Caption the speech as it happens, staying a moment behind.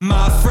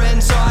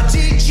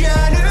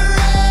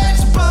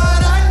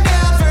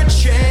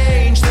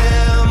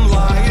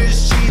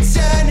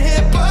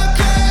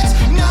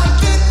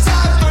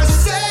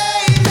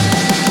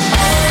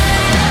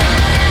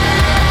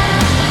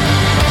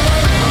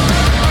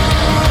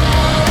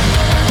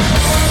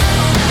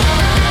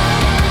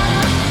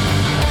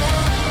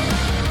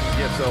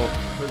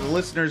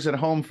listeners at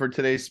home for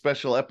today's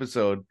special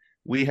episode.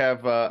 We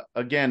have,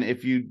 again,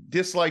 if you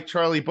dislike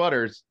Charlie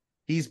Butters,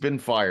 he's been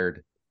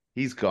fired.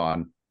 He's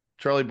gone.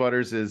 Charlie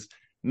Butters is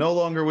no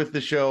longer with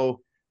the show.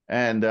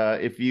 And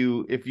if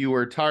you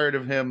were tired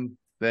of him,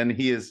 then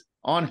he is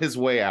on his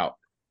way out.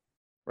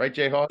 Right,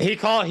 Jayhawk? He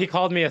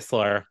called me a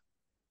slur.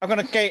 I'm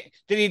gonna. Okay,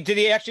 did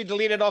he actually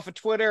delete it off of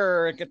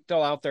Twitter, or it gets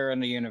still out there in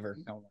the universe?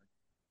 No.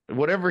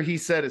 Whatever he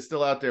said is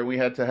still out there. We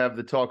had to have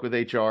the talk with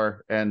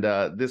HR, and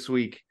this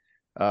week,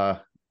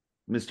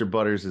 Mr.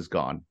 Butters is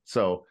gone.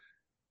 So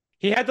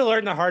he had to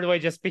learn the hard way.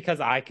 Just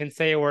because I can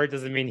say a word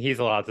doesn't mean he's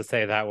allowed to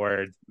say that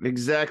word.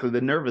 Exactly.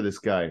 The nerve of this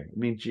guy. I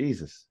mean,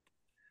 Jesus.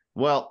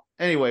 Well,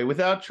 anyway,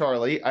 without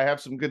Charlie, I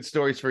have some good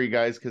stories for you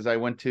guys because I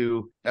went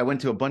to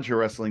a bunch of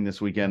wrestling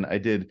this weekend. I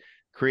did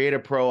Create a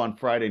Pro on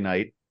Friday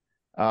night.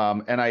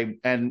 And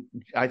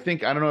I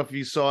think, I don't know if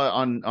you saw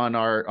it on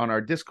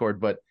our Discord,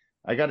 but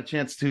I got a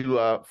chance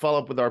to follow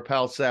up with our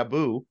pal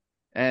Sabu,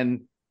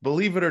 and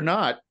believe it or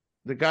not,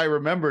 the guy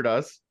remembered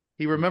us.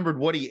 He remembered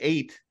what he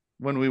ate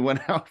when we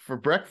went out for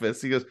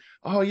breakfast. He goes,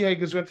 "Oh yeah," he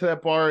goes, "went to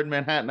that bar in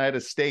Manhattan. I had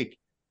a steak."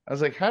 I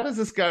was like, "How does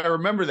this guy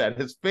remember that?"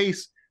 His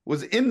face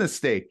was in the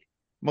steak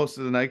most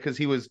of the night because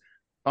he was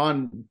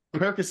on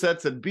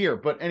Percocets and beer.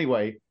 But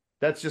anyway,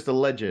 that's just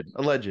alleged.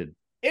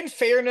 In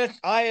fairness,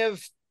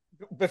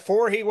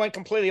 before he went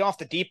completely off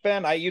the deep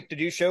end, I used to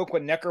do Shoke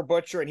with Necro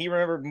Butcher, and he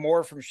remembered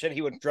more from shit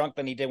he was drunk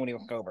than he did when he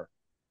was sober.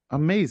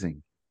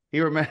 Amazing. He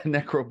remembered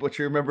Necro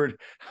Butcher. Remembered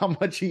how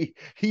much he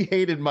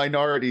hated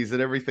minorities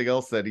and everything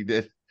else that he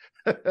did.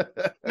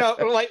 No,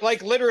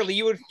 like literally,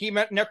 he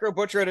met Necro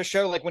Butcher at a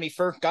show, like when he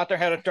first got there,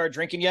 hadn't started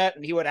drinking yet,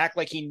 and he would act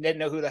like he didn't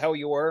know who the hell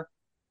you were.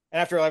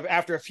 And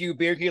after a few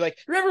beers, he'd like,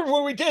 "Remember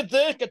when we did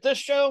this at this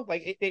show?"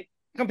 Like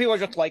some people are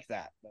just like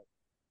that.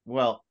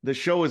 Well, the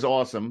show is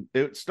awesome.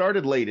 It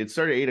started late. It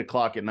started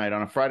 8:00 at night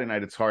on a Friday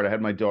night. It's hard. I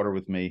had my daughter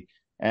with me,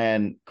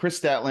 and Chris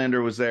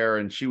Statlander was there,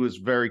 and she was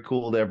very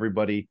cool to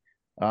everybody.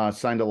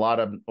 Signed a lot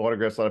of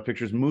autographs, a lot of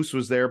pictures. Moose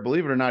was there.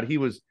 Believe it or not, he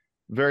was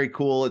very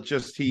cool. It's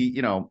just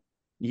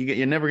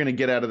you're never going to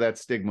get out of that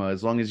stigma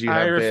as long as you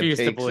have bad takes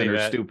and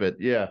are stupid.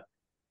 Yeah.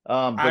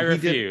 But I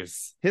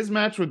refuse. His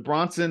match with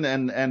Bronson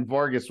and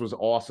Vargas was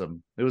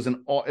awesome. It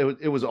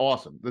was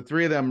awesome. The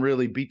three of them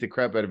really beat the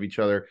crap out of each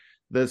other.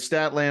 The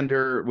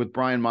Statlander with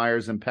Brian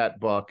Myers and Pat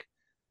Buck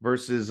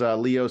versus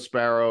Leo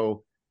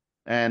Sparrow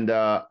and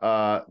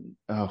oh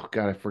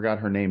god, I forgot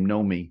her name.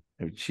 Nomi.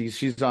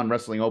 She's on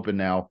Wrestling Open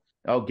now.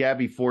 Oh,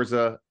 Gabby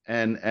Forza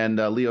and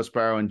Leo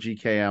Sparrow and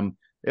GKM.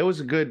 It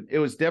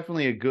was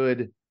definitely a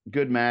good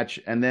match.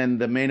 And then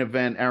the main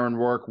event, Aaron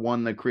Rourke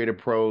won the Creative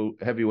Pro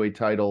heavyweight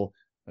title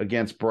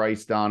against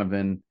Bryce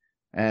Donovan,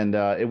 and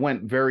it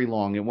went very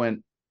long.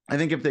 I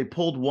think if they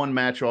pulled one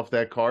match off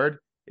that card,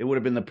 it would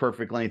have been the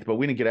perfect length, but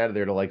we didn't get out of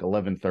there till like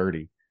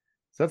 11:30.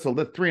 So that's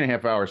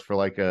 3.5 hours for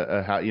like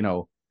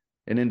an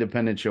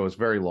independent show. Is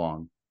very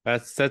long.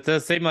 That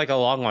does seem like a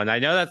long one. I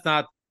know that's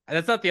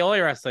not the only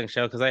wrestling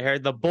show because I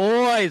heard the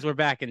boys were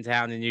back in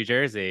town in New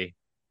Jersey.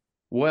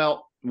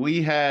 Well,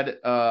 we had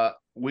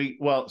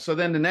so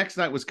then the next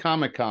night was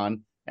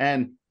Comic-Con,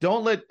 and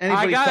don't let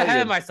anybody. I got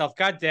ahead of myself.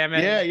 God damn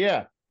it.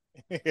 Yeah.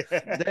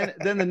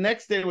 then the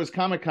next day was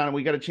Comic-Con, and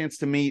we got a chance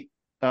to meet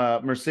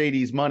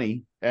Mercedes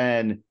Money,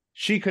 and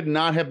she could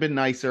not have been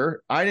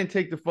nicer. I didn't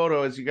take the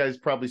photo, as you guys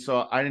probably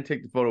saw. I didn't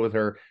take the photo with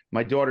her.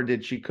 My daughter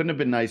did. She couldn't have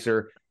been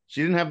nicer.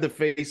 She didn't have the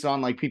face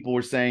on like people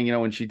were saying,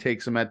 when she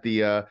takes them at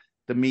the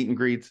meet and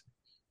greets.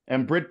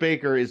 And Britt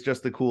Baker is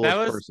just the coolest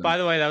person. By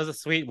the way, that was a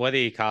sweet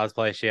Woody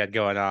cosplay she had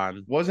going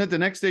on. Wasn't it? The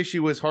next day she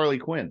was Harley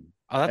Quinn.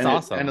 Oh, that's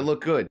awesome. And it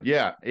looked good.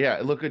 Yeah,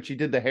 it looked good. She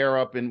did the hair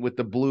up and with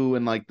the blue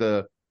and like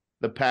the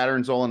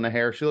patterns all in the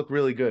hair. She looked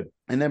really good.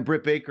 And then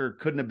Britt Baker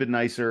couldn't have been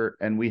nicer,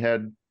 and we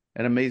had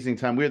an amazing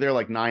time. We were there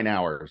like 9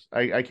 hours.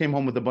 I came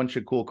home with a bunch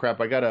of cool crap.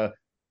 I got a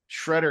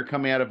shredder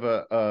coming out of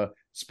a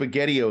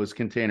SpaghettiOs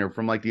container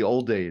from like the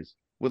old days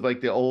with like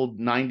the old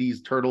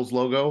 90s Turtles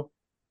logo.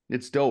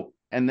 It's dope.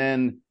 And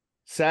then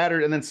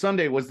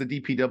Sunday was the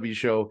DPW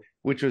show,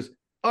 which was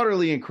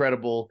utterly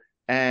incredible.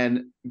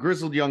 And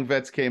Grizzled Young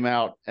Vets came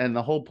out, and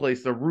the whole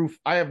place, the roof,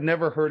 I have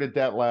never heard it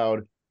that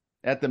loud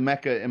at the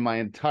Mecca in my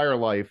entire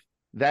life.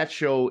 That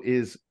show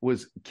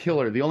was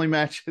killer. The only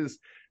matches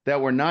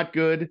that were not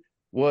good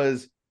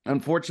was,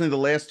 unfortunately, the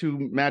last two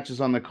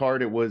matches on the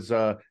card. It was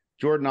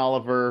Jordan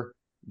Oliver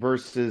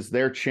versus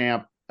their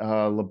champ,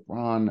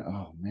 LeBron.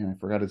 Oh, man, I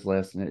forgot his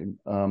last name.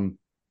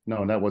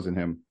 No, that wasn't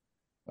him.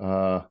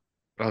 Oh,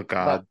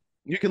 God.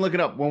 You can look it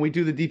up when we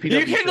do the DPW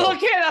You can show. look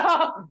it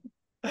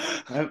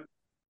up!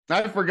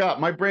 I forgot.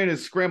 My brain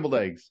is scrambled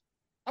eggs.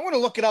 I'm going to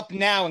look it up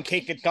now in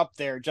case it's up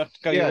there. Just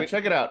yeah,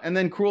 check it out. And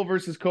then Cruel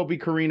versus Kobe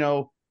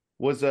Carino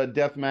was a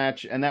death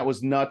match, and that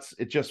was nuts.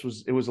 It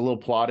was a little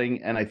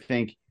plotting, and I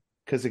think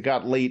because it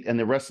got late and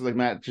the rest of the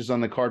matches on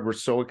the card were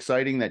so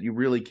exciting that you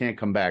really can't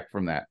come back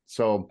from that.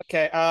 So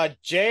okay,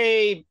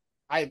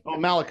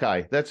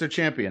 Malachi, that's their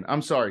champion.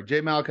 I'm sorry,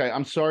 Jay Malachi.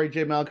 I'm sorry,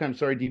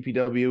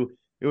 DPW.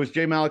 It was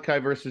Jay Malachi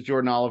versus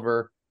Jordan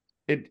Oliver.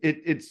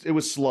 It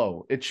was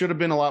slow. It should have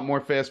been a lot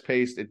more fast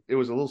paced. It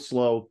was a little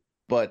slow,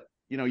 but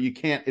you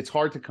can't. It's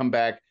hard to come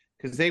back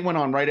because they went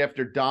on right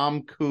after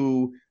Dom,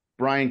 Koo,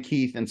 Brian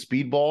Keith, and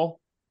Speedball,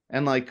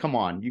 and like, come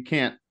on, you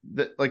can't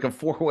like a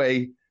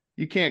 4-way.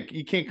 You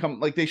can't come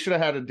like they should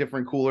have had a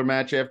different cooler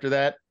match after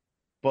that.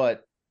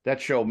 But that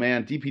show,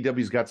 man,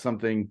 DPW's got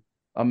something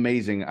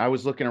amazing. I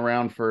was looking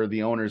around for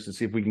the owners to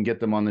see if we can get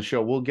them on the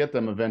show. We'll get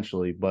them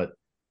eventually, but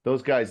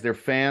those guys, they're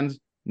fans,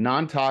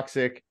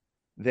 non-toxic.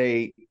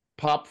 They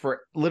pop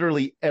for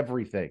literally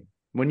everything.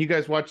 When you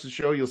guys watch the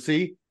show, you'll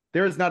see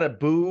there is not a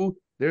boo.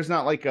 There's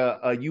not like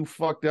a you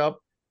fucked up.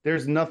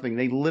 There's nothing.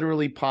 They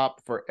literally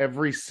pop for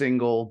every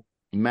single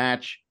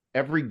match.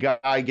 Every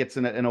guy gets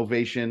an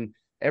ovation.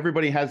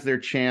 Everybody has their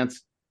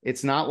chance.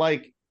 It's not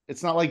like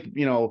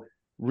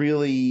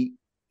really,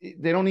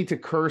 they don't need to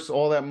curse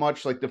all that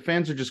much. Like, the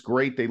fans are just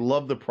great. They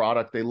love the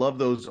product. They love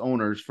those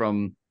owners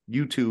from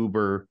YouTube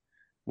or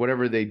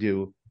whatever they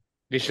do.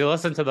 You should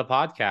listen to the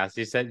podcast.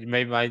 You said you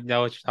might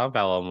know what you're talking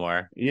about a little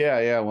more.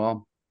 Yeah.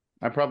 Well,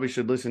 I probably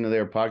should listen to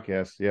their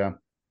podcast. Yeah,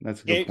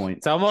 that's a good point.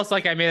 It's almost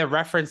like I made a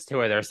reference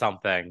to it or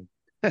something.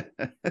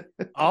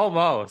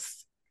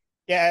 Almost.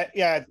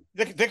 Yeah.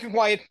 This is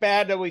why it's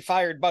bad that we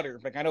fired Butter.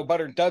 Like, I know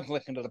Butter does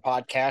listen to the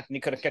podcast, and he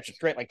could have catch it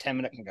straight like 10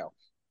 minutes ago.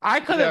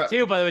 I could have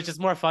too, but it was just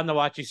more fun to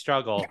watch you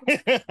struggle.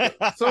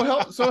 So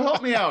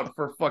help me out,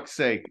 for fuck's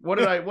sake. What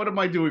am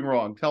I doing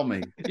wrong? Tell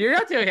me. You're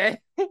not doing it.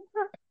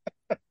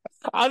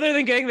 Other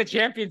than getting the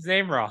champion's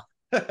name wrong.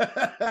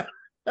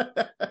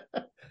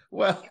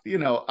 Well,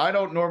 I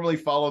don't normally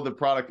follow the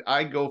product.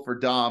 I go for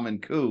Dom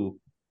and Koo,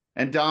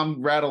 and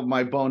Dom rattled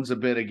my bones a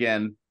bit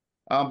again.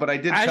 But I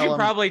did as tell you him,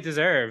 probably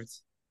deserved.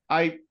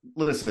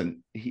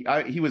 Listen.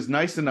 He was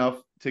nice enough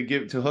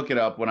to hook it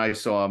up when I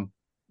saw him.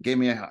 Gave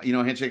me a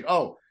handshake.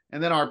 Oh,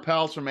 and then our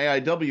pals from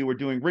AIW were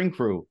doing ring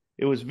crew.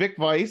 It was Vic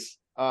Vice,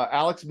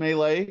 Alex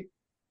Melee,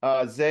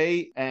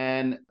 Zay,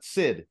 and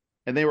Sid,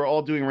 and they were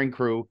all doing ring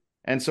crew.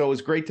 And so it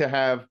was great to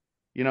have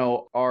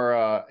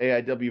our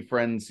AIW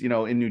friends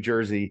in New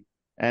Jersey.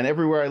 And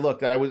everywhere I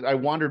looked, I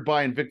wandered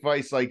by, and Vic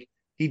Vice, like,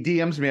 he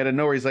DMs me out of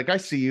nowhere. He's like, "I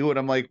see you," and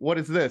I'm like, "What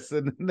is this?"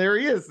 And there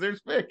he is.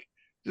 There's Vic,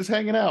 just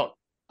hanging out.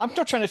 I'm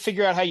still trying to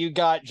figure out how you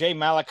got Jay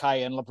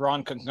Malachi and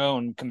LeBron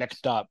Cagone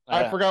mixed up.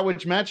 I forgot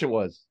which match it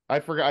was. I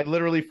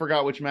literally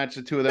forgot which match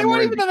the two of them they were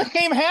weren't in. even in the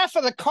same half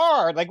of the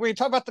card. Like, we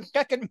talk about the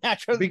second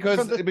match.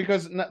 Because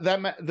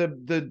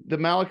the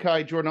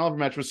Malachi Jordan Oliver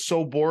match was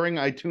so boring,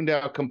 I tuned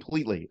out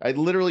completely. I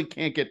literally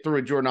can't get through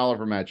a Jordan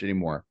Oliver match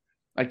anymore.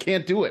 I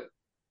can't do it.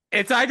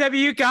 It's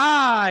IW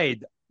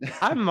Guide.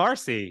 I'm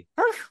Marcy.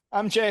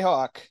 I'm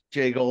Jayhawk.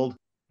 Jay Gold.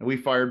 And we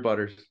fired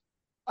Butters.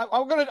 I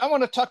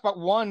want to talk about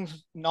one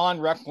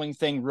non-wrestling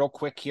thing real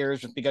quick here,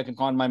 just because it's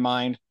on my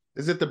mind.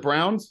 Is it the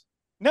Browns?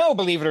 No,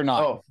 believe it or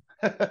not. Oh.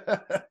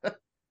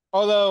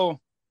 Although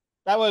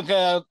that was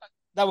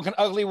an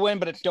ugly win,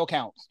 but it still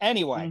counts.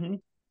 Anyway,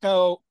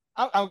 So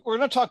we're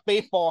going to talk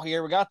baseball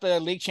here. We got the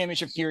league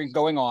championship series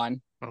going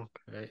on.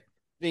 Okay.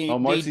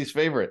 Marcy's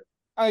favorite.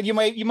 You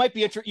might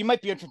be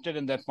interested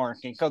in that,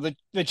 Marcy. So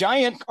the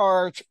Giants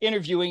are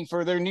interviewing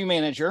for their new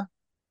manager.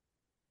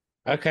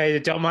 Okay,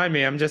 don't mind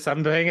me. I'm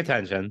paying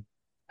attention.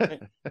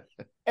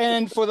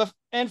 And for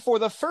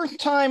the first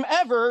time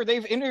ever,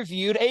 they've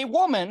interviewed a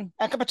woman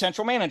as a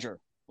potential manager.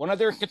 One of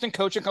their assistant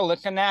coaches,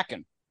 Kalika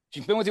Nakin.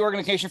 She's been with the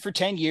organization for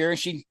 10 years.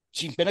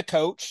 She's been a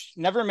coach,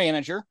 never a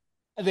manager.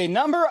 The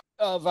number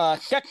of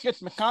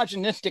sexist,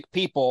 misogynistic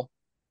people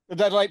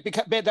that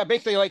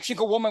basically, like,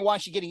 single woman,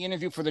 wants you getting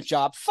interviewed for the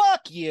job.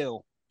 Fuck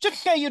you.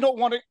 Just say you don't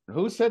want to.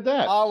 Who said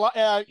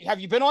that? Have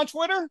you been on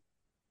Twitter?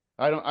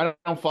 I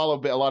don't follow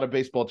a lot of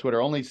baseball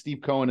Twitter. Only Steve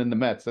Cohen and the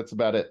Mets. That's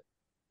about it.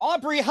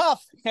 Aubrey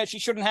Huff said she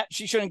shouldn't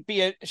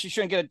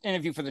get an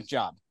interview for the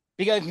job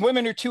because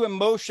women are too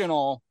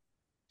emotional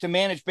to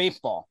manage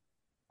baseball.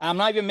 I'm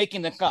not even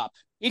making this up.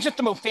 He's just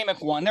the most famous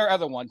one. There are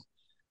other ones.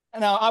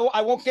 Now,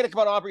 I won't get it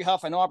about Aubrey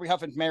Huff. I know Aubrey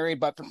Huff is married,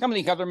 but for some of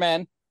these other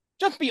men,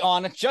 just be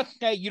honest. Just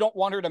say you don't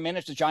want her to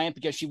manage the Giant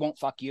because she won't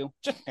fuck you.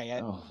 Just say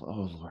it. Oh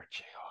Lord,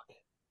 Jayhawk,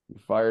 you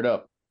fired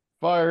up.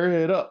 Fire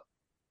it up.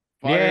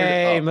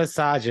 Yay,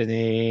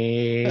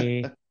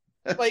 misogyny.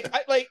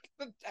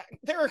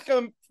 There are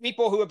some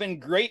people who have been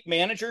great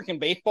managers in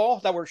baseball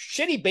that were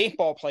shitty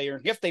baseball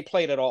players if they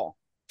played at all.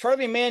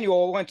 Charlie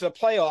Manuel went to the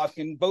playoffs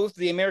in both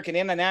the American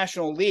and the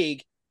National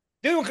League.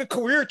 Dude was a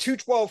career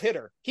 212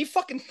 hitter. He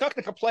fucking sucked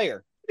like a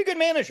player. He's a good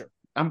manager.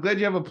 I'm glad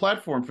you have a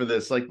platform for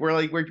this. Like,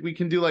 we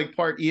can do like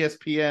part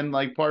ESPN,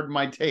 like part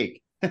my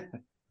take.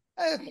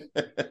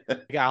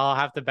 I'll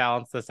have to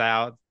balance this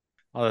out.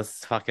 All this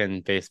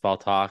fucking baseball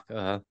talk.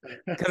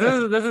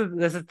 Because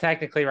this is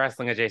technically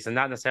wrestling adjacent,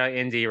 not necessarily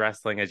indie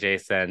wrestling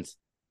adjacent.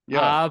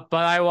 Yeah.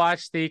 But I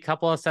watched the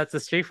couple of sets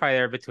of Street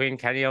Fighter between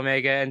Kenny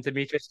Omega and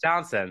Demetrius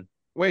Johnson.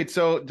 Wait,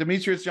 so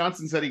Demetrius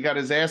Johnson said he got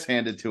his ass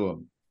handed to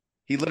him.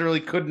 He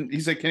literally couldn't. He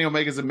said Kenny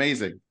Omega's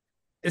amazing.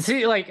 Is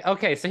he like,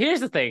 okay, so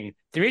here's the thing.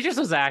 Demetrius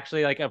was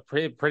actually like a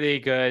pretty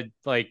good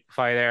like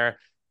fighter.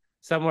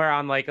 Somewhere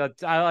on like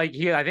I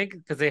think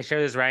because they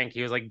showed his rank,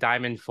 he was like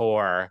Diamond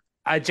 4.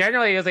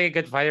 Generally, he was like a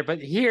good fighter,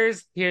 but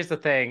here's the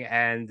thing,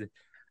 and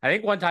I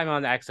think one time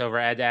on X over,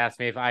 Ed asked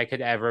me if I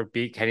could ever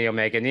beat Kenny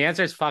Omega, and the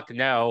answer is fuck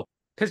no.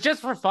 Because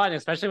just for fun,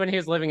 especially when he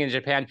was living in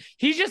Japan,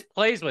 he just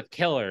plays with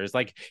killers.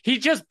 Like he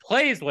just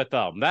plays with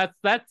them.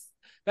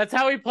 That's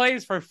how he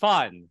plays for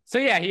fun. So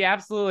yeah, he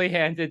absolutely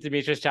handed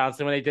Demetrius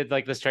Johnson when they did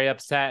like the straight up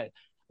set.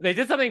 They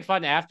did something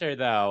fun after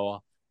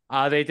though.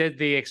 They did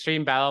the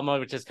extreme battle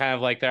mode, which is kind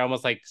of like they're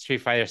almost like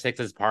Street Fighter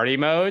 6's party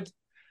mode.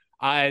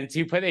 And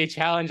to put a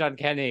challenge on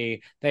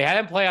Kenny, they had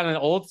him play on an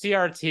old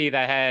CRT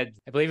that had,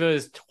 I believe it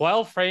was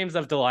 12 frames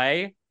of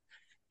delay.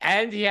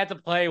 And he had to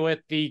play with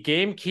the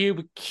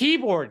GameCube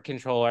keyboard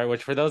controller,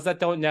 which for those that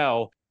don't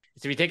know,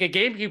 is if you take a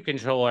GameCube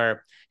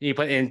controller, you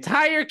put an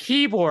entire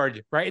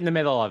keyboard right in the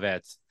middle of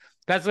it.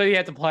 That's what he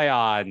had to play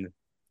on.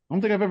 I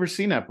don't think I've ever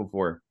seen that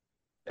before.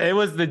 It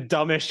was the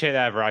dumbest shit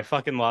ever. I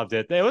fucking loved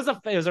it. It was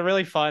a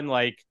really fun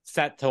like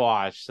set to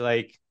watch.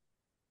 Like,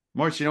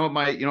 March, you know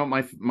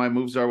what my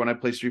moves are when I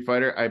play Street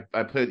Fighter?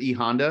 I put E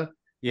Honda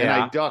and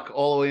I duck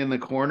all the way in the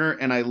corner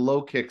and I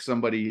low kick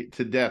somebody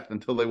to death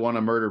until they want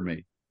to murder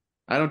me.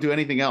 I don't do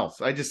anything else.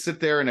 I just sit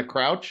there in a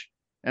crouch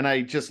and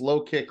I just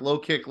low kick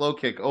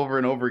over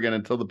and over again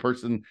until the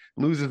person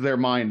loses their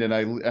mind and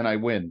I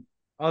win.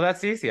 Oh,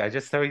 that's easy. You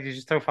just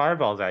throw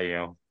fireballs at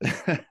you.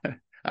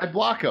 I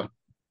block them.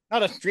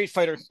 Not a Street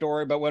Fighter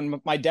story, but when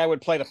my dad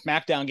would play the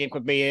SmackDown game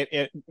with me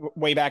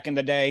way back in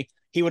the day,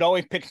 he would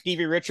always pick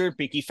Stevie Richards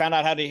because he found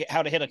out how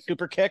to hit a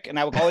super kick, and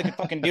that was all he could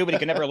fucking do, but he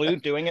could never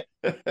lose doing it.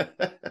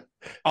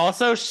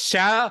 Also,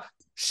 shout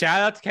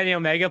out to Kenny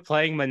Omega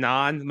playing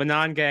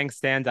Manon Gang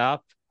Stand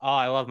Up. Oh,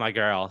 I love my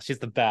girl. She's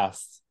the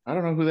best. I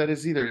don't know who that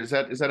is either. Is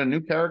that a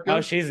new character?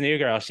 Oh, she's a new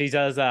girl. She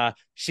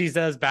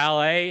does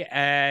ballet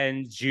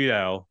and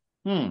judo.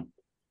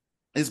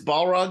 Is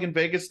Balrog in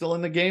Vegas still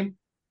in the game?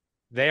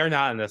 They are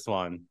not in this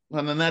one.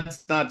 Well, then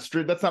that's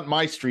not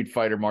my Street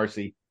Fighter,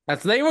 Marcy.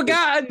 They've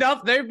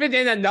been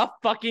in enough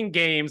fucking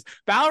games.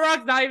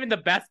 Balrog's not even the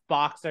best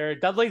boxer.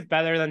 Dudley's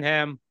better than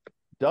him.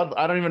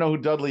 I don't even know who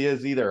Dudley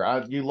is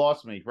either. You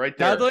lost me right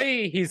there.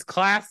 Dudley, he's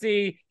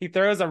classy. He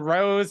throws a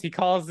rose. He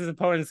calls his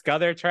opponent's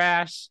gutter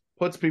trash.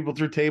 Puts people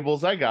through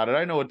tables. I got it.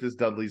 I know what this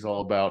Dudley's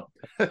all about.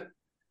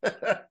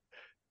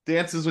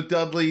 Dances with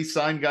Dudley,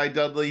 sign guy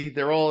Dudley.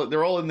 They're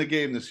all in the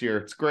game this year.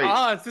 It's great.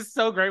 Oh, it's just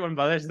so great when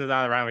Brothers is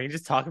not around. We can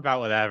just talk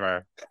about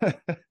whatever.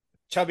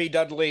 Chubby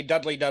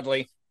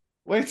Dudley.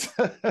 Wait,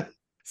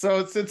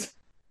 so since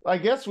I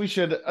guess we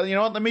should, you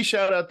know what? Let me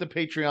shout out the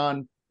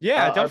Patreon.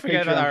 Yeah, don't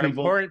forget Patreon about our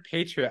people.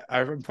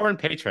 important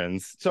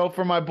patrons. So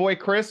for my boy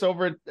Chris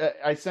over,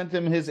 I sent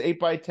him his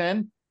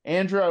 8x10.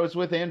 Andrew, I was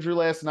with Andrew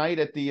last night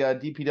at the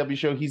DPW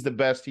show. He's the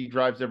best. He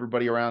drives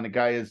everybody around. The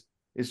guy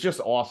is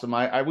just awesome.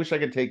 I wish I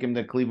could take him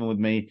to Cleveland with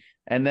me.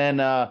 And then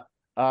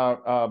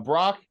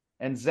Brock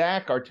and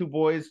Zach, our two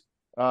boys.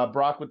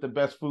 Brock with the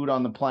best food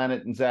on the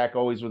planet, and Zach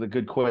always with a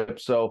good quip.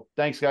 So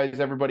thanks, guys,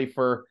 everybody,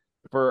 for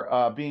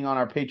being on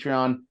our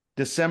Patreon.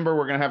 December,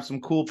 we're gonna have some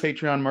cool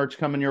Patreon merch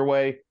coming your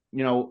way.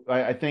 You know,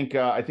 I think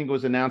it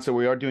was announced that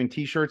we are doing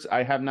T-shirts.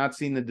 I have not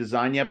seen the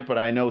design yet, but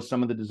I know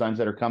some of the designs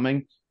that are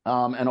coming.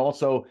 And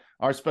also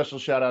our special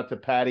shout out to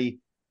Patty,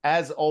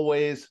 as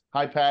always.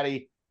 Hi,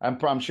 Patty. I'm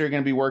sure you're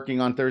going to be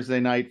working on Thursday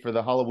night for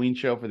the Halloween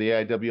show, for the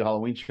AIW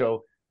Halloween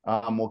show.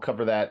 We'll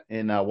cover that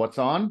in What's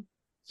On.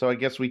 So I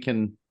guess we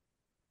can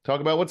talk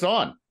about what's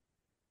on.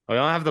 We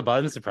don't have the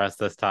buttons to press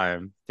this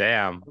time.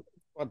 Damn.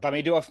 Well, let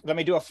me do a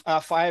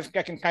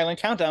 5-second Kylan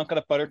countdown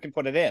because Butter can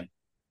put it in.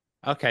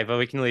 Okay, but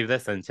we can leave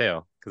this in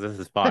too because this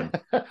is fun.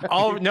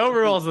 Oh, no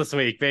rules this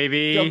week,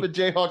 baby. Jump at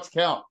Jayhawk's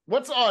count.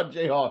 What's on,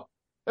 Jayhawk?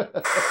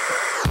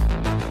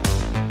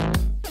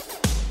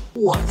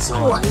 What's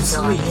on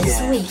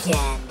this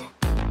weekend?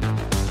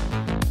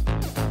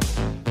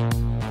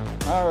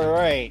 All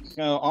right.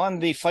 So on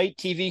the Fight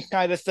TV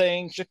side of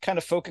things, just kind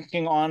of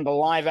focusing on the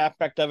live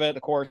aspect of it.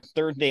 Of course,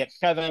 Thursday at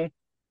 7,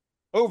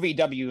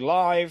 OVW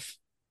Live,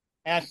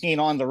 asking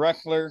on the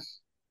wrestler.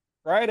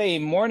 Friday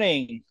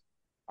morning,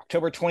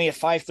 October 20th,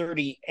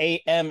 5:30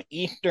 a.m.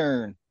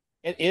 Eastern.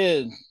 It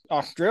is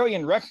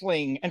Australian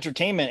Wrestling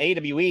Entertainment,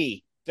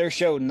 AWE, their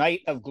show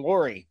Night of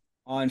Glory.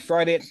 On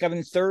Friday at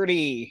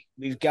 7:30,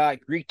 we've got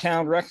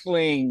Greektown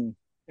Wrestling.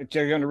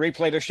 They're going to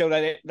replay their show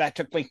that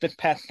took place this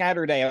past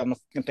Saturday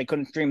if they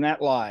couldn't stream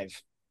that live.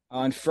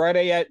 On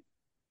Friday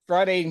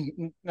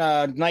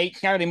night,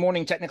 Saturday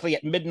morning, technically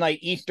at midnight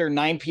Eastern,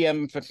 9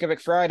 p.m. Pacific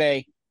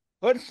Friday,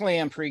 Hood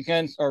Slam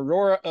presents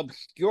Aurora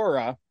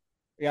Obscura.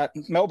 We got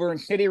Melbourne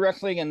City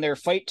Wrestling and their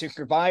Fight to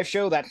Survive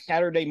show. That's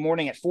Saturday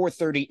morning at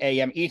 4:30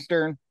 a.m.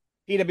 Eastern.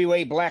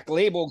 PWA Black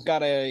Label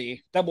got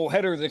a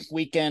doubleheader this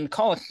weekend.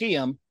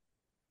 Coliseum.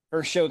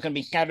 Her show is going to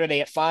be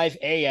Saturday at 5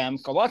 a.m.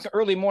 So lots of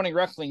early morning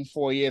wrestling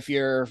for you if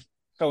you're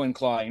so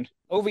inclined.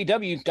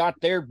 OVW got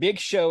their big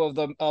show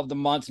of the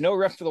month. No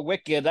Rest for the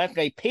Wicked. That's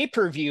a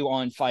pay-per-view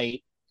on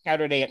Fight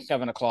Saturday at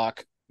 7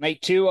 o'clock.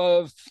 Night 2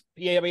 of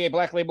PWA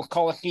Black Label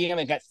Coliseum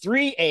is at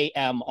 3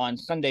 a.m. on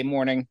Sunday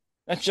morning.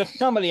 That's just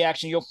some of the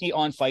action you'll see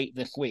on Fight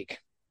this week.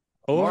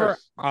 Over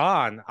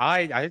on.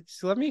 I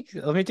just, let me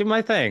do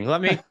my thing.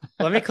 Let me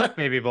cook,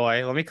 baby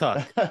boy. Let me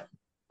cook.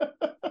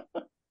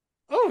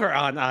 over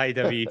on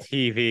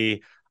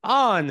IWTV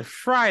on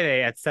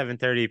Friday at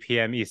 7:30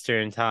 p.m.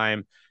 Eastern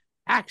Time.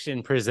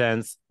 Action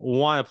presents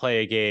Want to Play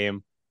a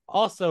Game.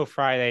 Also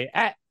Friday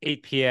at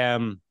 8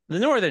 p.m. The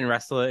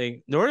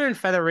Northern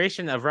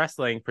Federation of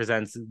Wrestling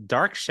presents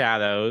Dark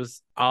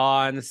Shadows.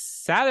 On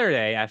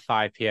Saturday at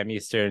 5 p.m.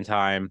 Eastern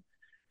Time,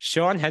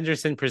 Sean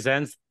Henderson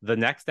presents The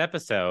Next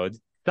Episode.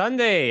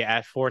 Sunday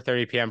at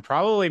 4:30 p.m.,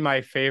 probably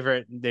my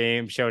favorite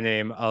show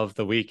name of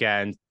the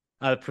weekend.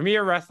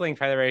 Premier Wrestling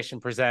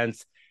Federation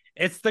presents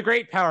It's the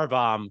Great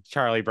Powerbomb,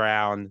 Charlie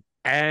Brown.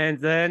 And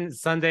then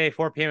Sunday,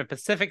 4 p.m.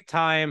 Pacific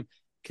Time,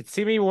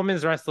 Katsumi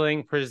Women's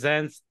Wrestling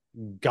presents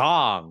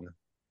Gong.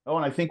 Oh,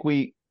 and I think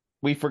we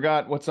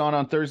forgot what's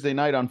on Thursday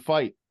night on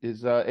Fight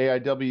is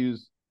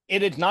AIW's.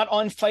 It is not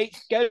on Fight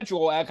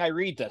schedule as I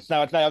read this.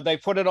 Now they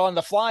put it on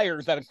the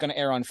flyers that it's going to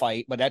air on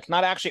Fight, but that's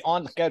not actually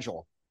on the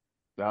schedule.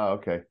 Oh,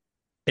 okay.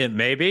 It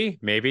may be,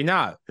 maybe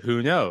not.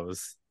 Who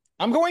knows?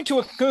 I'm going to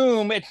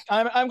assume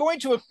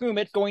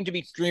it's going to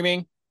be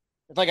streaming.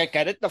 It's like I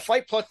get it. The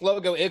Fight Plus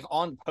logo is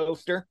on the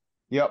poster.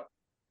 Yep.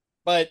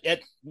 But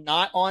it's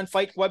not on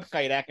Fight's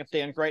website as it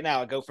stands right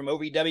now. It goes from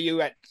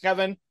OVW at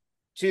 7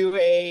 to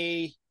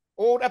a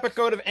old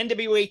episode of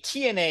NWA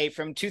TNA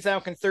from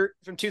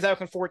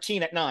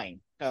 2014 at 9.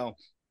 So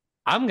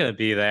I'm gonna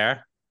be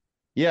there.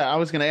 Yeah, I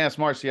was gonna ask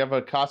Marcy, you have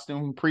a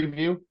costume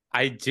preview?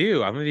 I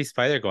do. I'm gonna be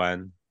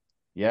Spider-Gwen.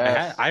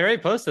 Yes. I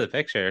already posted a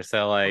picture,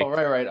 so like. Oh,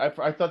 right.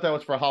 I thought that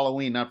was for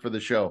Halloween, not for the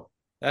show.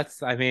 That's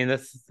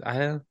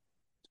part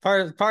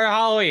of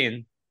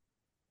Halloween.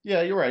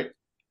 Yeah, you're right.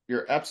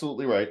 You're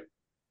absolutely right.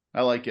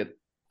 I like it.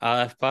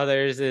 If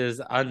Butters is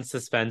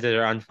unsuspended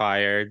or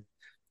unfired,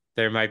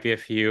 there might be a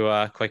few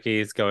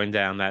quickies going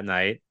down that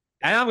night.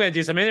 And I'm going to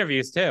do some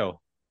interviews too.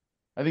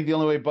 I think the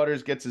only way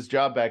Butters gets his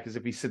job back is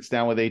if he sits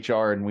down with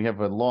HR and we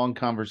have a long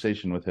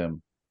conversation with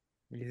him.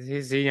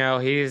 He's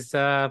HR's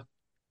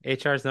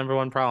number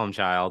one problem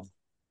child.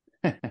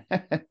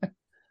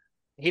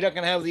 he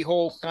doesn't have the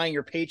whole sign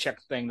your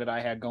paycheck thing that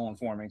I had going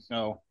for me.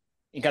 So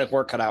he got his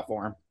work cut out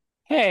for him.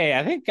 Hey,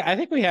 I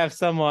think we have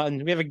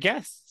someone. We have a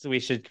guest we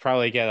should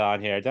probably get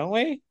on here, don't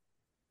we?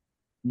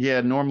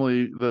 Yeah,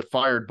 normally the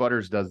fired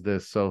Butters does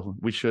this, so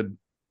we should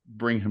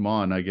bring him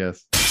on, I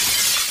guess.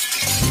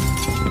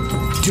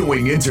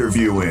 Doing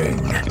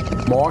interviewing.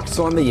 Marks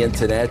on the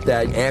internet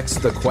that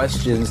ask the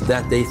questions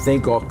that they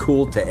think are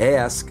cool to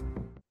ask.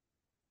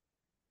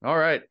 All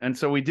right, and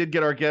so we did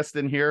get our guest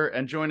in here,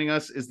 and joining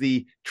us is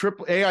the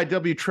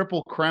AIW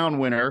Triple Crown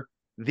winner,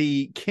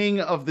 the king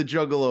of the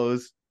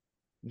Juggalos,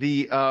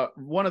 the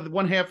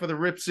one half of the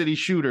Rip City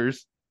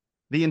Shooters,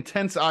 the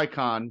intense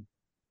icon,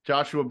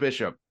 Joshua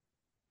Bishop.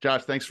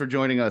 Josh, thanks for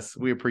joining us.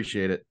 We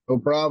appreciate it. No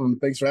problem.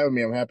 Thanks for having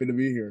me. I'm happy to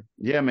be here.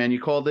 Yeah, man, you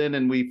called in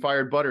and we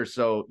fired Butters,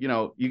 so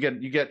you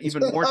get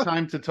even more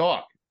time to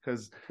talk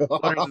because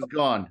Butters is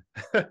gone.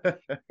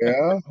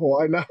 Yeah,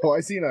 why not? Why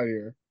is he not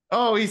here?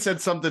 Oh, he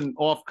said something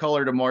off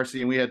color to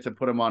Marcy, and we had to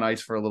put him on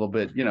ice for a little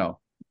bit.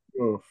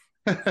 Oof.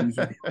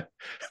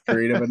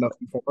 Creative have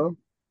nothing for him.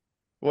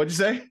 What'd you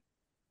say?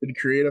 Did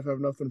creative have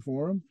nothing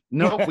for him?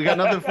 Nope, we got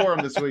nothing for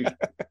him this week.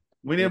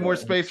 We need more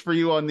space for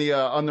you on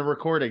the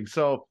recording.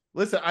 So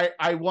listen,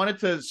 I wanted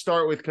to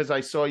start with because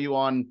I saw you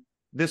on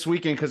this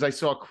weekend because I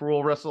saw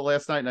Cruel wrestle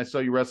last night and I saw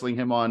you wrestling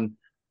him on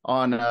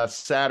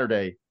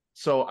Saturday.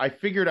 So I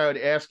figured I would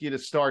ask you to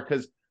start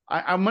because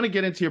I'm going to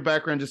get into your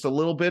background just a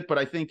little bit, but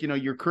I think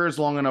your career is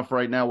long enough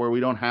right now where we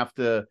don't have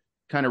to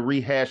kind of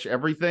rehash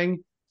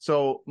everything.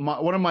 So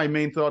one of my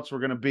main thoughts were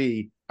going to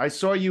be I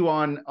saw you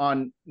on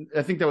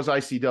I think that was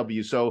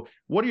ICW. So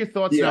what are your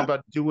thoughts now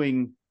about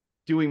doing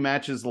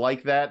matches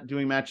like that,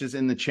 doing matches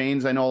in the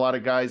chains? I know a lot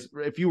of guys,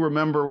 if you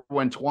remember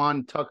when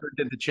Twan Tucker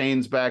did the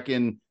chains back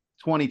in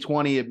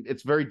 2020,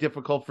 it's very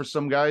difficult for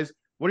some guys.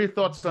 What are your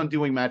thoughts on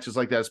doing matches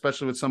like that,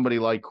 especially with somebody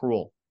like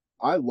Cruel?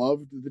 I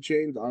loved the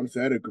chains.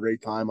 Honestly, I had a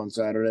great time on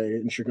Saturday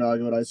in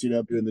Chicago at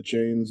ICW in the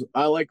chains.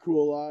 I like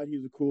Cruel a lot.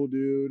 He's a cool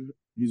dude.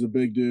 He's a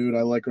big dude.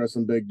 I like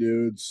wrestling big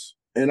dudes.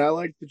 And I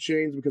like the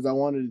chains because I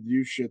wanted to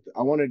do shit.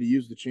 I wanted to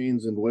use the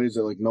chains in ways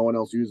that no one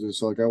else uses.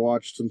 So I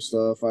watched some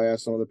stuff. I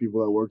asked some of the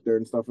people that work there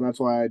and stuff, and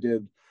that's why I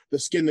did the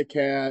skin the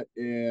cat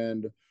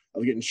and I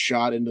was getting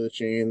shot into the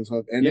chains.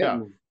 And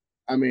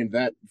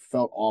that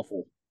felt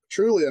awful.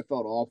 Truly, that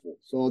felt awful.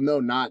 So no,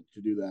 not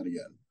to do that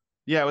again.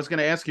 Yeah, I was going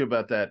to ask you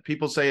about that.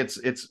 People say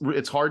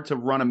it's hard to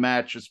run a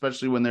match,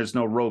 especially when there's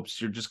no ropes.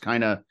 You're just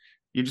kind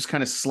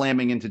of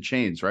slamming into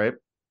chains, right?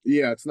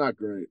 Yeah, it's not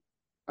great.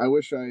 I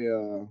wish I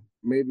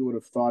maybe would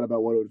have thought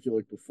about what it would feel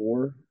like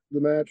before the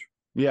match.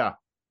 Yeah.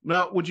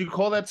 Now, would you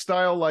call that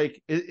style I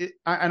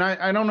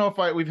don't know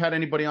if we've had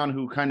anybody on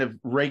who kind of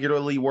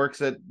regularly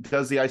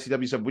does the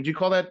ICW stuff. Would you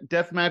call that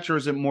death match, or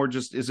is it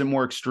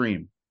more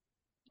extreme?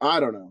 I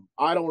don't know.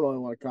 I don't really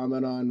want to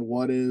comment on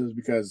what is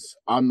because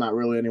I'm not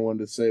really anyone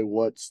to say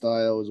what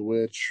style is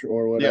which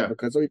or whatever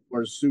because some people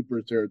are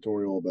super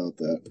territorial about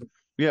that.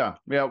 Yeah.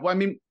 Yeah. Well, I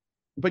mean,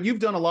 but you've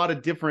done a lot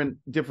of different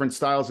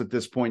styles at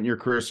this point in your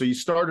career. So you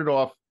started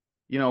off,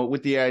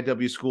 with the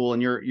AIW school,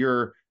 and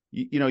you're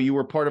you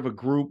were part of a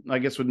group, I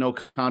guess, with no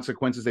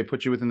consequences. They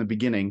put you with in the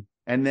beginning.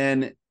 And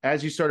then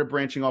as you started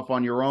branching off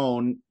on your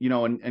own,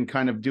 and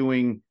kind of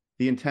doing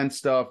the intense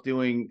stuff,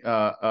 doing,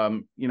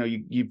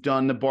 you've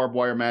done the barbed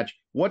wire match.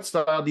 What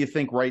style do you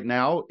think right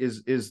now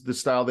is the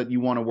style that you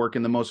want to work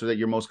in the most, or that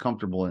you're most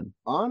comfortable in?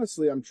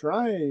 Honestly,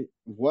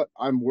 what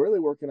I'm really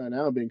working on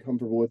now, being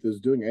comfortable with, is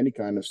doing any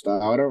kind of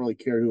style. I don't really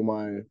care who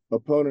my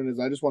opponent is.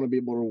 I just want to be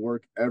able to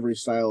work every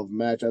style of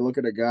match. I look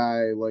at a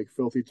guy like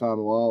Filthy Tom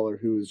Lawler,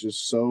 who is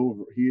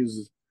he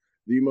is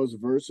the most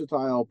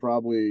versatile,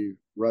 probably,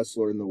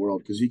 wrestler in the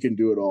world, because he can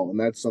do it all. And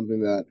that's something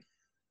that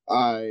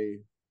I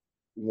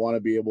want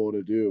to be able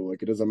to do.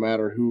 Like, it doesn't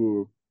matter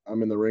who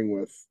I'm in the ring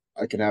with.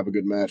 I can have a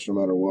good match no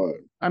matter what.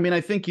 I mean, I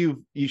think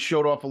you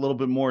showed off a little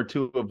bit more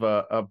too of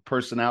a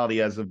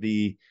personality as of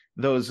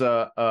those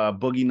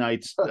Boogie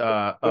Nights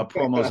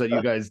promos that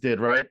you guys did,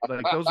 right?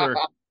 Like, those are,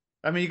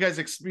 I mean, you guys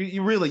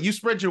you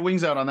spread your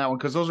wings out on that one,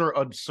 because those are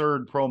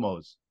absurd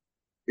promos.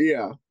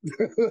 Yeah.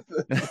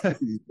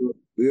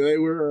 They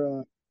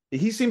were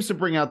he seems to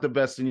bring out the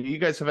best in you. You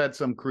guys have had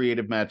some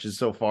creative matches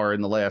so far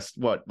in the last,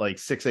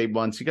 6-8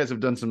 months. You guys have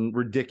done some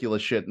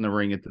ridiculous shit in the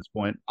ring at this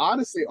point.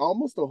 Honestly,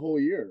 almost a whole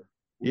year.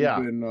 We've Yeah.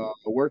 been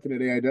working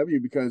at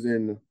AIW, because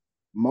in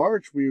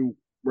March we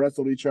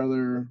wrestled each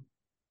other.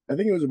 I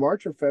think it was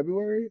March or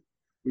February.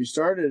 We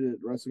started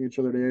wrestling each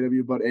other at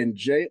AIW, but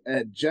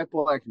at Jet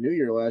Black New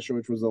Year last year,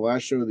 which was the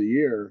last show of the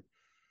year,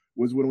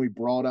 was when we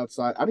brawled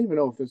outside. I don't even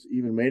know if this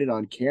even made it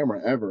on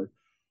camera ever,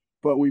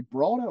 but we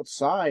brawled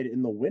outside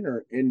in the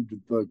winter,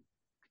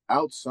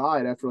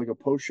 outside after like a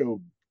post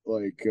show,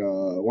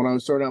 when I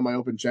was starting out my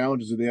open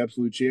challenges with the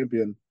Absolute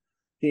Champion.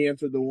 He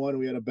answered the one.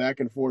 We had a back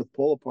and forth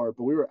pull apart,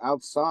 but we were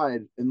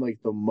outside in like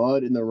the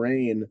mud in the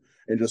rain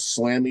and just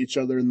slam each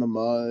other in the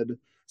mud.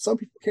 Some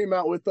people came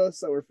out with us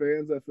that were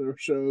fans after their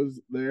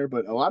shows there,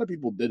 but a lot of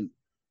people didn't.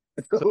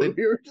 So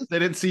they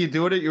didn't see you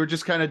doing it. You were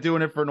just kind of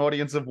doing it for an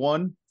audience of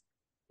one.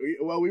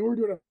 Well, we were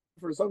doing it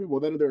for some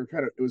people. Then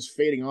it was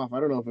fading off. I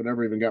don't know if it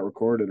ever even got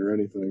recorded or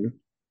anything.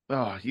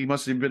 Oh, you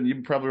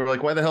probably were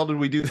like, why the hell did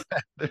we do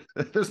that?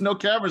 There's no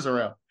cameras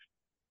around.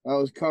 I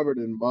was covered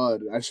in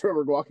mud. I just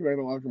remember walking back in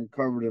the locker room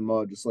covered in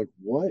mud, just like,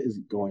 what is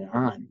going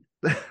on?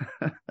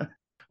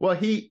 Well,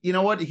 you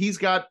know what?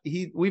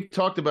 We've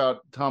talked about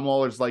Tom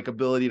Lawler's like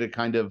ability to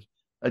kind of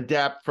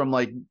adapt from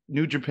like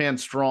New Japan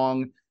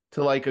Strong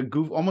to like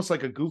almost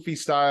like a goofy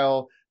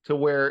style, to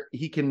where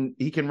he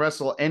can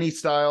wrestle any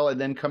style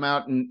and then come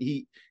out and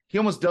he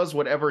almost does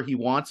whatever he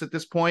wants at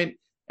this point.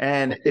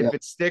 And if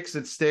it sticks,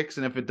 it sticks.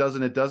 And if it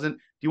doesn't, it doesn't. Do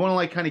you want to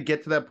like kind of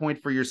get to that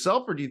point for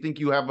yourself, or do you think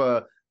you have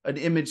an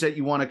image that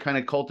you want to kind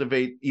of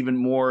cultivate even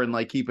more and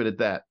like keep it at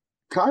that?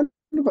 Kind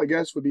of, I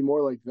guess, would be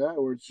more like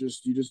that, where it's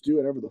just, you just do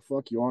whatever the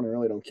fuck you want and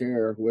really don't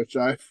care, which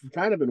I've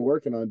kind of been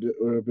working on,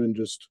 or I've been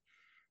just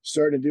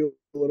starting to do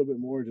a little bit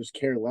more, just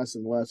care less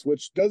and less,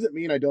 which doesn't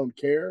mean I don't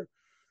care.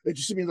 It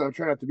just means I'm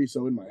trying not to be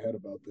so in my head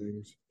about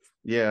things.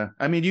 Yeah.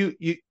 I mean,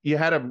 you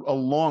had a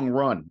long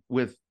run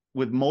with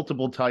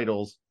multiple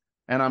titles,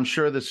 and I'm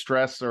sure the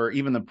stress or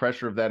even the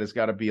pressure of that has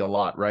got to be a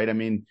lot, right? I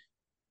mean,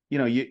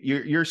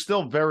 you're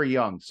still very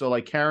young, so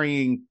like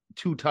carrying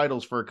 2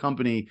 titles for a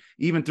company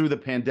even through the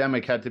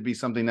pandemic had to be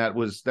something that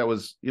was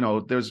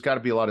there's got to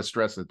be a lot of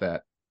stress at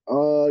that.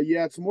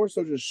 Yeah, it's more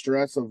so just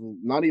stress of,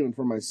 not even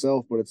for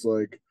myself, but it's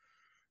like,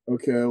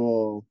 okay,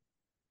 well,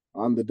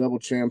 I'm the double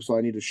champ, so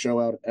I need to show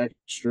out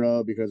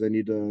extra because I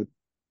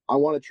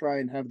want to try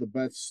and have the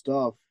best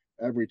stuff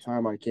every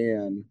time I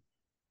can,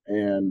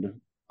 and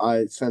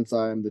since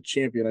I'm the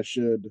champion, I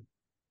should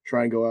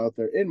try and go out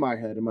there, in my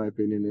head, in my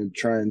opinion, and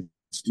try and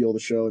steal the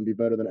show and be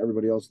better than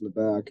everybody else in the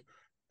back.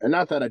 And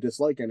not that I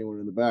dislike anyone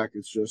in the back,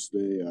 it's just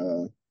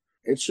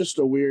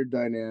a weird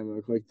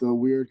dynamic. Like, the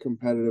weird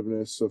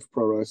competitiveness of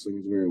pro wrestling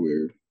is very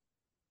weird.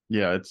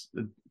 Yeah, it's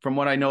from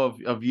what I know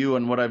of you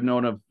and what I've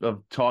known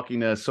of talking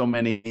to so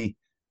many,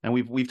 and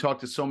we've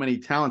talked to so many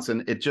talents,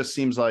 and it just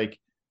seems like,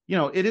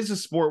 it is a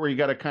sport where you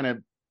got to kind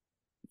of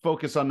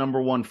focus on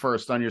number one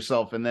first, on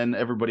yourself, and then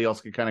everybody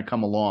else can kind of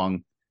come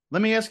along.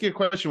 Let me ask you a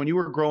question. When you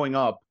were growing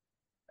up,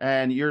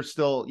 and you're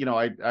still,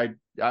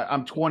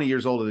 I'm 20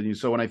 years older than you,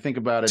 so when I think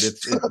about it,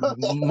 it's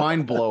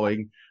mind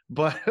blowing.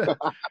 But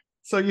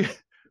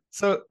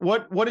so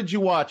what did you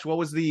watch? What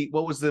was the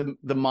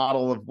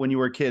model of when you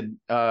were a kid?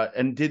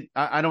 And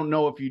I don't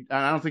know if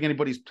I don't think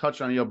anybody's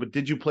touched on it, but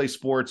did you play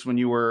sports when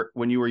you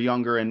were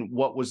younger? And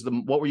what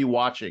were you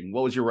watching?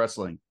 What was your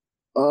wrestling?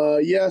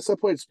 Yes, I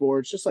played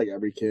sports, just like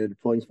every kid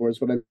playing sports.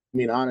 But I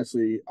mean,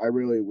 honestly, I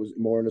really was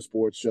more into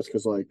sports just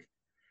because, like,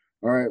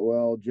 all right,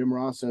 well, Jim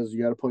Ross says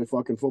you got to play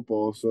fucking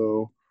football,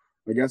 so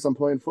I guess I'm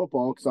playing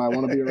football because I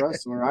want to be a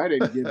wrestler. I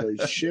didn't give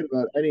a shit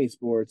about any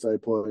sports I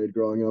played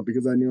growing up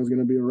because I knew I was going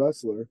to be a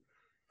wrestler.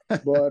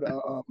 But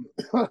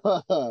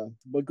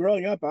but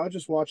growing up, I was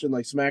just watching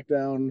like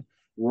SmackDown,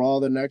 Raw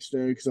the next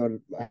day because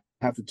I'd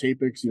have to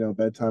tape it,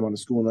 bedtime on a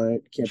school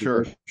night. Can't be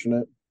pushing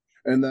it.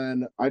 And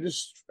then I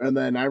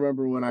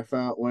remember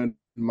when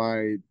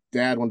my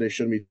dad one day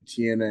showed me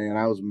TNA, and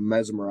I was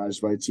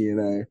mesmerized by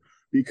TNA.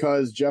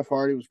 because Jeff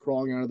Hardy was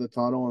crawling out of the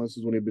tunnel, and this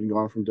is when he'd been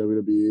gone from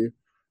WWE,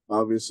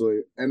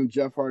 obviously. And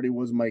Jeff Hardy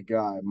was my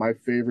guy, my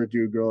favorite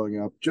dude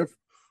growing up. Jeff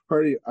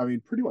Hardy, I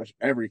mean, pretty much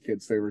every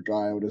kid's favorite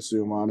guy, I would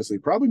assume, honestly.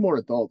 Probably more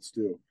adults,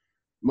 too.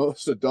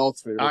 Most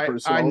adults' favorite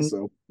person,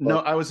 also. No,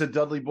 I was a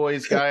Dudley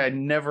Boys guy. I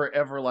never,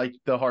 ever liked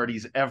the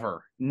Hardys,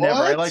 ever. Never.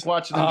 What? I like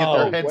watching them get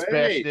their Oh, heads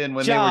bashed in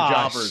when they were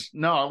jobbers.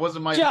 No, it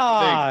wasn't my thing.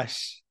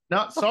 Josh.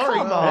 No, sorry.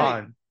 Come Hey,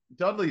 on.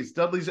 Dudley's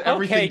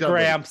everything Okay, Dudley.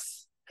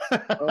 Gramps.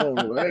 Oh,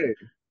 wait.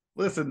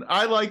 Listen,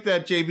 I like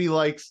that JB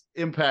likes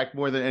Impact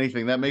more than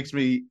anything. That makes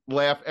me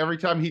laugh every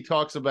time he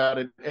talks about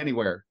it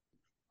anywhere.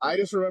 I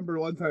just remember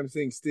one time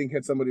seeing Sting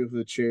hit somebody with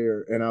a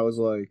chair, and I was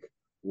like,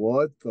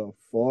 what the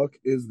fuck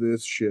is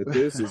this shit?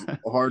 This is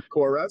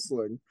hardcore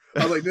wrestling.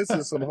 I was like, this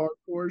is some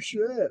hardcore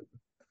shit.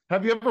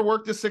 Have you ever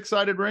worked a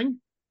six-sided ring?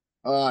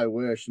 I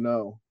wish,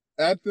 no.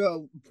 At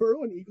the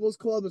Berlin Eagles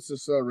Club, it's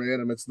just so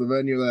random. It's the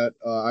venue that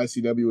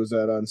ICW was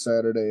at on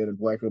Saturday and in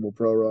Black Label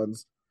Pro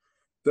runs.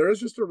 There is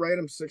just a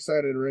random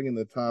six-sided ring in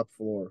the top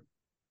floor.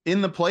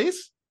 In the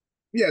place?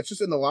 Yeah, it's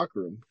just in the locker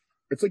room.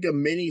 It's like a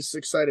mini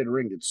six-sided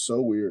ring. It's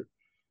so weird.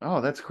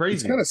 Oh, that's crazy.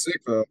 It's kind of sick,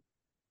 though.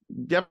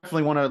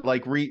 Definitely want to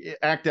like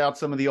act out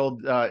some of the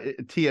old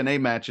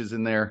TNA matches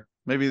in there.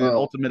 Maybe the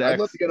Ultimate X. I'd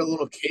love to get a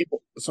little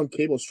some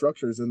cable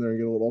structures in there and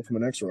get a little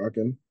Ultimate X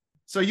rocking.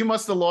 So you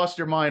must have lost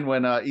your mind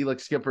when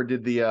Elix Skipper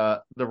did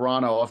the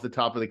Rana off the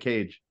top of the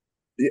cage.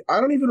 Yeah,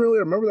 I don't even really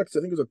remember that because I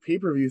think it was a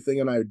pay-per-view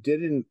thing, and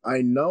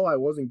I know I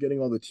wasn't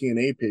getting all the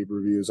TNA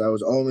pay-per-views. I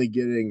was only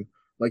getting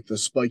like the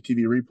Spike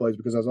TV replays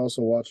because I was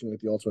also watching like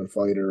the Ultimate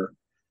Fighter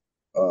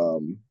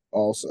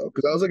also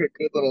because that was like a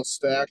good little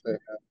stack they had.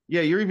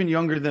 Yeah, you're even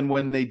younger than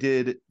when they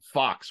did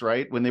Fox,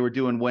 right? When they were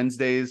doing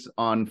Wednesdays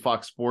on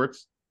Fox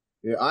Sports.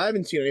 Yeah, I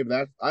haven't seen any of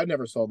that. I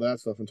never saw that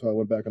stuff until I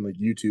went back on like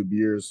YouTube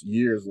years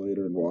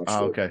later and watched it.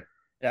 Okay.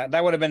 Yeah,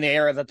 that would have been the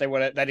era that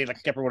Elix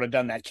Skipper would have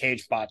done that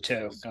cage spot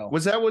too. So.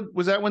 Was that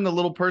when the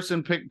little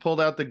person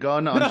pulled out the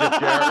gun on Jeff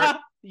Jarrett?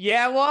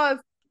 Yeah, it was.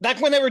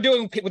 That's when they were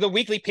doing with a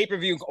weekly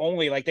pay-per-view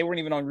only. Like they weren't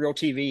even on real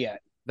TV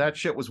yet. That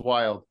shit was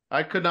wild.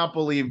 I could not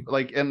believe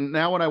and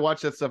now when I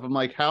watch that stuff, I'm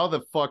like, how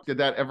the fuck did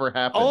that ever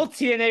happen? Old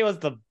TNA was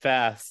the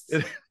best.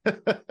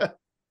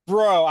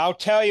 Bro, I'll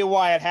tell you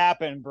why it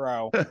happened,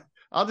 bro.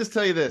 I'll just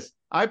tell you this.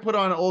 I put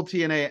on old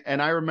TNA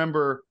and I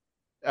remember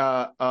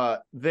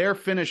their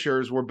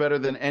finishers were better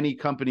than any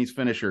company's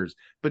finishers.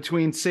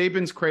 Between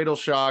Saban's Cradle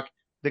Shock,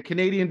 the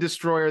Canadian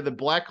Destroyer, the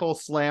Black Hole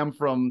Slam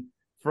from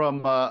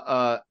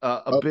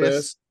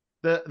Abyss,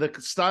 the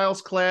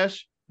Styles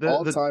Clash,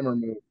 all-timer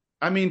move.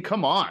 I mean,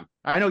 come on.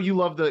 I know you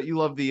love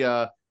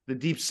the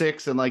Deep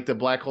Six and like the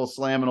Black Hole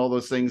Slam and all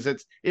those things.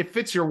 It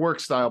fits your work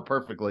style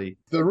perfectly.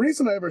 The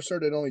reason I ever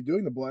started only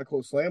doing the Black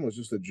Hole Slam was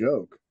just a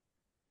joke.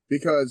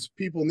 Because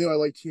people knew I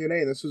liked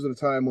TNA, and this was at a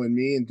time when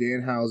me and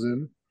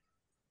Danhausen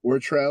were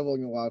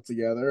traveling a lot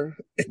together.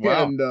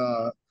 Wow. And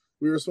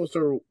we were supposed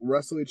to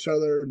wrestle each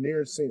other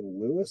near St.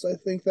 Louis, I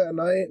think, that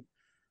night.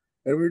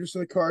 And we were just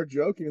in the car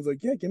joking. He's like,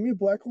 yeah, give me a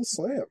Black Hole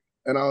Slam.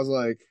 And I was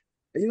like,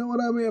 you know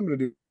what? I'm going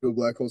to do a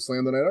Black Hole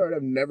Slam tonight. All right,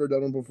 I've never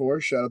done one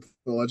before. Shout out to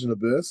the Legend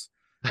Abyss.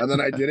 And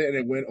then I did it, and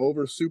it went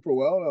over super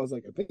well. And I was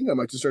like, I think I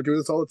might just start doing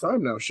this all the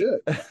time now.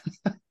 Shit.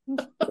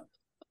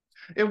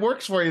 It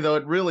works for you, though.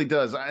 It really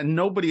does. And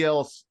nobody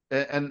else,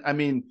 and I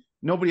mean,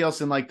 nobody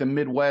else in like the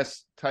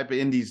Midwest type of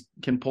indies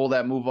can pull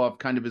that move off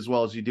kind of as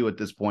well as you do at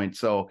this point.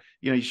 So,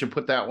 you should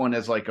put that one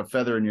as like a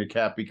feather in your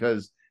cap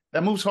because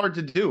that move's hard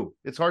to do.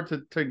 It's hard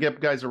to get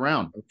guys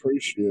around.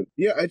 Appreciate it.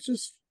 Yeah, it's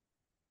just,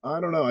 I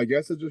don't know. I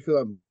guess it's just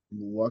because I'm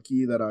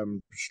lucky that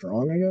I'm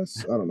strong, I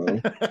guess. I don't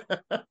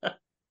know.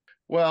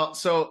 Well,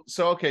 so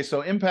okay,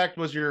 so Impact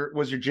was your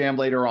jam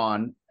later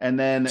on, and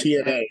then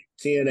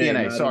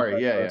TNA.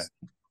 Sorry, yeah.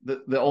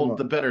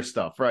 The better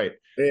stuff, right?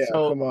 Yeah,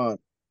 so, come on.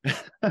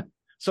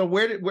 So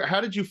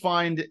how did you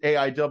find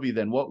AIW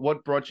then?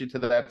 What brought you to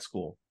that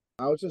school?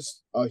 I was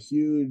just a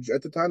huge,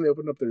 at the time they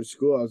opened up their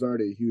school, I was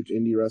already a huge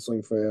indie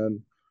wrestling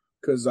fan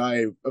because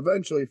I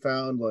eventually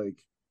found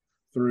like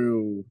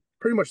through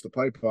pretty much the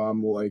pipe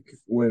bomb, like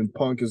when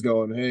Punk is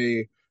going,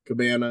 hey,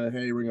 Cabana,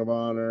 hey, Ring of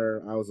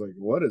Honor, I was like,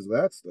 what is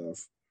that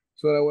stuff?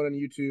 So then I went on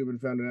YouTube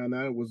and found it out, and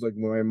that was like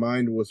my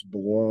mind was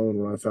blown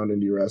when I found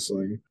indie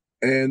wrestling.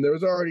 And there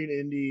was already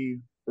an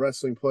indie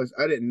wrestling place.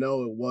 I didn't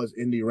know it was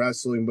indie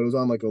wrestling, but it was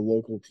on like a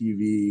local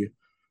TV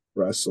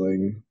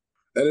wrestling.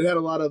 And it had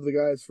a lot of the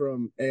guys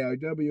from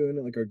AIW in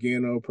it, like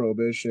Gargano,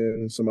 Prohibition,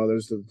 and some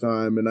others at the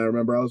time. And I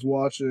remember I was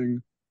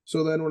watching.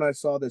 So then when I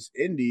saw this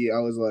indie, I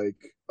was like,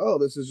 oh,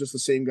 this is just the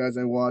same guys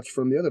I watched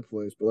from the other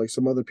place, but like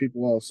some other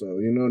people also.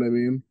 You know what I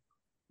mean?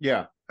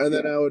 Yeah. And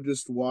then I would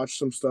just watch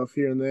some stuff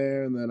here and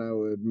there, and then I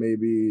would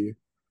maybe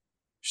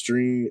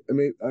stream.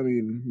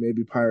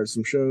 Maybe pirate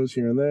some shows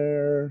here and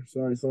there.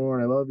 Sorry,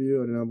 Thorne, I love you.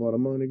 I didn't have a lot of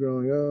money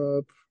growing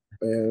up,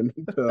 and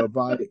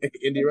buy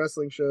indie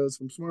wrestling shows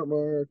from Smart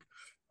Mark.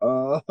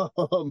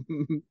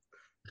 And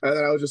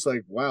then I was just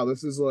like, wow,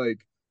 this is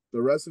like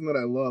the wrestling that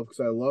I love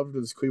because I loved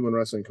this Cleveland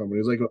wrestling company.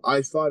 It was like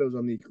I thought it was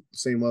on the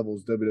same level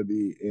as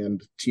WWE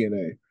and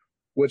TNA.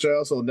 which I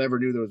also never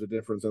knew there was a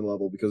difference in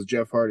level because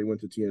Jeff Hardy went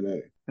to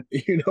TNA.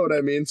 You know what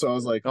I mean? So I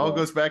was like, It all well,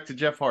 goes back to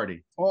Jeff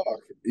Hardy. fuck.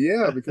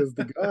 Yeah, because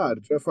the God,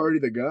 Jeff Hardy,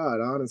 the God,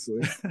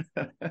 honestly.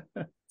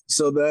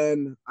 So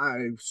then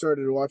I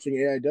started watching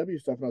AIW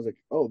stuff and I was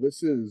like, oh,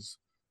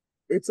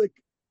 it's like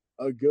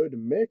a good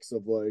mix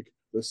of like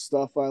the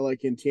stuff I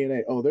like in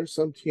TNA. Oh, there's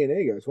some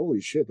TNA guys.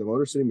 Holy shit, the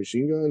Motor City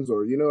Machine Guns,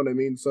 or you know what I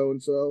mean? So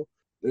and so.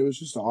 It was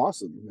just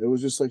awesome. It was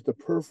just like the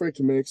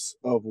perfect mix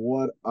of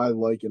what I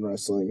like in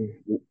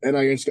wrestling. And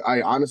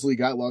I honestly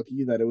got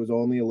lucky that it was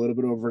only a little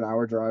bit over an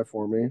hour drive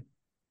for me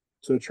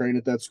to train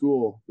at that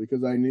school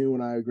because I knew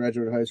when I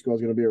graduated high school I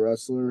was going to be a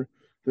wrestler.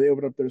 They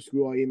opened up their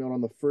school. I emailed on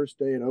the first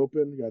day it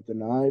opened, got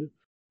denied.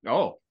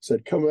 Oh,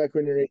 Said, come back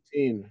when you're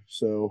 18.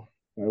 So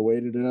I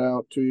waited it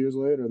out 2 years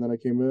later and then I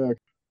came back.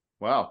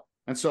 wow.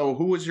 And so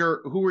who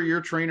were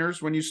your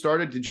trainers when you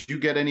started? Did you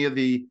get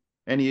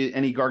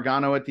any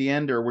Gargano at the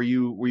end, or were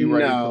you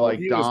ready to like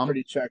he was Dom?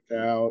 pretty checked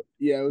out.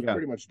 Yeah, it was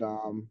pretty much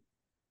Dom.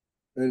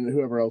 And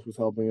whoever else was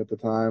helping at the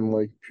time,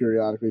 like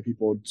periodically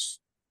people would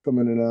come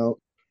in and out.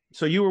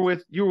 So you were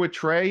with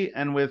Trey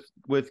and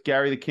with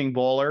Gary the King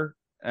Baller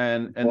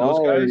and those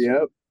Baller, guys?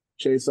 yep.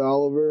 Chase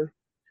Oliver.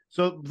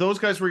 So those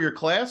guys were your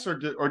class, or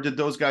did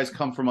those guys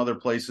come from other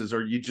places,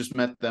 or you just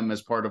met them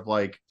as part of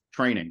like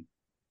training?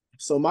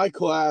 So my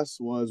class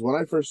was when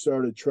I first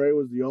started. Trey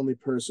was the only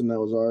person that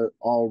was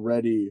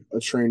already a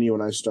trainee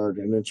when I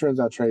started, and it turns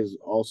out Trey's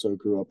also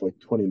grew up like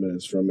 20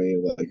 minutes from me,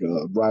 like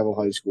a rival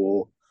high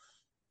school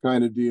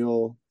kind of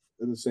deal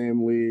in the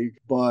same league.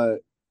 But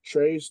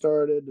Trey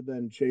started,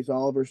 then Chase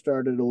Oliver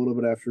started a little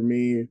bit after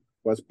me.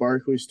 Wes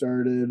Barkley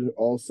started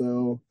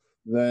also.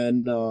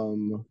 Then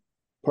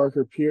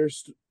Parker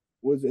Pierce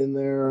was in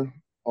there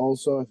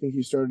also. I think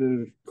he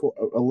started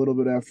a little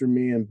bit after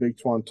me, and Big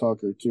Twan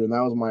Tucker too, and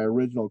that was my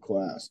original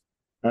class.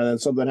 And then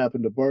something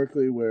happened to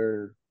Barkley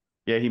where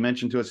he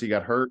mentioned to us he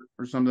got hurt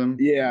or something.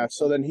 Yeah,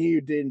 so then he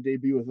didn't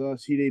debut with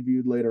us. He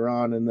debuted later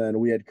on, and then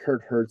we had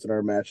Kurt Hertz in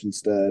our match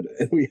instead,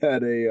 and we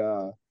had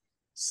a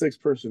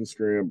 6-person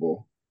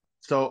scramble.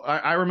 So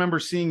I remember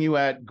seeing you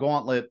at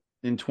Gauntlet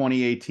in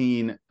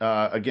 2018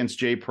 against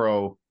J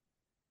Pro,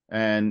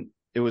 and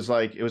it was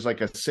like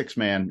a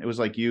 6-man. It was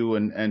like you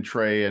and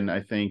Trey and I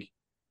think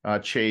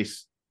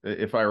Chase,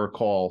 if I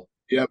recall.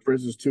 Yeah,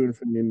 versus 2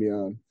 Infinity and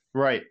Beyond.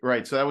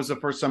 Right. So that was the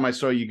first time I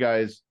saw you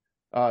guys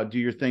do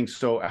your thing.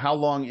 So how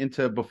long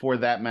into before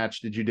that match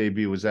did you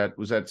debut? Was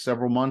that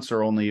several months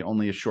or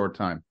only a short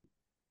time?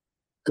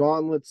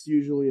 Gauntlet's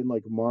usually in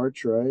like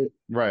March, right?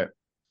 Right.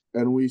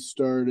 And we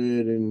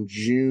started in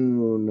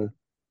June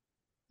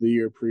the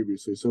year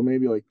previously. So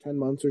maybe like 10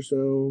 months or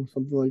so,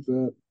 something like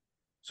that.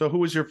 So who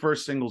was your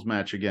first singles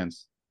match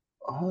against?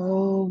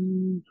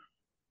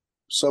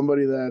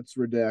 Somebody that's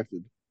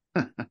redacted.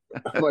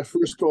 My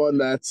first one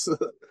that's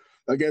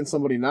against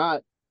somebody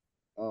not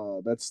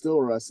that's still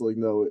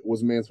wrestling though. It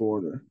was Mance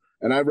Warner,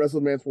 and I've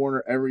wrestled Mance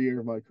Warner every year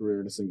of my career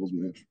in a singles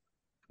match.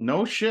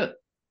 No shit.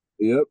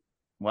 Yep.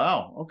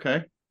 Wow.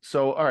 Okay.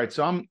 So all right.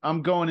 So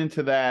I'm going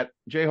into that.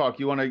 Jayhawk,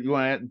 you want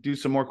to do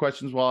some more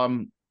questions while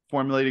I'm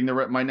formulating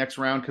my next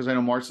round, because I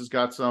know Mars has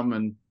got some.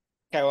 And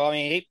okay, well, I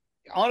mean,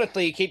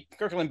 honestly, keep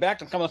circling back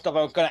to some of the stuff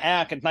I was going to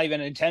ask. It's not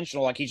even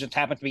intentional. Like he just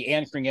happens to be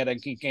answering it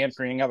and keep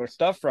answering other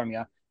stuff from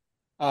you.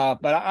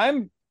 But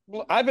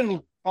I've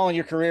been following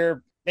your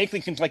career basically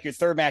since like your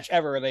third match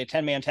ever, the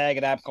 10-man tag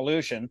at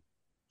Absolution.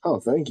 Oh,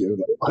 thank you.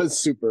 That was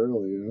super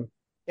early.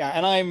 Yeah.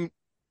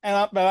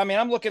 Yeah, but I mean,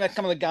 I'm looking at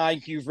some of the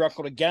guys you've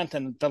wrestled against,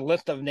 and the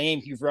list of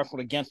names you've wrestled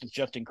against is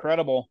just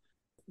incredible.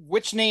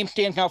 Which name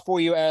stands out for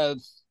you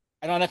as,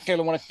 I don't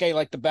necessarily want to say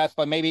like the best,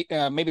 but maybe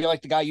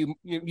like the guy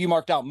you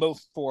marked out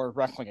most for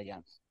wrestling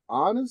against?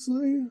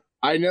 Honestly,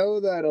 I know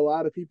that a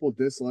lot of people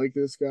dislike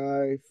this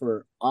guy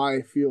for,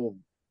 I feel,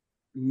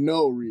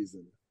 no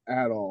reason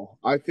at all.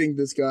 I think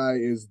this guy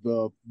is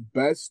the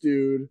best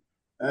dude.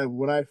 And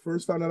when I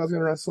first found out I was going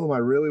to wrestle him, I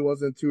really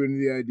wasn't too into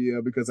the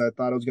idea because I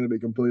thought it was going to be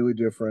completely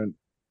different.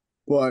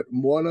 But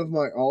one of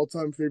my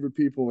all-time favorite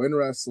people in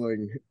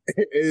wrestling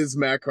is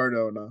Matt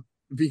Cardona,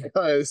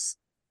 because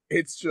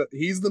it's just,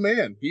 he's the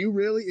man. He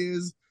really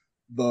is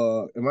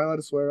the, am I allowed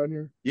to swear on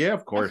here? yeah,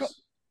 of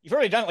course. You've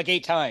already done it like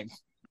 8 times.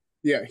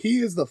 Yeah, he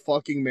is the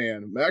fucking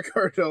man. Matt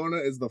Cardona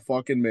is the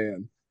fucking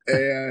man.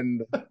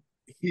 And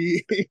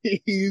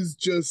he's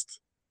just,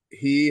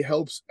 he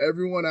helps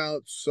everyone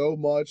out so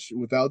much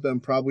without them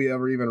probably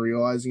ever even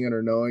realizing it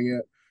or knowing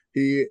it.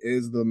 He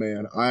is the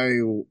man. I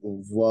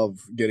love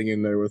getting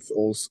in there with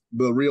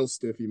the real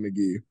Stiffy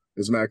McGee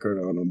is Matt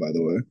Cardona, by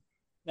the way.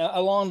 Now,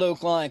 along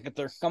those lines, if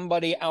there's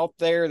somebody out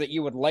there that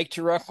you would like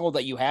to wrestle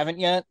that you haven't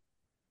yet?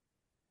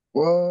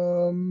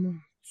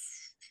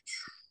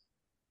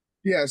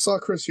 Yeah, I saw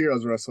Chris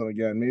Heroes wrestling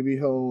again. Maybe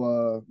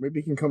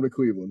he can come to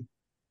Cleveland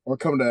or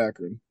come to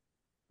Akron.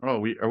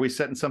 Oh, are we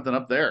setting something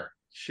up there?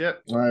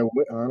 Shit. I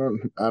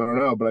don't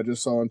know, but I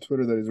just saw on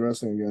Twitter that he's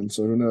wrestling again,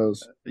 so who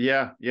knows?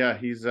 Yeah,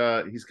 he's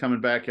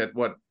coming back at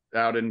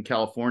out in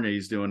California.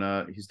 He's doing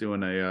a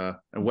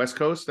West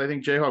Coast, I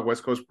think, Jayhawk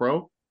West Coast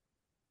Pro.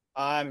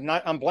 I'm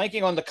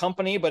blanking on the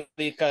company, but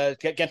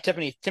get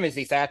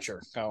Timothy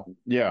Thatcher. So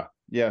Yeah.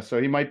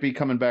 So he might be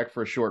coming back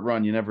for a short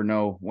run. You never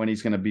know when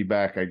he's going to be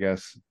back, I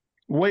guess.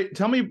 Wait,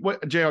 tell me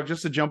what, Jayhawk,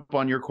 just to jump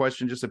on your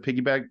question, just to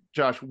piggyback,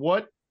 Josh,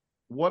 what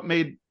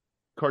made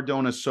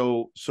Cardona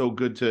so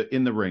good to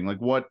in the ring?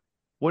 Like what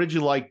did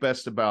you like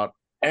best about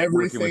working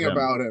with Everything him?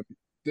 about him.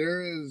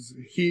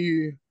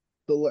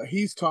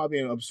 He's taught me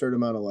an absurd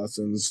amount of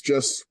lessons.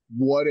 Just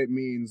what it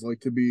means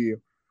like to be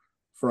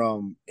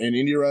from an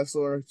indie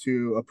wrestler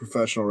to a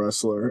professional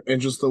wrestler,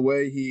 and just the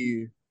way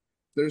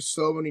there's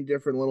so many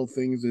different little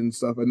things and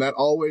stuff, and that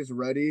always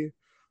ready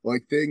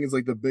like thing is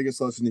like the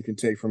biggest lesson you can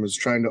take from is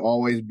trying to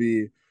always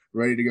be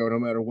ready to go no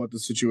matter what the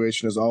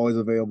situation is, always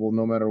available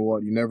no matter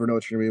what. You never know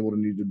what you're gonna be able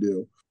to need to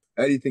do.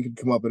 Anything can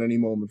come up at any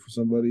moment for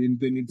somebody, and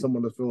they need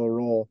someone to fill a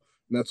role.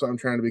 And that's why I'm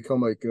trying to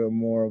become like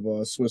more of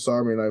a Swiss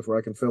Army knife where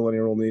I can fill any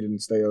role needed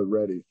and stay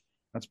ready.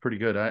 That's pretty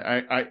good.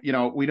 I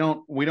we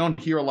don't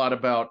hear a lot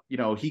about,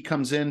 he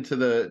comes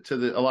into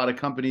a lot of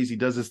companies, he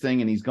does his thing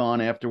and he's gone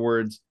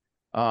afterwards.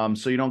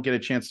 So you don't get a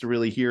chance to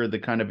really hear the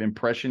kind of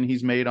impression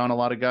he's made on a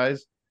lot of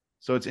guys.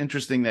 So it's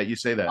interesting that you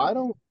say that. I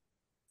don't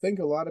think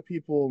a lot of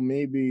people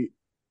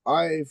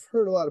I've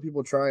heard a lot of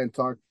people try and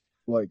talk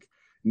like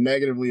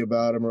negatively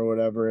about him or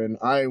whatever, and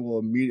I will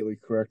immediately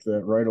correct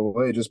that right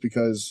away just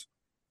because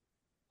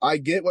I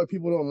get why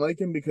people don't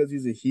like him because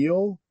he's a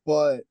heel,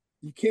 but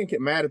you can't get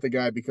mad at the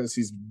guy because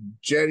he's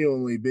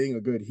genuinely being a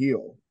good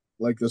heel.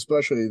 Like,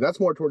 especially, that's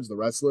more towards the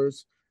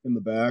wrestlers in the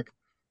back.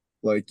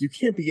 Like, you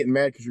can't be getting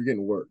mad because you're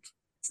getting worked,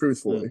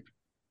 truthfully.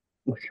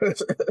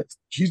 Because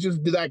he's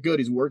just that good.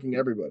 He's working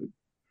everybody.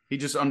 He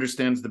just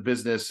understands the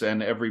business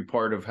and every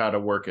part of how to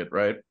work it,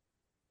 right?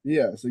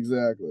 Yes,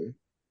 exactly.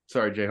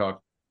 Sorry, Jayhawk.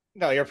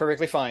 no, you're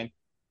perfectly fine.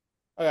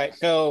 All right,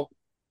 so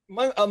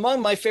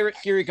among my favorite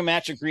theory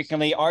matches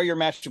recently are your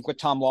matches with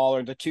Tom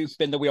Lawler, the two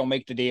spin the wheel,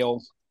 make the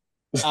deal.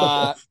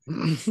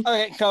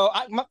 Okay, so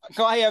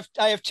I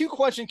have two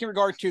questions in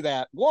regard to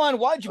that. One,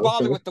 why'd you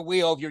bother with the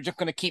wheel if you're just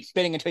going to keep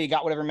spinning until you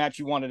got whatever match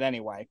you wanted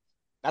anyway?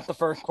 That's the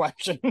first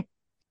question.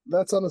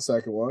 That's on the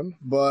second one,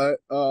 but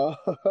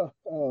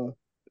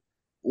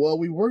well,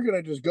 we were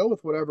gonna just go with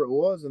whatever it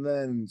was, and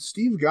then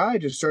Steve Guy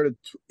just started.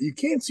 You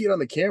can't see it on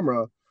the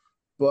camera,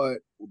 but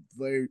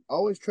they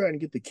always try and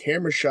get the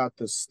camera shot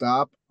to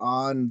stop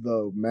on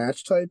the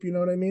match type. You know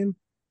what I mean?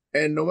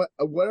 And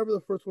whatever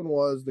the first one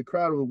was, the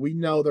crowd, we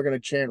know they're gonna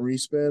chant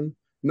respin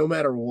no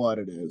matter what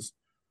it is.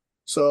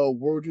 So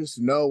we're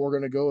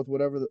gonna go with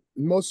whatever.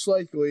 Most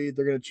likely,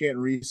 they're gonna chant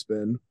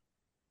respin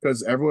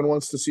because everyone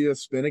wants to see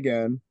us spin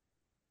again.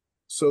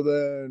 So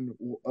then,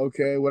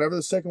 okay, whatever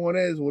the second one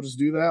is, we'll just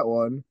do that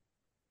one.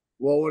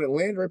 Well, when it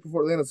landed right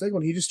before it landed the second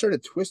one, he just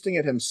started twisting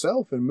it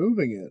himself and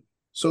moving it.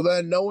 So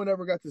then no one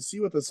ever got to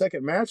see what the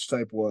second match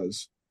type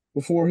was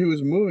before he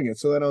was moving it.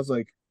 So then I was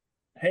like,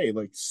 hey,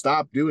 like,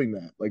 stop doing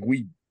that. Like,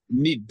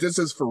 this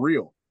is for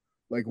real.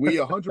 Like, we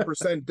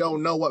 100%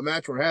 don't know what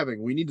match we're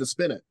having. We need to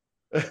spin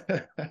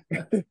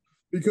it.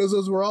 Because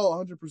those were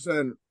all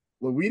 100%.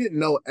 Like, we didn't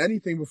know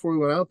anything before we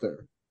went out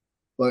there.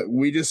 But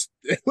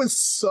it was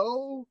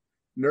so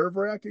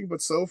nerve-wracking,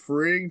 but so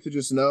freeing to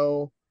just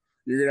know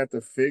you're gonna have to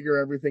figure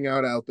everything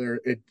out there.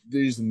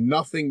 There's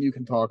nothing you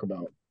can talk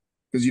about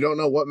because you don't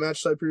know what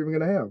match type you're even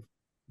gonna have.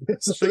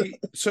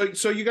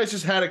 So you guys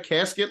just had a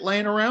casket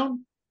laying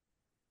around?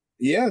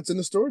 Yeah, it's in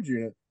the storage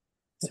unit.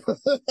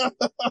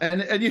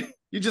 and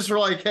you just were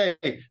like,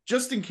 hey,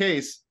 just in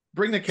case,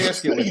 bring the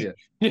casket with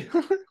you.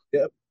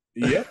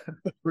 Yep,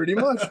 pretty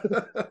much.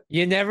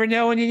 You never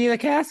know when you need a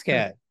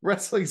casket.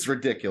 Wrestling's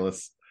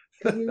ridiculous.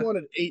 We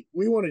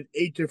wanted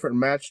eight different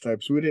match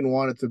types. We didn't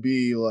want it to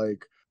be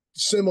like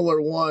similar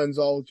ones,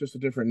 all with just a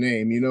different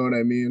name. You know what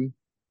I mean?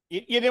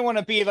 You didn't want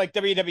to be like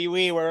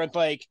WWE where it's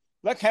like,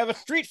 let's have a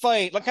street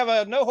fight, let's have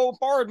a no hold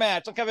barred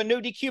match, let's have a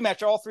no DQ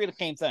match, all three of the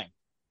same thing.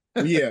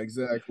 Yeah,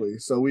 exactly.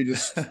 So we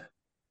just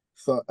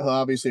thought,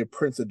 obviously, a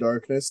Prince of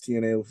Darkness,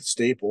 TNA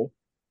staple.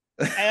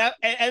 And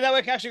that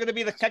was actually going to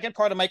be the second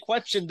part of my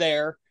question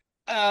there.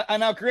 And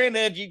now,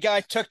 granted, you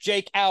guys took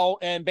Jake out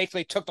and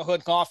basically took the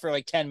hood off for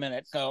like 10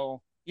 minutes.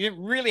 So you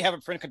didn't really have a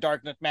Prince of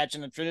Darkness match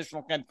in the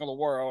traditional sense of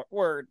the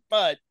word,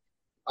 but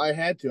I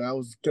had to. I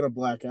was going to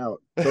black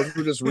out. Those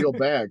were just real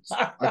bags.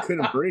 I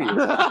couldn't breathe.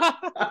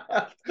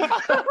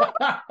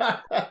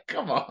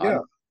 Come on. Yeah.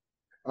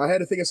 I had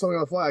to think of something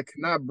on the fly. I could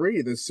not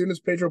breathe. As soon as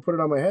Pedro put it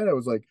on my head, I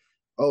was like,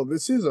 oh,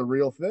 this is a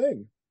real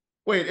thing.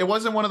 Wait, it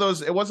wasn't one of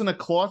those. It wasn't a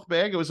cloth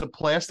bag. It was a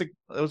plastic.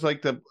 It was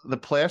like the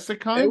plastic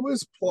kind. It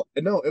was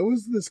it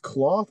was this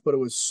cloth, but it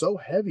was so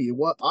heavy.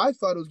 What I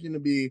thought it was going to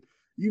be,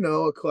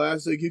 a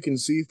classic. You can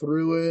see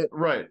through it,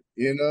 right?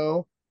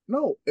 No,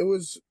 it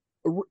was,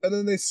 and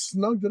then they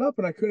snugged it up,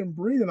 and I couldn't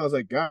breathe, and I was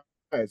like,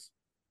 guys,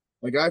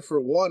 like for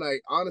one, I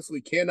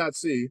honestly cannot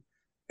see,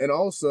 and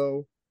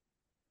also,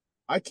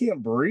 I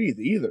can't breathe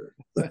either.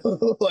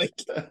 Like,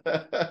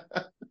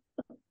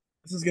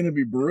 this is going to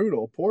be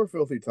brutal. Poor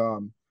Filthy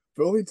Tom.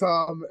 Filthy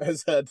Tom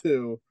has had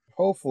to,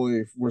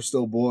 hopefully we're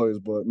still boys,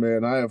 but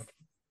man,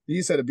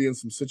 he's had to be in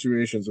some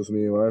situations with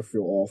me where I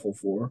feel awful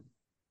for.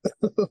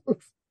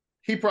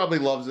 He probably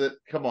loves it.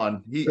 Come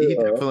on. He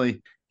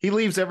definitely he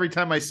leaves every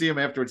time I see him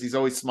afterwards. He's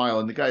always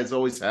smiling. The guy is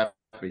always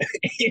happy.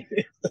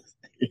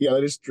 Yeah,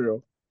 that is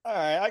true. All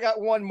right, I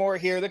got one more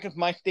here. This is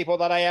my staple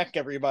that I ask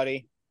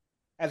everybody.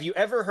 Have you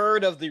ever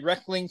heard of the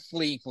wrestling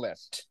sleeve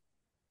list?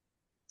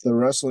 The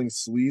wrestling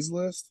sleaze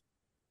list?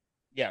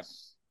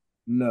 Yes.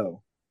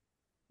 No.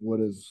 What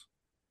is?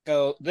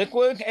 So this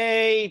was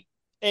a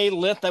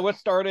list that was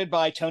started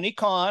by Tony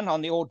Khan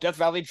on the old Death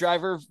Valley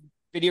Driver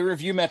video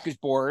review message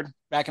board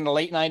back in the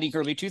late 90s,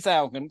 early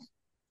 2000s.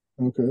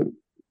 Okay.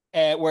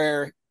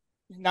 Where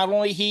not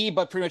only he,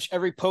 but pretty much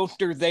every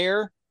poster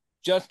there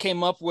just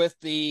came up with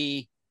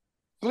the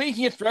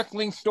sleaziest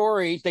wrestling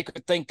stories they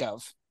could think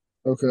of.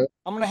 Okay.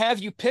 I'm going to have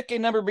you pick a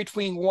number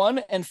between 1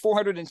 and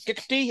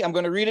 460. I'm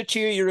going to read it to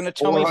you. You're going to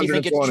tell me if you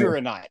think it's true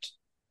or not.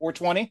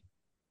 420?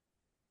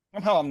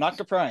 Somehow I'm not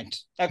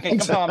surprised. Okay,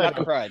 somehow I'm not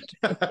surprised.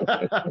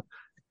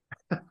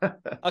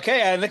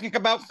 Okay, and think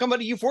about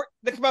somebody you've worked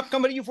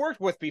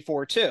with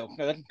before too.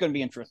 That's going to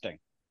be interesting.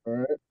 All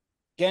right.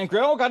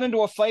 Gangrel got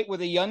into a fight with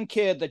a young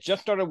kid that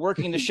just started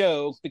working the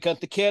show because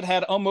the kid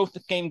had almost the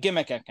same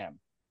gimmick as him.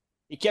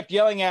 He kept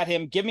yelling at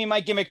him, "Give me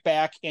my gimmick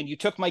back," and you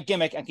took my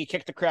gimmick, and he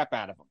kicked the crap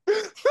out of him.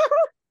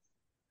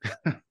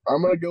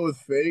 I'm gonna go with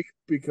fake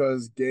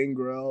because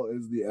Gangrel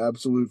is the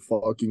absolute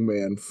fucking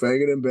man.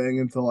 Fang it and bang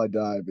until I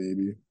die,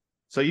 baby.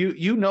 So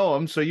you know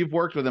him, so you've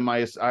worked with him.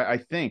 I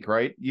think,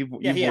 right? You've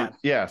worked,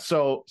 yeah.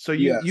 So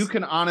you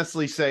can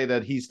honestly say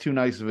that he's too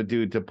nice of a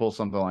dude to pull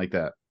something like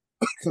that.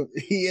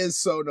 He is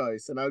so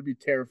nice, and I would be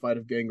terrified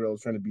if Gangrel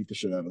was trying to beat the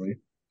shit out of me.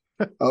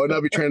 I would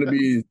not be trying to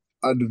be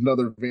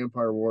another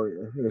vampire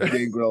warrior if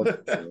Gangrel.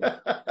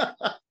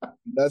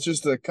 That's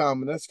just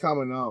common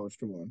knowledge.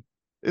 Come on.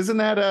 Isn't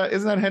that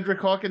Hendrik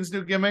Hawkins'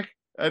 new gimmick?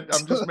 I'm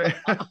just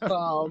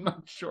I'm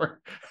not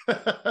sure.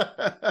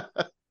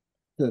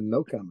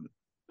 No comment.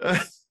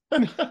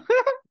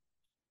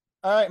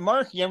 All right,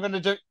 Mark, I'm going to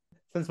do.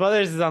 Since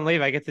Mothers is on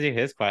leave, I get to do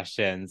his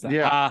questions.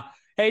 Yeah.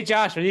 Hey,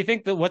 Josh, what do you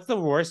think? What's the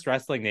worst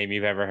wrestling name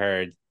you've ever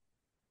heard?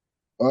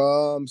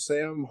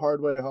 Sam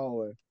Hardway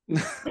Holloway.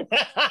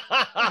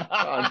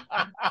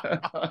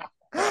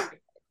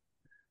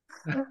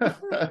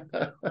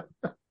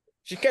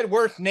 She said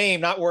worst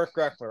name, not worst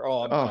wrestler.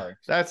 I'm sorry.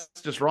 That's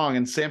just wrong,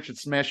 and Sam should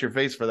smash your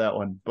face for that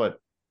one. But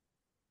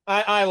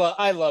I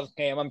love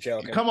Sam. I'm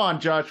joking. Come on,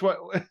 Josh.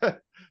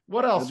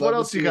 What else? What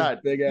else you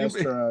got? Big ass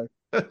try.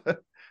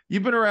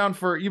 You've been around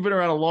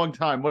a long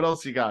time. What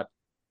else you got?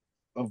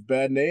 Of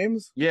bad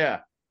names?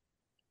 Yeah.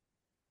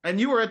 And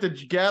you were at the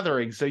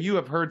gathering, so you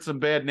have heard some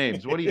bad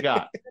names. What do you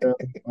got?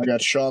 I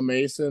got Shaw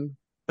Mason.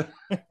 Yeah,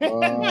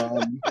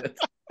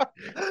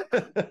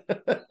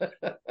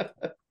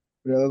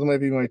 those might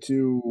be my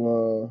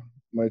two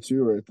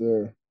right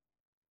there.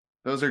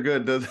 Those are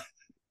good.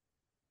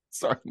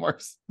 Sorry,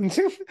 Mars.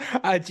 Do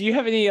you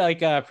have any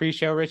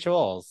pre-show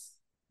rituals?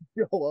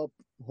 Go up,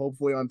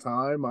 hopefully on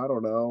time. I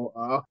don't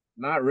know.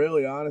 Not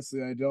really,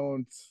 honestly. I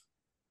don't.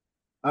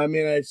 I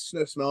mean, I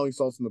sniff smelling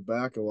salts in the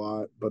back a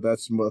lot, but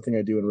that's one thing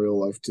I do in real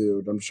life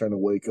too. I'm just trying to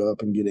wake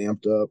up and get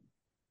amped up.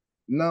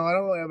 No, I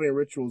don't really have any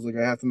rituals. Like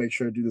I have to make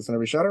sure I do this on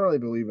every show. I don't really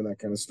believe in that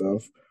kind of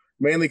stuff.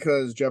 Mainly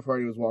because Jeff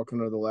Hardy was walking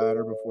under the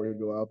ladder before he would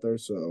go out there.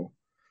 So,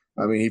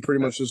 I mean, he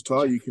pretty much just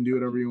taught you can do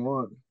whatever you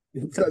want.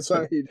 That's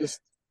how he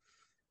just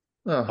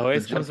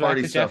always comes back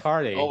to Jeff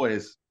Hardy.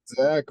 Always.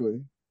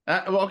 Exactly.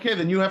 Well, okay,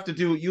 then you have to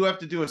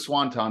do a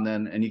swanton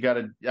then, and I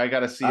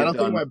gotta see. I don't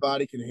think my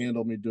body can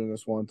handle me doing a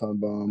swanton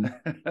bomb.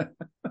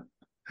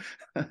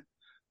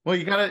 Well,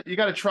 you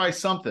gotta try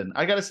something.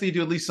 I gotta see you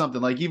do at least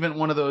something, like even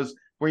one of those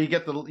where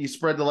you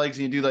spread the legs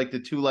and you do like the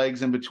two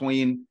legs in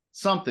between.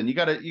 Something you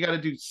gotta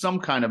do some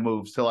kind of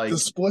moves to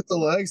split the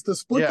legs. The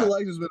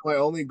legs has been my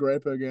only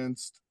gripe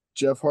against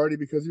Jeff Hardy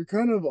because you're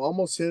kind of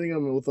almost hitting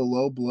him with a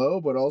low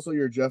blow, but also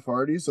you're Jeff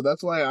Hardy. So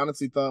that's why I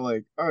honestly thought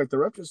all right, the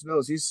ref just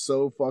knows he's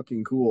so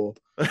fucking cool.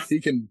 He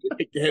can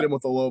hit him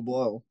with a low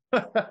blow.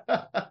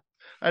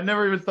 I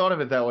never even thought of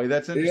it that way.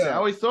 That's interesting. Yeah. I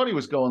always thought he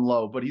was going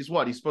low, but he's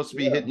supposed to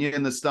be hitting you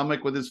in the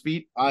stomach with his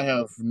feet? I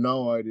have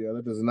no idea.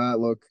 That does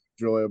not look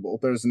enjoyable.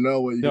 There's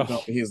no way you can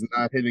tell me he is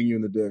not hitting you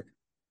in the dick.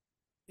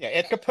 Yeah,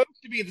 it's supposed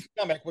to be the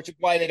stomach, which is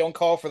why they don't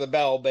call for the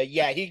bell. But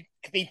yeah, he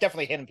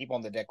definitely hitting people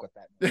in the dick with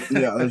that.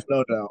 Yeah, there's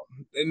no doubt.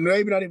 And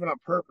maybe not even on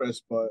purpose,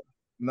 but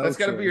that's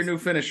got to be your new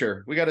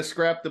finisher. We got to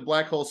scrap the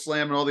black hole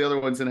slam and all the other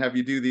ones and have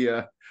you do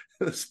the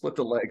split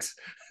the legs.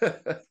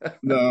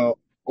 No.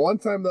 One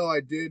time though, I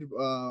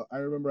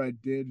remember I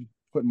did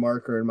put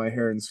marker in my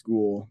hair in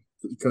school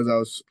because I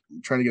was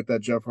trying to get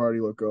that Jeff Hardy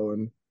look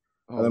going.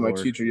 Oh, and then my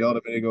teacher yelled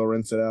at me to go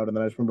rinse it out. And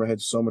then I just remember I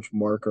had so much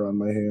marker on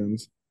my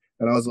hands.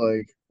 And I was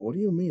like, what do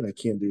you mean I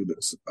can't do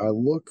this? I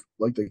look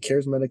like the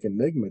charismatic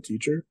enigma,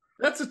 teacher.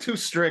 That's too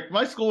strict.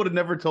 My school would have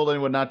never told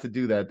anyone not to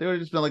do that. They would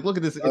have just been like, look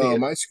at this idiot. Oh,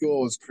 my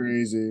school was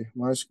crazy.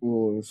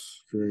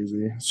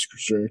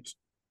 Strict.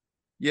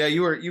 Yeah,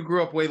 you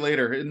grew up way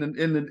later. In the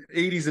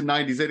 80s and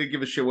 90s, they didn't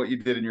give a shit what you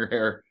did in your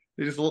hair.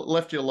 They just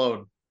left you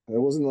alone. It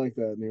wasn't like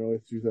that in the early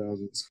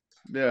 2000s.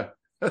 Yeah.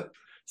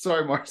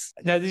 Sorry, Mars.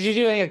 Now, did you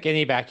do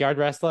any backyard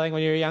wrestling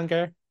when you were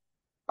younger?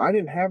 I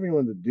didn't have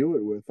anyone to do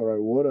it with, or I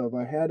would have.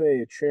 I had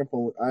a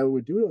trampoline. I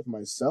would do it with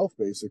myself,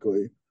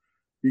 basically,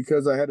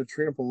 because I had a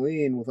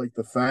trampoline with like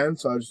the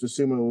fence. I just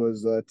assume it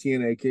was a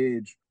TNA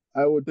cage.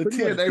 I would The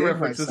pretty much TNA gig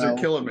references are myself.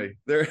 killing me.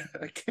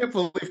 I can't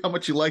believe how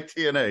much you like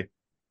TNA.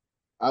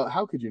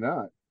 How could you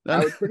not? I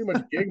would pretty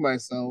much gig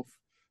myself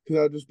because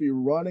I would just be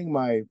running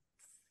my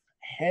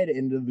head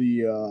into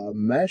the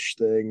mesh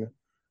thing,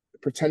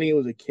 pretending it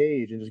was a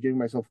cage, and just giving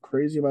myself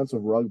crazy amounts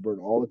of rug burn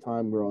all the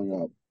time growing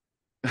up.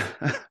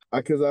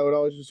 Because I would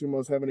always assume I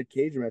was having a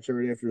cage match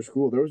every day after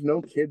school. There was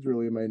no kids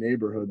really in my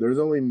neighborhood. There was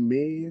only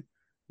me,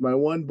 my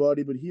one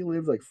buddy, but he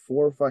lived like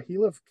 4 or 5. He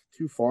lived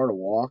too far to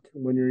walk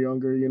when you're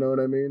younger. You know what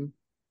I mean?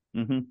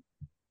 Mm-hmm.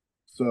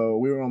 So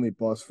we were only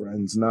bus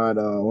friends, not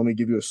let me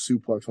give you a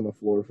suplex on the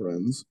floor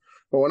friends.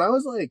 But when I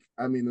was like,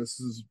 I mean, this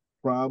is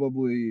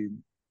probably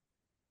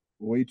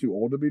way too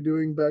old to be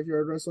doing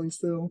backyard wrestling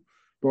still.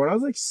 But when I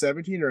was like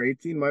 17 or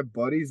 18, my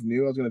buddies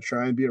knew I was going to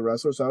try and be a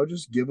wrestler. So I would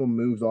just give them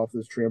moves off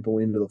this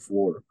trampoline to the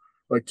floor,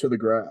 like to the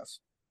grass.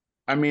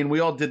 I mean, we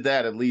all did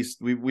that at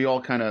least. We all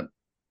kind of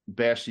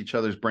bashed each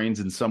other's brains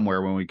in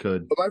somewhere when we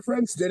could. But my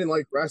friends didn't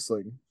like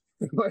wrestling.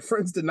 My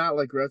friends did not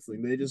like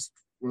wrestling. They just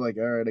were like,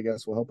 all right, I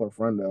guess we'll help our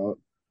friend out.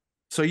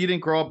 So you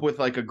didn't grow up with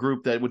like a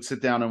group that would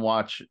sit down and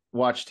watch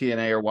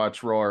TNA or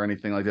watch Raw or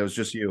anything like that. It was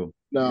just you.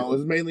 No, it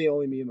was mainly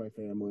only me and my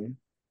family.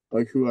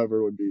 Like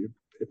whoever would be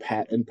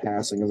in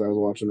passing as I was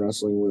watching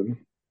wrestling would.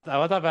 I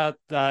want to talk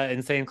about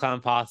Insane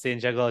Clown Posse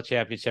and Juggalo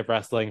Championship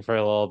Wrestling for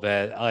a little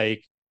bit.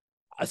 Like,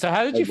 so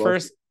how did you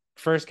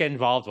first get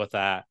involved with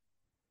that?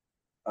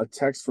 A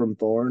text from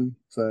Thorne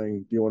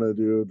saying, "Do you want to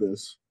do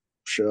this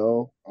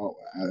show?" Oh,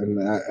 and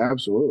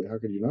absolutely. How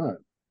could you not?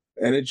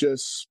 And it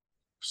just,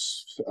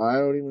 I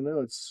don't even know.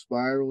 It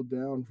spiraled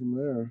down from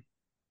there.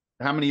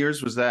 How many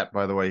years was that,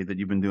 by the way, that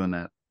you've been doing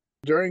that?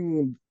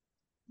 During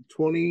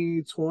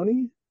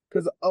 2020,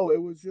 because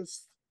it was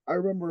just. I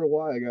remember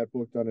why I got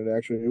booked on it.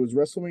 Actually, it was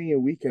WrestleMania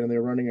weekend, and they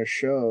were running a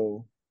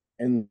show,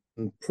 and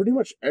pretty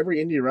much every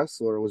indie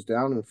wrestler was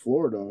down in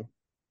Florida.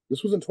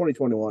 This was in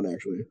 2021,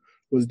 actually.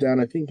 Was down.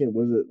 I think it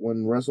was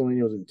when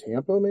WrestleMania was in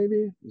Tampa.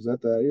 Maybe was that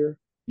year?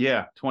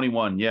 Yeah,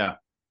 21. Yeah,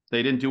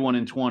 they didn't do one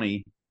in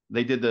 20.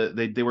 They did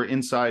they were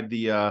inside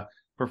the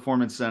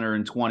Performance Center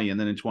in 20, and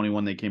then in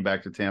 21 they came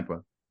back to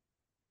Tampa.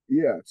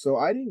 Yeah, so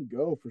I didn't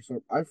go for some.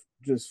 I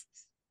just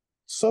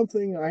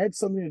something. I had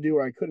something to do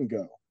where I couldn't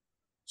go,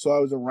 so I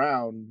was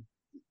around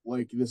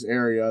like this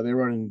area. They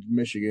were in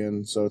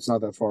Michigan, so it's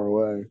not that far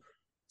away,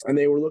 and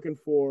they were looking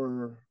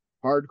for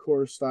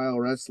hardcore style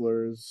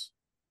wrestlers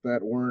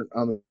that weren't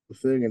on the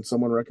thing, and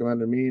someone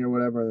recommended me or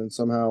whatever, and then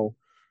somehow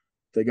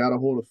they got a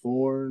hold of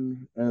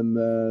Thorne, and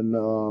then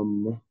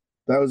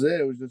that was it.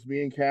 It was just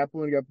me and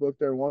Kaplan got booked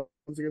there once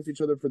against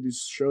each other for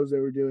these shows they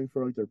were doing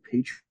for like their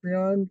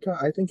Patreon.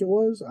 I think it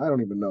was. I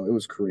don't even know. It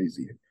was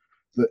crazy.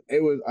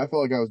 It was. I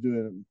felt like I was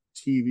doing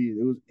TV.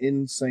 It was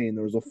insane.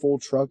 There was a full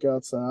truck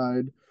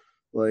outside.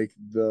 Like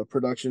the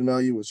production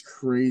value was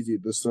crazy.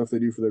 The stuff they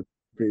do for their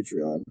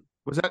Patreon.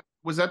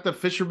 Was that the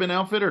Fisherman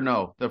outfit or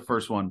no? The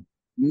first one?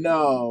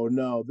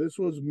 No. This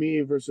was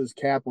me versus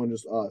Kaplan,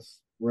 just us,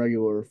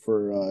 regular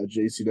for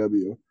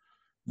JCW.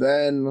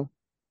 Then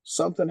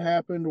something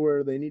happened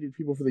where they needed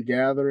people for the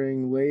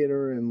gathering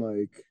later, and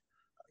like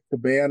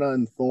Cabana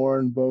and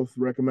Thorne both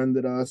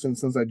recommended us. And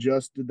since I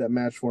just did that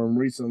match for him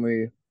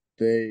recently,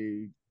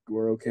 they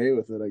were okay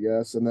with it, I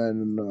guess. And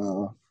then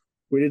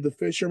we did the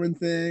Fisherman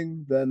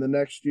thing. Then the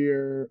next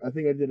year, I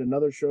think I did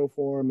another show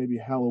for him, maybe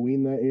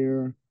Halloween that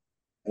year.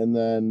 And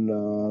then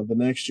the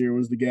next year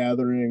was the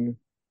gathering.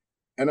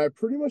 And I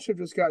pretty much have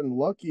just gotten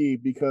lucky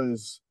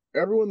because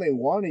everyone they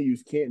want to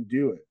use can't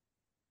do it.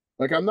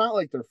 Like I'm not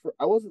like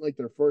I wasn't like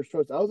their first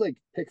choice. I was like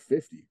pick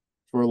 50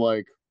 for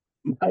like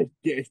my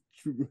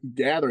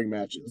gathering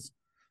matches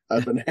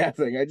I've been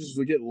having. I just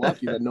would get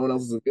lucky that no one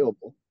else is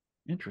available.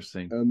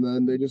 Interesting. And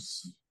then they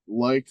just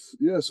liked,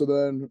 yeah. So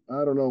then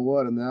I don't know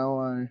what, and now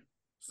I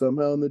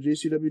somehow am the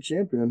GCW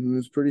champion, and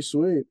it's pretty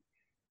sweet.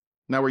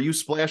 Now, were you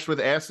splashed with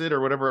acid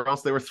or whatever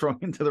else they were throwing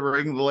into the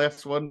ring the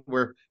last one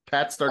where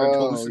Pat started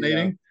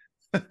hallucinating?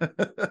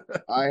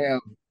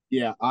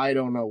 Yeah. I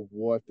don't know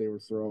what they were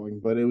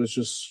throwing, but it was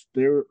just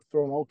they were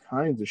throwing all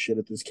kinds of shit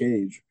at this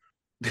cage.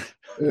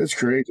 It's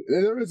crazy.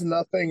 There is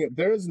nothing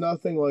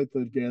like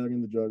the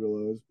Gathering of the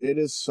Juggalos. It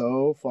is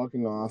so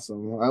fucking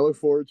awesome. I look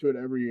forward to it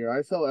every year.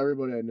 I tell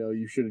everybody I know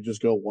you should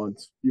just go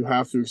once. You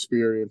have to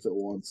experience it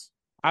once.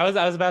 I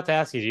was about to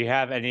ask you, do you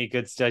have any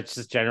good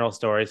just general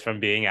stories from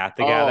being at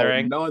the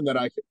gathering? None that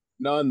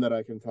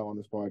I can tell on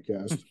this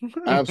podcast.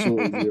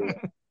 Absolutely zero.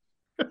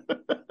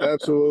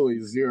 Absolutely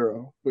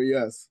zero. But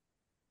yes.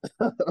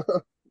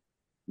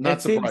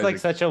 It seems like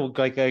such an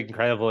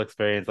incredible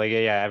experience. Like,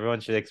 yeah, everyone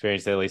should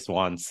experience it at least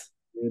once.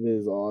 It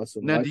is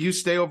awesome. Now, do you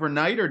stay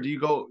overnight or do you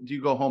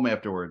go home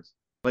afterwards?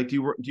 Like,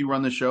 do you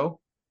run the show?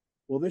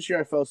 Well, this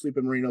year I fell asleep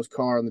in Reno's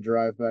car on the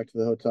drive back to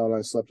the hotel, and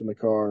I slept in the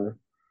car.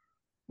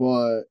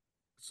 But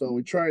so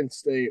we try and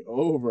stay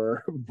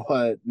over,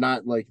 but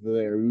not like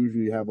there. We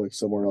usually have like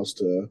somewhere else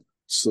to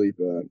sleep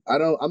at.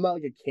 I'm not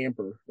like a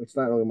camper. That's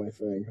not really my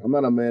thing. I'm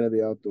not a man of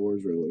the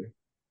outdoors, really.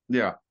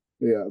 Yeah.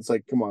 Yeah, it's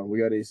like, come on, we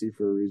got AC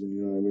for a reason.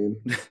 You know what I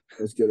mean?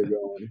 Let's get it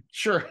going.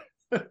 Sure.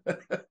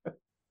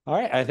 All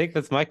right, I think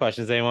that's my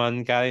questions.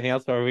 Anyone got anything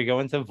else before we go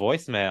into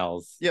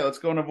voicemails? Yeah, let's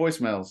go into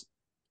voicemails.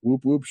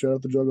 Whoop whoop! Shout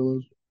out the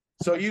Juggalos.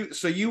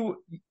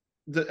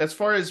 As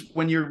far as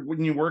when you're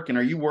working,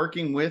 are you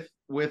working with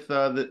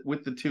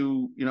the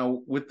two,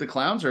 with the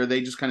clowns, or are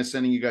they just kind of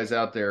sending you guys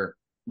out there?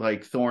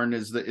 Like Thorne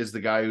is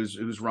the guy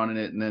who's running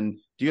it, and then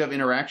do you have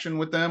interaction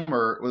with them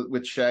or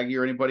with Shaggy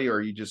or anybody, or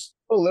are you just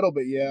A little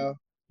bit, yeah.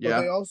 yeah?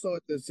 But they also,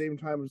 at the same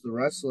time as the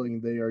wrestling,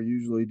 they are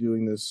usually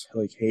doing this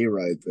like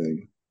hayride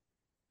thing.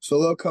 So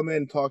they'll come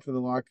in, talk to the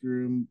locker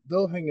room,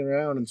 they'll hang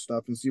around and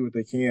stuff and see what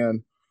they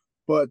can.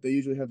 But they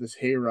usually have this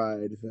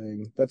hayride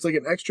thing. That's like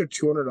an extra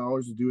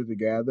 $200 to do at the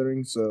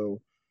gathering.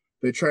 So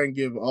they try and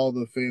give all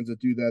the fans that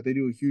do that. They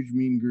do a huge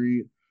meet and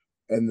greet,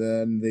 and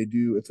then they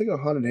do it's like a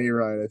haunted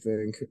hayride, I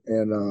think.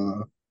 And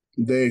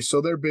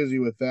they're busy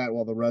with that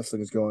while the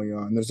wrestling is going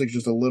on. There's like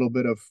just a little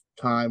bit of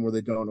time where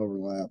they don't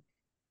overlap.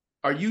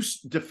 Are you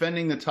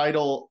defending the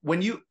title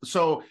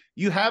so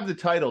you have the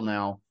title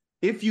now?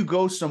 If you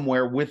go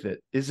somewhere with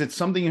it, is it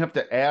something you have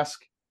to ask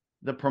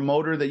the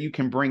promoter that you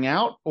can bring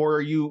out,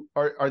 or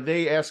are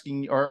they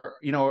asking, or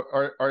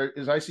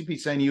is ICP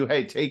saying to you,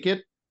 hey, take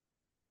it?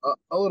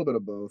 A little bit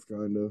of both,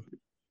 kind of.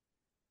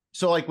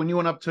 So like when you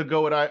went up to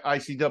go at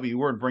ICW, you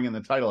weren't bringing the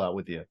title out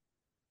with you.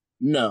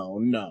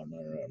 No.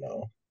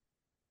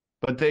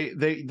 But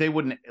they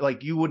wouldn't,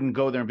 like, you wouldn't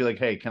go there and be like,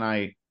 hey, can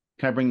I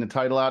bring the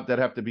title out?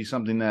 That'd have to be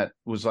something that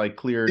was like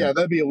cleared. Yeah,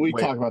 we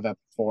talked about that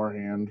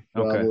beforehand,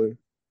 probably. Okay.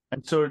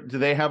 And so do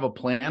they have a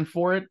plan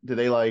for it?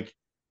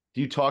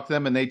 Do you talk to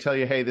them and they tell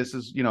you, hey, this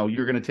is,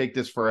 you're going to take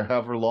this for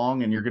however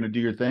long and you're going to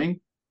do your thing?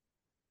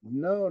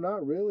 No,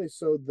 not really.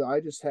 So I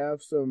just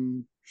have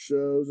some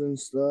shows and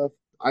stuff.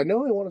 I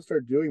know they want to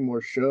start doing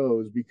more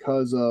shows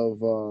because of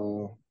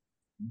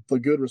the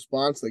good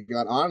response they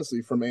got,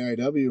 honestly, from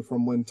AIW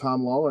from when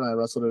Tom Lawler and I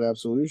wrestled at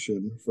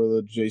Absolution for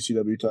the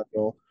JCW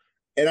title.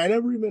 And I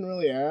never even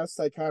really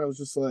asked. I kind of was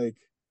just like,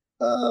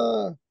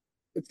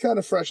 it's kind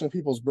of fresh in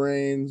people's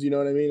brains. You know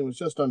what I mean? It was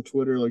just on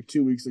Twitter like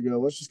 2 weeks ago.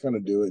 Let's just kind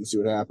of do it and see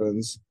what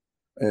happens.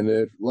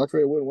 And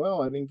luckily it went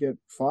well. I didn't get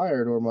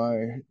fired or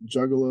my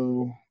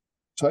Juggalo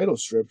title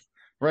stripped.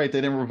 Right.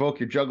 They didn't revoke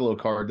your Juggalo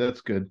card.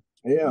 That's good.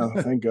 Yeah,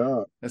 thank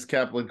God. As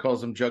Kaplan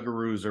calls them,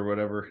 Juggaroos or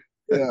whatever.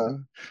 Yeah.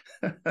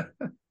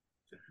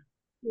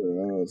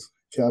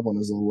 Kaplan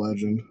is a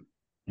legend.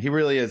 He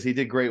really is. He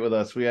did great with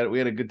us. We had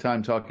a good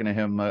time talking to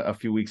him a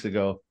few weeks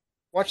ago.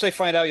 Watch you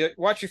find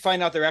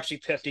out they're actually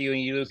pissed at you,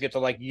 and you get to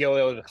like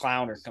yo-yo the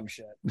clown or some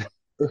shit.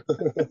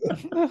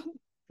 All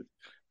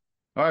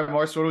right,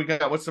 Mars, what do we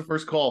got? What's the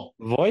first call?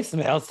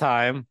 Voicemails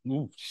time.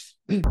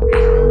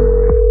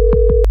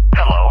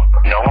 Hello,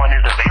 no one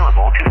is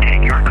available to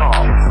take your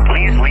call.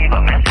 Please leave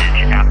a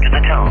message after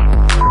the tone.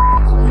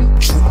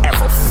 Don't you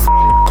ever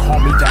call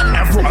me that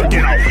ever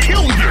again, I'll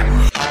kill you!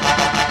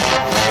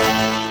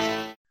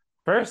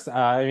 First,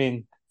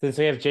 since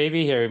we have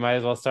JB here, we might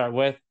as well start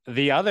with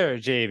the other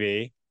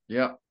JB.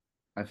 Yeah,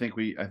 I think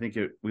we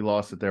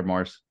lost it there,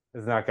 Mars.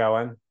 Is not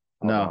going.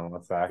 No,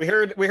 what's that? We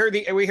heard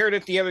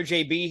it the other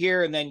JB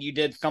here, and then you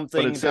did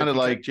something. But it sounded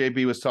like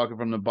JB was talking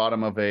from the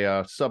bottom of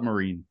a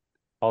submarine.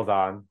 Hold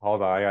on. I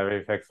gotta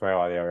refix my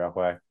audio real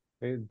quick.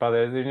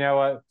 Brothers, you know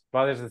what?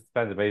 Brothers is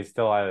suspended, but he's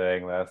still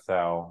editing this,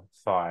 so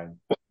it's fine.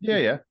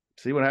 Yeah.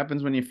 See what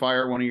happens when you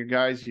fire one of your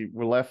guys.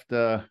 We're left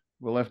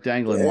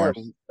dangling. Yeah,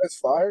 Mars. Let's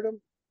fired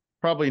him.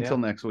 Probably until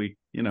next week.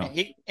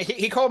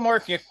 He called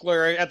Mark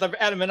Nickler at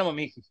a minimum.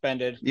 He's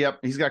suspended. Yep,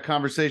 he's got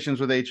conversations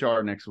with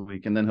HR next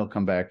week, and then he'll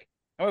come back.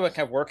 I would like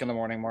to have work in the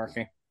morning,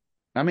 Marky.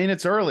 I mean,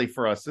 it's early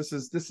for us. This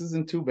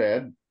isn't too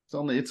bad. It's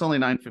only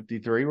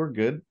 9:53. We're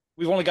good.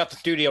 We've only got the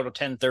studio to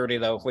 10:30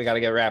 though. We got to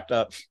get wrapped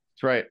up.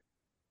 That's right.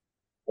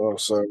 Oh,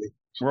 sorry.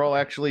 We're all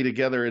actually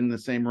together in the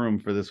same room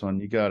for this one.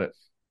 You got it.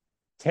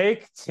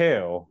 Take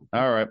two.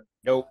 All right.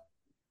 Nope,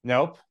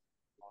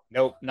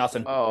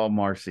 nothing. Oh,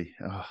 Marcy.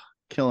 Oh,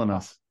 killing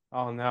us.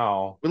 Oh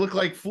no. We look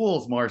like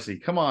fools, Marcy.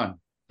 Come on.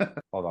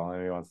 Hold on,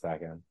 give me 1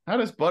 second. How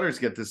does Butters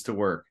get this to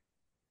work?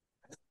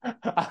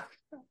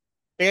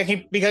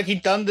 Because he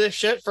done this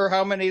shit for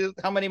how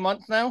many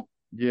months now?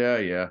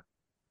 Yeah.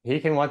 He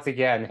can once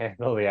again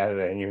handle the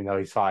editing, even though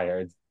he's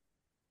fired.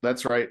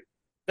 That's right.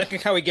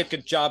 That's how we get the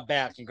job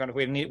back.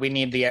 We need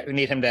him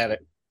to edit.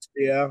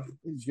 Yeah,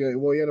 he's good.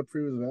 Well, he had to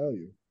prove his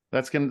value.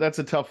 That's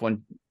a tough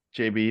one,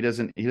 JB.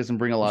 He doesn't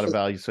bring a lot of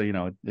value, so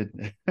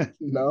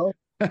No.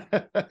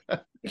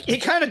 He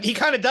kind of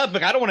does,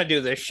 but I don't want to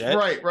do this shit.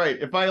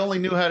 Right. If I only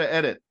knew how to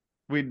edit,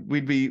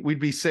 we'd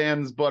be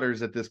sans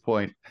Butters at this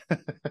point.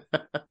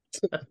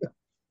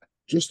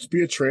 Just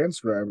be a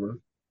transcriber.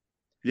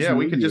 Yeah,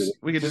 we could just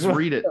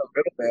read it.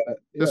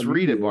 Just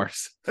read it,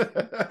 Mars.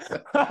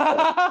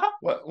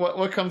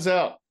 What comes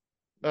out?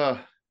 The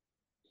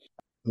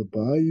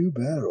Bayou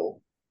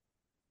Battle.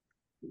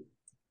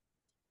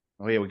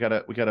 Oh yeah, we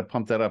gotta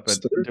pump that up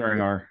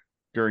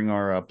during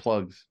our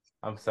plugs.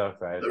 I'm so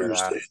excited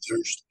Thursday.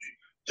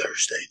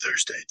 Thursday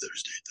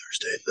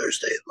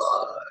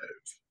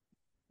live.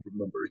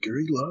 Remember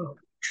Gary Lounge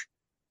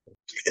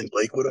in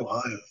Lakewood,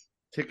 Ohio.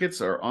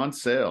 Tickets are on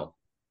sale.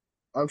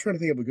 I'm trying to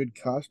think of a good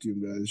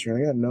costume, guys.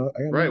 I got no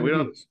Right, we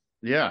don't. ideas.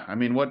 Yeah, I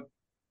mean, what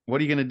are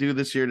you going to do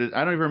this year?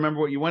 I don't even remember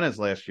what you went as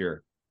last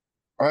year.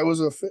 I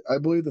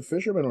believe the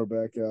fishermen were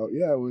back out.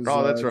 Yeah, it was.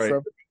 Oh, that's right.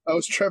 I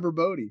was Trevor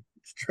Bodie.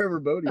 Trevor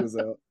Bodie was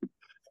out.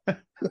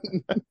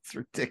 It's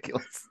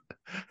ridiculous.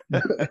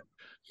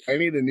 I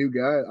need a new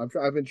guy.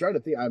 I've been trying to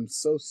think. I'm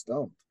so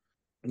stumped.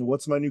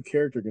 What's my new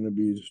character going to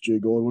be, Jay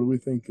Gold? What are we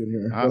thinking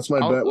here? What's my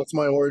bet? What's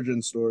my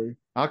origin story?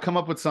 I'll come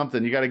up with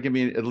something. You got to give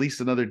me at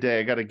least another day.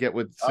 I got to get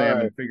with Sam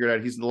and figure it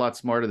out. He's a lot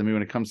smarter than me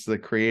when it comes to the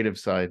creative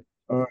side.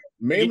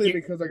 Mainly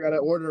because I got to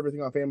order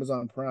everything off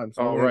Amazon Prime.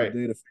 So right. I have a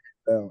day to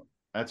figure it out.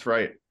 That's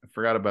right. I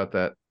forgot about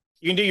that.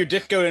 You can do your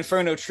Disco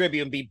Inferno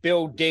tribute and be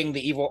Bill Ding,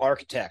 the evil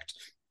architect.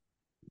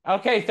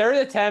 Okay, third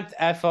attempt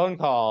at phone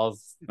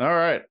calls. All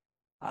right.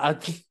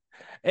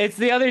 It's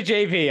the other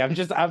JV.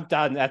 I'm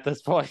done at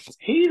this point.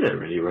 Hey there,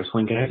 Radio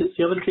Wrestling guys. It's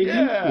the other JV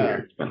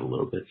here. It's been a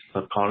little bit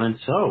since I've called in.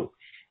 So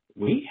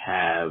we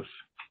have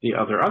the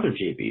other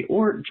JV,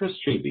 or just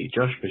JV,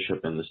 Josh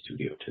Bishop, in the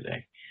studio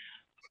today.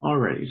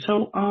 Alrighty.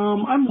 So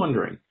I'm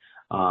wondering.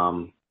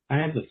 I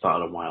had the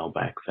thought a while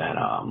back that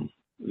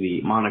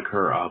the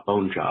moniker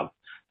Bone Job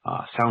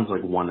sounds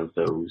like one of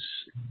those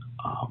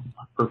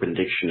Urban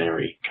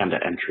Dictionary kind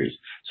of entries.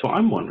 So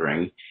I'm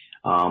wondering,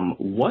 how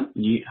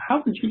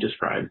would you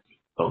describe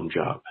bone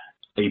job,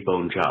 a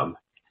bone job,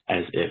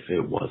 as if it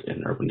was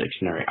in Urban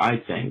Dictionary? I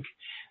think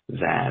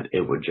that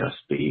it would just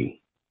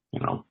be,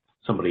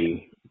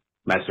 somebody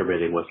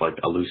masturbating with like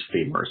a loose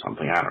femur or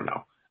something. I don't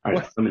know. All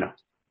right, let me know.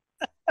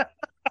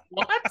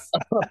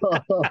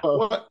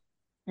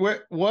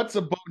 What? What's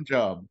a bone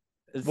job?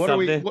 Where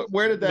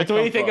did that What come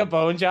do you think from? a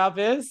bone job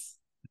is?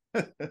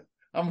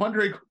 I'm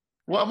wondering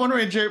where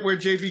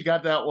JV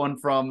got that one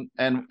from,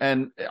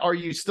 and are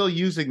you still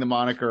using the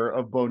moniker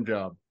of Bone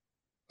Job?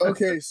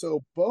 Okay,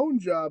 so Bone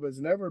Job has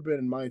never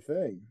been my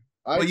thing.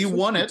 Well, you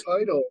won it.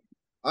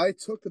 I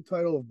took the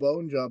title of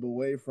Bone Job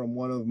away from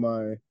one of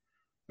my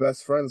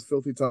best friends,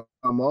 Filthy Tom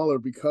Mahler,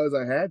 because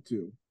I had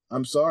to.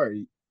 I'm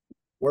sorry.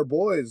 We're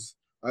boys.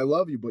 I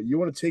love you, but you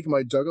want to take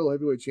my Juggle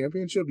Heavyweight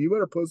Championship? You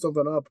better put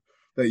something up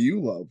that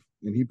you love.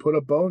 And he put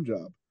up Bone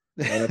Job.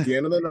 And at the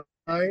end of the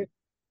night,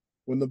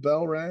 when the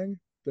bell rang,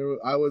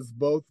 I was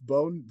both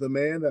the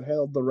man that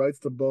held the rights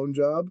to Bone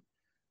Job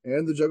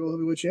and the Juggle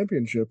Heavyweight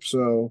Championship.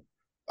 So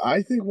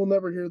I think we'll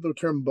never hear the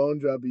term Bone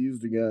Job be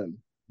used again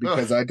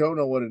because I don't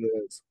know what it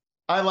is.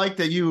 I like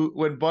that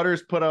when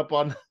Butters put up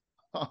on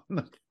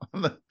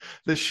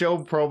the show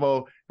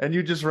promo and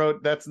you just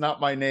wrote, "That's not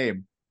my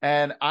name."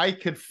 And I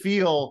could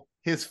feel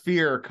his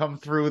fear come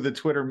through the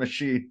Twitter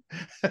machine.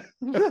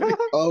 He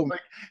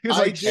was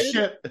like,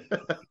 shit.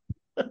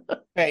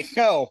 Hey,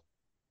 no.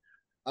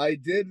 I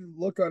did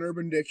look on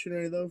Urban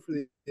Dictionary, though, for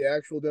the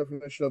actual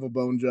definition of a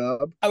bone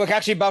job. I was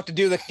actually about to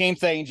do the same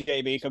thing,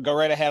 JB, so go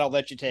right ahead. I'll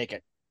let you take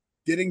it.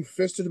 Getting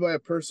fisted by a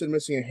person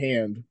missing a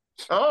hand.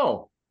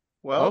 Oh,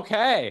 well.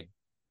 Okay.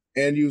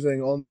 And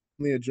using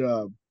only a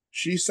job.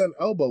 She sent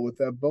elbow with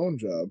that bone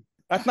job.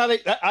 That's not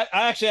I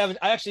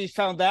actually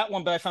found that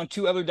one, but I found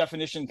two other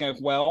definitions as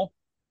well.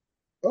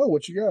 Oh,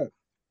 what you got?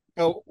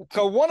 So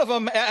one of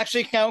them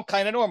actually sounds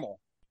kind of normal.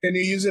 Can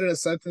you use it in a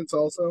sentence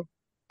also?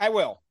 I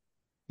will.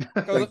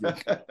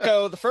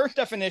 So the first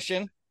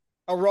definition,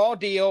 a raw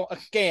deal, a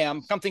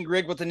scam, something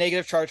rigged with a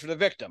negative charge for the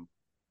victim.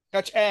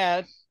 Such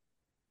as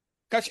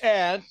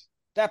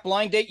that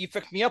blind date you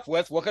fixed me up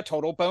with was a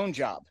total bone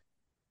job.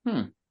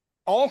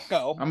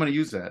 Also, I'm going to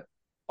use that.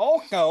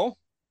 Also,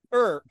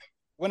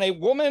 when a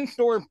woman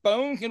stores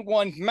bones in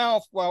one's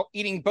mouth while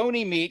eating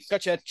bony meat,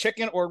 such as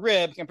chicken or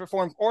ribs, and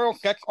performs oral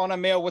sex on a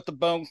male with the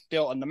bone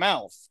still in the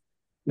mouth.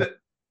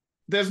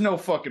 There's no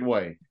fucking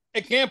way.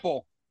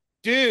 Example,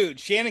 dude,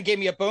 Shannon gave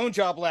me a bone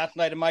job last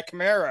night in my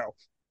Camaro.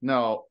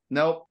 No,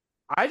 nope.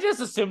 I just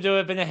assumed it would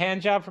have been a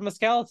hand job from a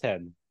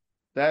skeleton.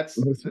 That's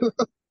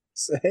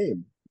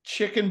same.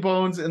 Chicken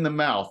bones in the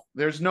mouth.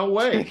 There's no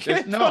way.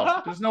 There's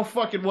no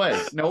fucking way.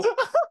 Nope.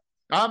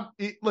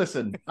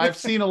 Listen, I've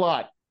seen a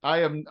lot.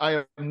 I am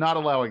not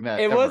allowing that.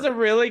 It was a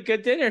really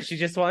good dinner. She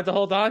just wanted to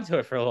hold on to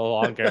it for a little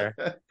longer.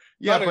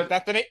 Yeah, but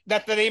that's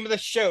the name of the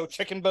show,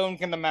 Chicken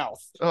Bones in the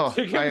Mouth. Oh,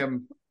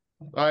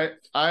 I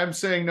am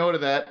saying no to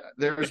that.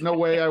 There's no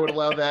way I would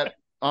allow that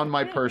on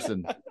my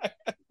person.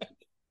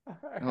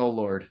 Oh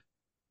Lord.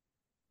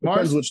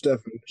 Depends which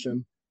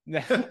definition.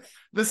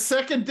 The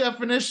second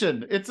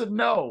definition. It's a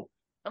no.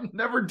 I'm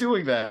never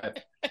doing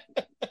that.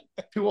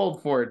 Too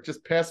old for it.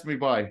 Just pass me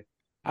by.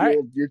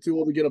 You're too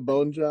old to get a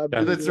bone job.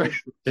 That's right.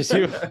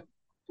 You're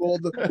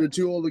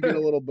too old to get a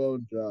little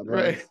bone job.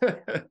 Right.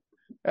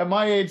 At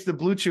my age, the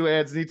Blue Chew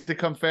ads need to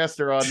come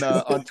faster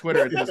on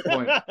Twitter at this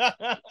point.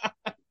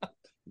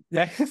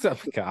 Next up,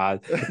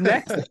 God.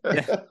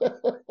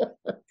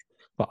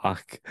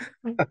 Fuck.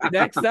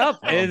 Next up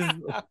is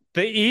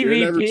the EVP.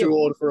 You're never too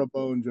old for a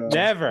bone job.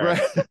 Never.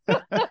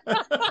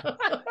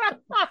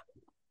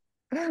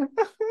 Right.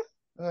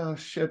 Oh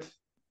shit.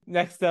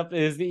 Next up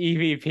is the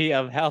EVP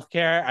of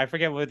Healthcare. I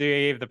forget what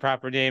the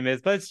proper name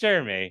is, but it's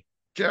Jeremy.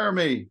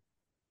 Jeremy.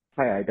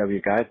 Hi,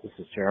 IW guys. This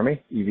is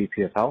Jeremy,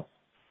 EVP of Health.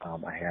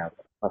 I have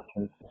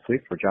questions this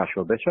week for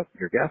Joshua Bishop,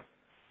 your guest.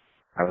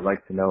 I would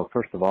like to know,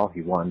 first of all,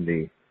 he won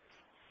the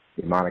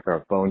moniker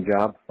of Bone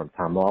Job from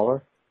Tom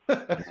Lawler. He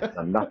has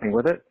done nothing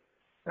with it.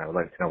 And I would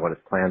like to know what his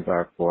plans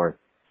are for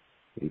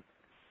the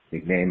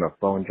name of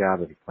Bone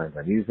Job, if he plans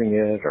on using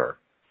it, or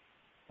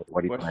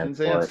what he plans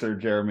for. Questions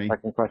answered, Jeremy.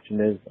 Second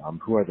question is,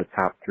 who are the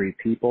top 3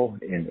 people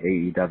in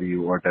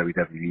AEW or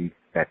WWE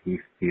that he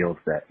feels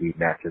that he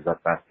matches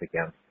up best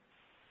against,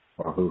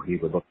 or who he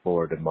would look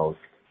forward to most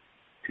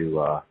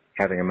to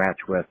having a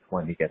match with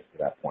when he gets to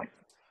that point?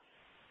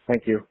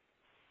 Thank you.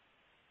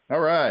 All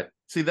right.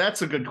 See,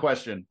 that's a good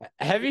question.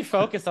 Heavy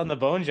focus on the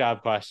Bone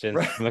Job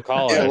questions from the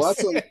callers. Yeah,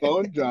 lots of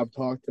Bone Job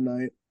talk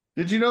tonight.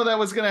 Did you know that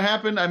was going to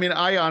happen? I mean,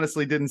 I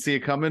honestly didn't see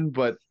it coming,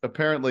 but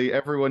apparently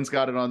everyone's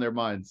got it on their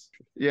minds.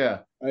 Yeah.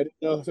 I didn't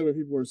know so many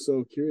people were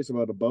so curious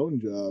about a Bone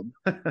Job.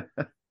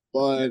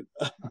 But,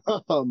 I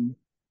don't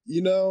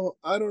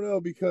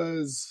know,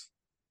 because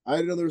I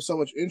didn't know there was so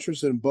much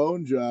interest in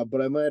Bone Job,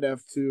 but I might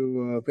have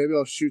to, maybe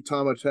I'll shoot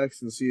Tom a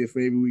text and see if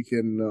maybe we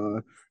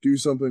can do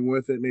something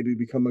with it, maybe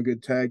become a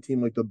good tag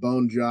team like the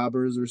Bone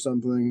Jobbers or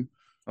something.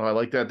 Oh, I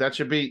like that. That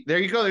should be, there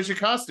you go. There's your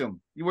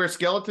costume. You wear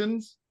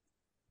skeletons?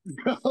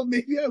 Well,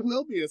 maybe I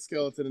will be a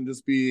skeleton and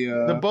just be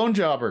the Bone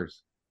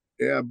Jobbers.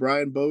 Yeah,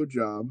 Brian Bone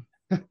Job.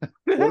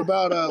 What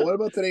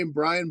about the name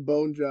Brian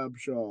Bone Job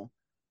Shaw?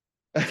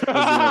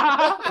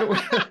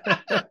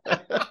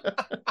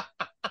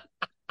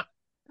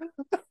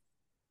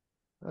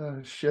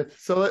 Oh shit!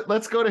 So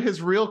let's go to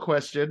his real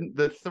question.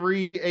 The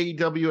 3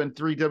 AEW and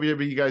 3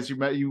 WWE guys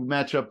you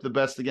match up the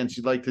best against.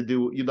 You'd like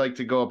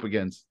to go up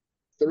against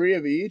 3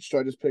 of each. Do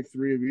I just pick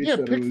 3 of each? Yeah,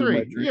 pick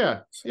 3.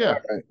 Yeah.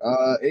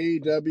 All right.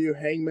 AEW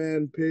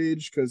Hangman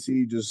Page, because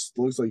he just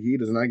looks like he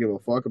does not give a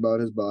fuck about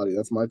his body.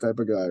 That's my type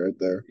of guy right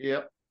there.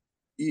 Yep.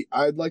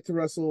 I'd like to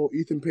wrestle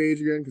Ethan Page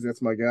again because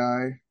that's my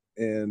guy,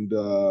 and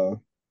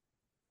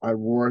I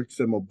worked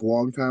him a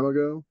long time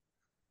ago.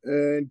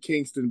 And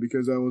Kingston,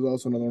 because I was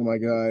also another one of my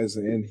guys,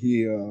 and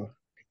he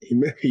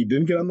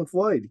didn't get on the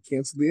flight. He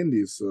canceled the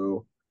Indies,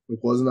 so it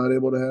was not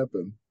able to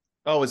happen.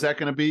 Oh, was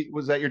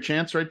that your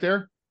chance right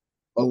there?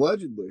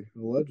 Allegedly.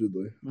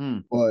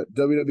 But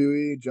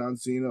WWE, John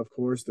Cena, of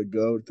course, the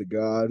GOAT, the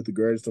God, the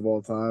greatest of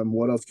all time.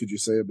 What else could you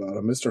say about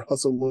him? Mr.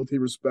 Hustle, Loyalty,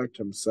 Respect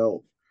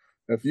himself.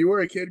 If you were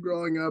a kid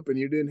growing up and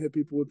you didn't hit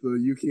people with the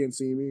 "you can't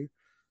see me"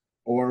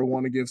 or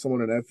want to give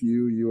someone an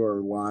FU, you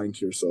are lying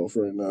to yourself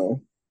right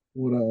now.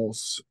 What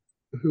else?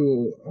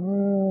 Who?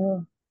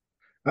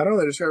 I don't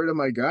know. I just got rid of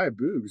my guy,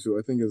 Boogs, who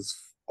I think is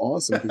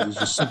awesome because he's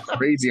just so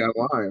crazy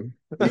online.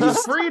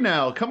 He's free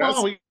now. Come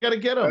on, we got to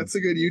get him. That's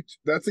a good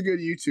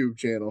YouTube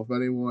channel. If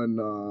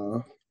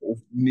anyone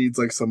needs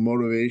like some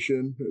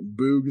motivation,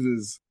 Boogs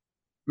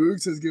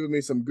has given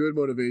me some good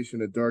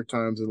motivation at dark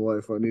times in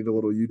life. I need a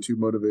little YouTube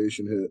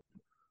motivation hit.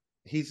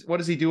 What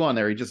does he do on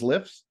there? He just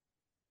lifts?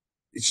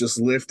 It's just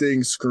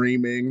lifting,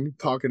 screaming,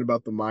 talking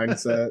about the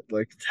mindset,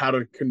 like how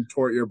to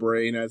contort your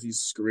brain as he's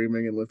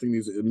screaming and lifting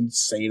these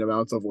insane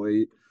amounts of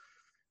weight.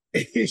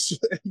 He's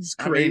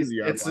crazy.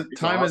 I mean,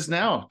 time is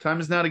now. Time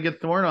is now to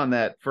get Thorne on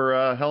that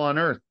for Hell on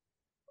Earth.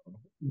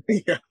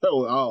 Yeah.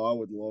 Oh, I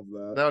would love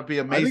that. That would be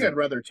amazing. I think I'd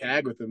rather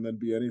tag with him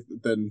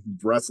than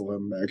wrestle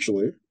him,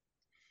 actually.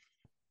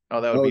 Oh,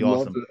 that would be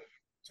awesome. Love to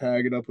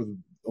tag it up with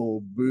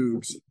old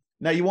Boogs.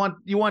 Now you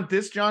want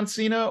this John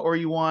Cena or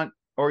you want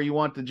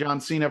the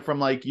John Cena from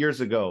like years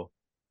ago?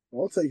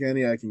 I'll take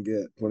any I can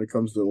get when it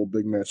comes to old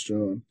Big Match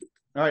John.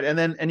 All right,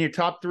 and your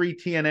top 3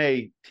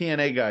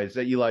 TNA guys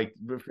that you like,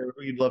 who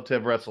you'd love to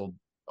have wrestled.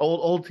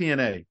 Old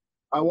TNA.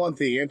 I want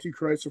the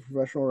Antichrist of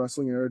professional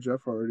wrestling era,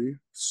 Jeff Hardy.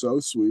 So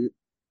sweet.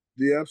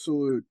 The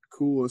absolute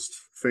coolest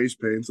face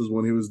paints is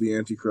when he was the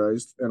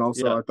Antichrist. And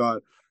also I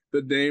thought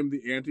the name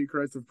the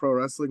Antichrist of pro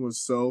wrestling was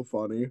so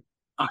funny.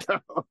 I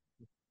thought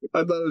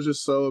it was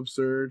just so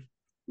absurd.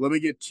 Let me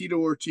get Tito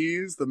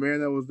Ortiz, the man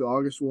that was the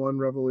August 1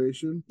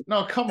 revelation.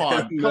 No, come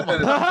on. Come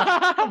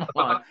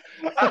on.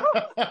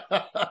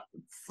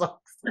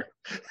 Sucks.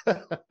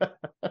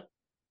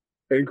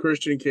 And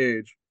Christian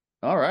Cage.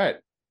 All right.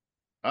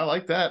 I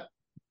like that.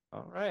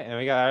 All right. And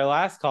we got our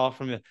last call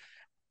from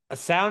a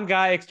sound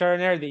guy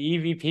extraordinaire, the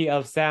EVP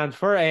of sound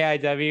for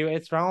AIW.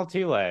 It's Ronald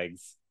Two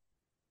Legs.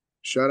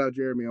 Shout out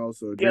Jeremy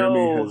also. It's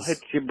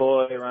your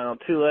boy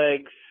Ronald Two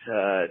Legs.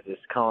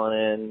 Just calling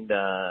in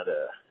to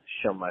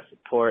show my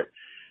support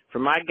for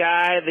my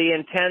guy, the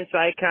intense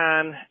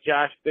icon,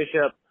 Josh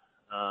Bishop.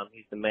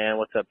 He's the man.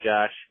 What's up,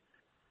 Josh?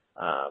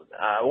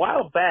 A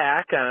while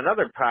back on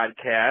another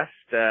podcast,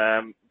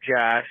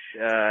 Josh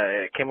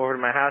came over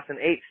to my house and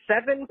ate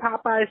 7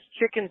 Popeyes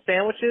chicken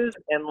sandwiches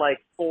and like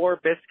 4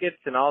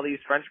 biscuits and all these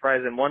French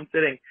fries in one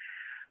sitting.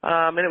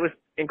 And it was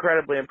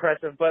incredibly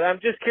impressive. But I'm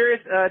just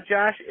curious,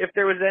 Josh, if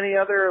there was any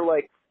other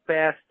like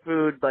fast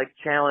food like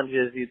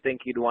challenges you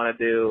think you'd want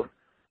to do.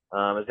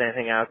 Is there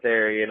anything out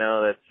there,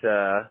 that's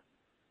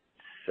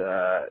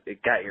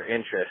it got your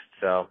interest?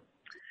 So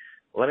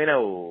let me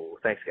know.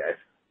 Thanks, guys.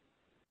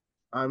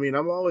 I mean,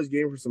 I'm always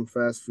game for some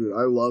fast food.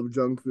 I love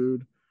junk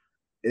food.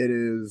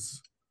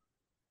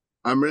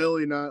 I'm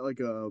really not like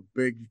a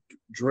big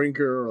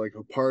drinker or like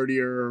a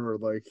partier or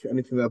like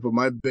anything like that, but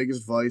my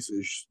biggest vice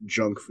is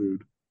junk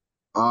food.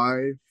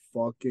 I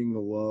fucking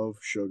love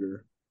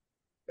sugar.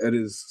 It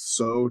is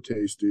so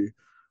tasty.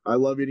 I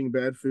love eating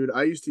bad food.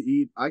 I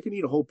can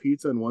eat a whole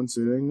pizza in one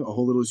sitting, a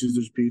whole Little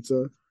Caesars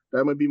pizza.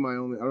 That might be my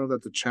only, I don't know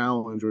if that's a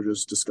challenge or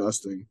just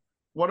disgusting.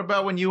 What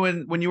about when you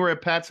were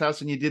at Pat's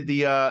house and you did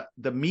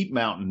the meat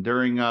mountain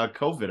during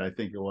COVID, I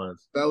think it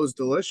was. That was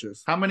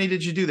delicious. How many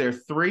did you do there?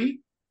 3?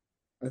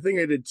 I think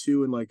I did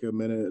 2 in like a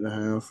minute and a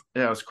half.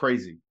 Yeah, it was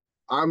crazy.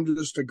 I'm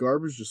just a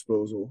garbage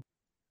disposal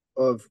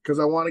because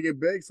I want to get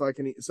big so I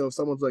can eat. So if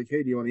someone's like,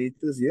 hey, do you want to eat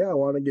this? Yeah, I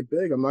want to get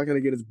big. I'm not going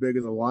to get as big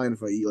as a lion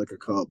if I eat like a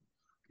cup.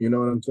 You know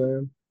what I'm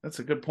saying? That's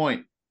a good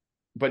point.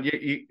 But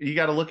you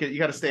got to you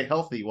got to stay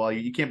healthy while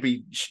you can't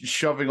be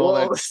shoving all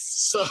that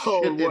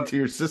shit into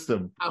your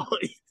system.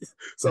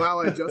 How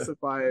I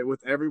justify it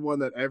with everyone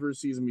that ever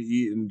sees me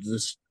eat and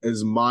just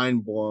is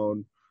mind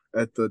blown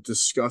at the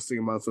disgusting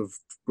amounts of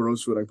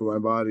gross food I put in my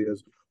body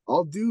is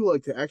I'll do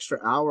like the extra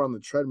hour on the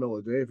treadmill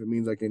a day if it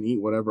means I can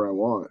eat whatever I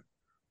want.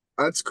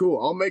 That's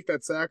cool. I'll make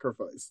that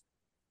sacrifice.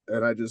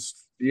 And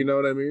you know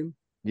what I mean?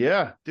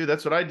 Yeah, dude,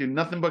 that's what I do.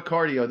 Nothing but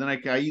cardio. Then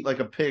I eat like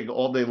a pig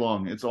all day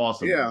long. It's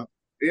awesome.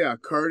 Yeah,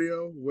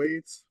 cardio,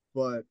 weights,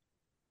 but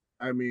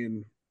I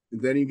mean,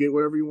 then you get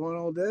whatever you want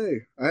all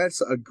day. I had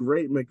a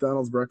great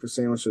McDonald's breakfast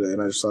sandwich today,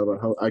 and I just thought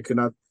about how I could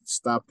not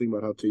stop thinking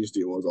about how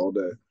tasty it was all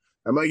day.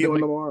 I might get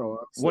one tomorrow.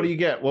 Honestly. What do you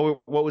get? What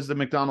was the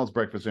McDonald's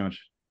breakfast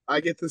sandwich? I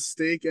get the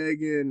steak,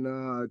 egg,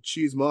 and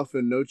cheese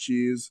muffin, no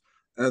cheese,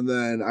 and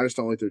then I just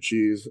don't like their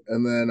cheese.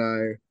 And then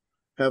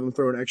I have them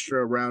throw an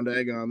extra round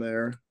egg on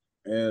there,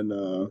 and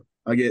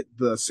I get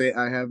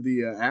I have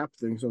the app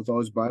thing, so it's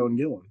always buy one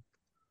get one.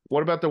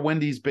 What about the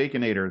Wendy's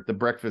Baconator, the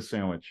breakfast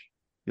sandwich?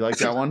 You like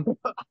that one?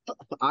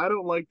 I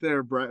don't like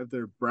their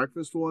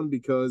breakfast one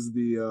because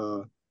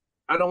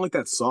I don't like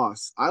that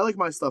sauce. I like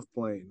my stuff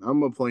plain.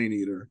 I'm a plain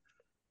eater,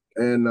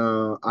 and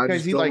I guys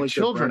just eat don't like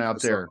children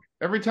out there. sauce.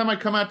 Every time I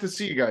come out to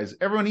see you guys,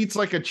 everyone eats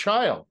like a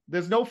child.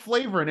 There's no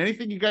flavor in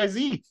anything you guys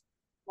eat.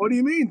 What do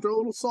you mean? Throw a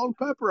little salt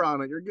and pepper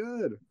on it. You're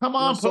good. Come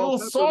on, put a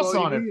little sauce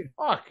on it.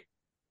 Fuck.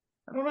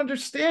 I don't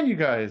understand you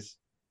guys.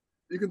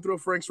 You can throw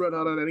Frank's Red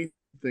Hot on anything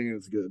and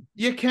it's good.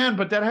 You can,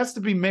 but that has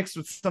to be mixed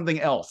with something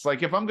else.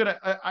 Like if I'm going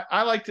to,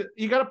 I like to,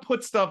 you got to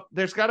put stuff,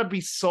 there's got to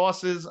be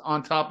sauces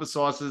on top of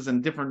sauces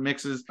and different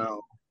mixes.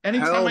 No.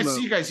 Anytime I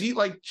see you guys eat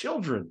like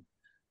children.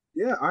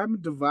 Yeah, I'm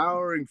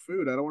devouring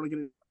food. I don't want to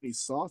get any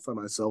sauce on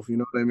myself. You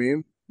know what I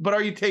mean? But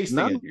are you tasting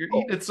it? You're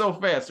eating it so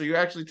fast. Are you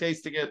actually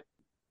tasting it?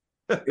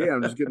 Yeah,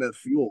 I'm just getting that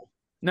fuel.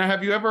 Now,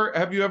 have you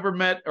ever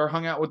met or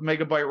hung out with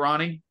Megabyte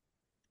Ronnie?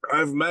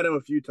 I've met him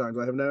a few times.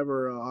 I have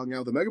never hung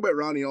out with him. Megabyte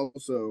Ronnie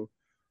also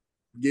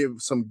give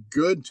some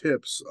good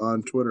tips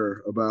on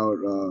Twitter about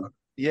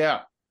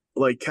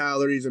like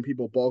calories and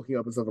people bulking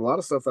up and stuff. A lot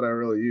of stuff that I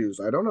really use.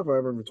 I don't know if I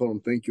ever told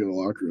him thank you in the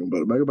locker room,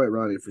 but Megabyte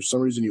Ronnie, if for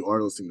some reason you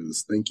are listening to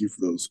this, thank you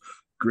for those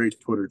great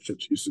Twitter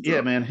tips you used to drop.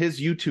 Yeah, man,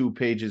 his YouTube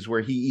pages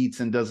where he eats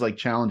and does like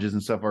challenges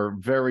and stuff are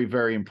very,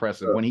 very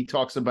impressive. When he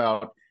talks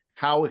about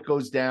how it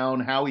goes down,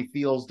 how he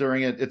feels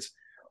during it,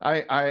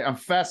 I'm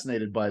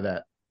fascinated by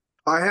that.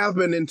 I have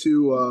been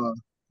into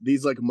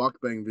these like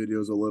mukbang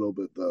videos a little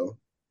bit though.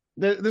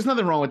 There's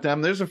nothing wrong with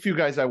them. There's a few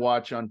guys I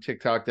watch on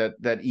TikTok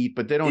that eat,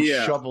 but they don't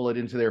shovel it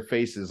into their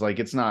faces. Like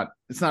it's not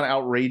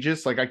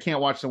outrageous. Like I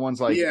can't watch the ones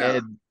like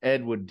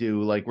Ed would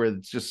do, like where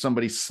it's just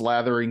somebody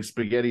slathering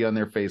spaghetti on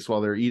their face while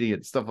they're eating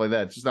it, stuff like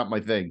that. It's just not my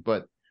thing.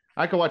 But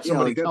I could watch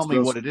somebody tell me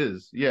what it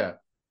is. Yeah.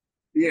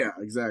 Yeah,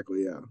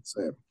 exactly. Yeah.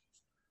 Same.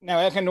 Now,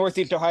 as a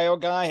Northeast Ohio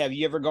guy, have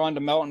you ever gone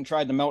to Melt and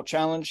tried the Melt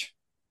Challenge?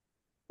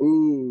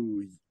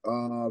 Ooh,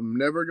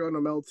 never gone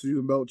to Melt to do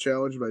the Melt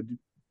Challenge, but I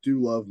do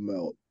love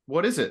Melt.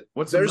 What is it?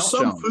 What's There's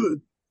the Melt some challenge?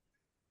 food.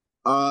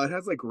 It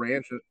has like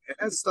ranch. It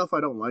has stuff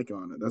I don't like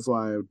on it. That's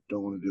why I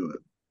don't want to do it.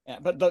 Yeah,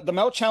 but the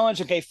Melt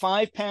Challenge, okay,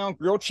 5-pound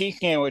grilled cheese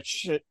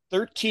sandwich,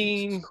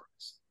 13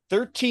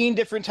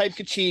 different types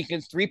of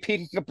chickens, 3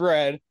 pieces of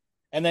bread,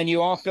 and then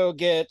you also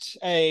get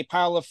a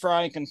pile of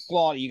Franken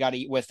slaw that you got to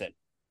eat with it.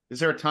 Is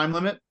there a time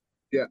limit?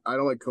 Yeah, I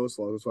don't like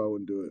coleslaw. That's why I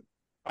wouldn't do it.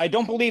 I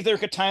don't believe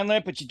there's a time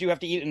limit, but you do have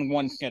to eat it in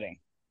one sitting.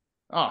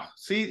 Oh,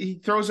 see, he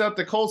throws out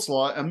the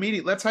coleslaw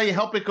immediately. That's how you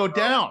help it go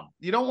down.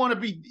 You don't want to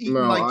be eating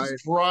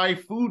just dry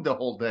food the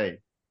whole day.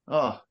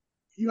 Oh,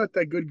 you got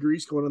that good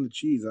grease going on the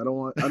cheese. I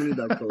don't need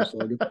that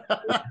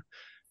coleslaw.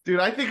 Dude,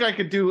 I think I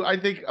could do. I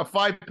think a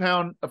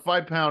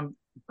 5-pound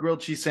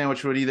grilled cheese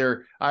sandwich would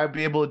either I'd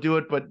be able to do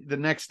it, but the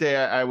next day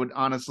I would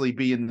honestly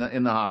be in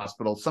the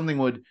hospital. Something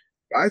would.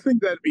 I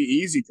think that'd be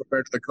easy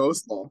compared to the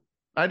coleslaw.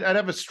 I'd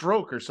have a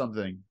stroke or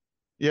something.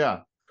 Yeah.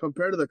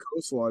 Compared to the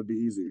coleslaw, it'd be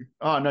easy.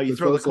 Oh no, you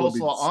throw the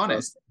coleslaw on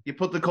it. You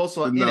put the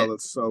coleslaw in it. No,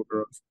 that's so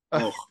gross.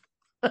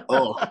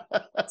 Oh,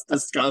 that's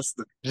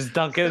disgusting. Just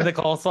dunk it in the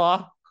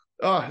coleslaw.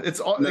 It's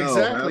all No,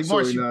 exactly,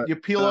 Marsh. absolutely not. You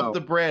peel up No.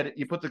 the bread,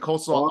 you put the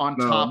coleslaw Fuck on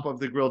no. top of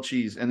the grilled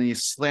cheese, and then you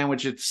slam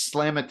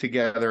it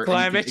together.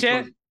 Sandwich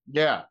it?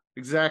 Yeah,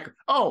 exactly.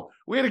 Oh,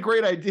 we had a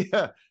great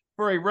idea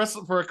for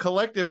a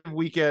collective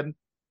weekend.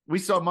 We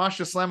saw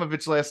Masha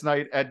Slamovich last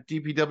night at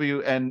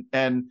DPW,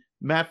 and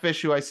Matt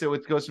Fish, who I sit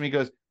with, goes to me,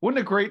 goes,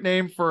 "Wouldn't a great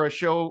name for a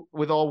show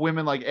with all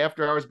women like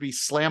After Hours be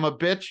Slam a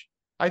Bitch?"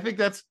 I think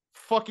that's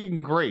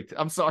fucking great.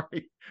 I'm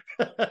sorry.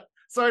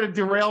 Sorry to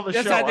derail the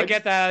Just show. had to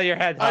get that out of your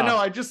head. Huh? I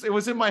know. It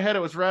was in my head. It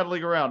was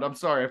rattling around. I'm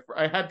sorry.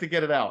 I had to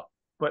get it out.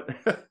 But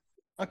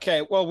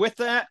Okay. Well, with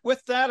that,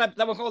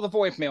 that was all the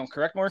voicemail,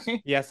 correct,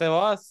 Marky? Yes, it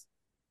was.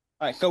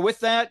 All right. So with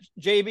that,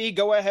 JB,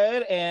 go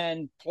ahead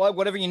and plug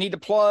whatever you need to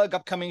plug.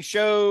 Upcoming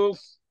show,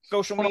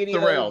 social media.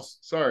 Off the rails.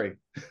 Sorry.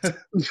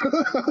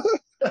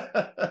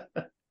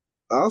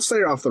 I'll stay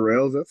off the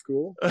rails. That's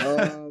cool.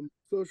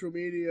 Social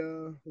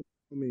media.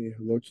 Let me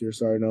look here.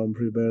 Sorry, no, I'm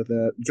pretty bad at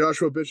that.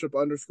 Joshua Bishop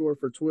 _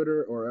 for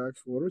Twitter or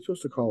X. What are we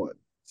supposed to call it?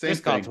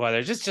 Just call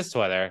Twitter. Just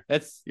Twitter.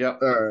 It's Yep.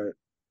 All right.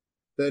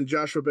 Then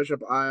Joshua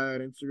Bishop on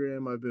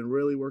Instagram. I've been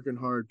really working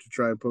hard to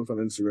try and post on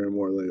Instagram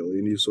more lately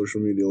and use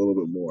social media a little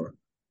bit more.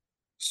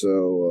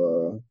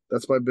 So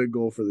that's my big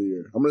goal for the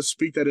year. I'm going to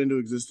speak that into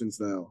existence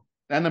now.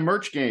 And the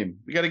merch game.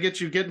 We got to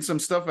get you getting some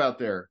stuff out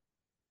there.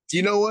 Do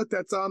you know what?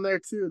 That's on there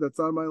too. That's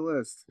on my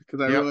list because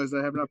I realized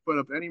I have not put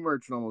out any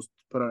merch in almost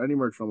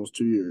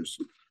 2 years.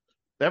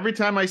 Every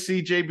time I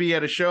see JB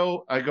at a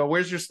show, I go,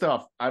 "Where's your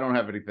stuff?" I don't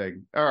have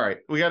anything. All right,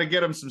 we got to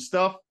get him some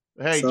stuff.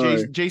 Hey,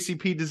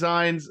 JCP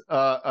Designs,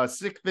 a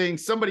sick thing.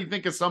 Somebody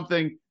think of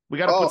something. We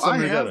got to put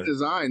something together. I have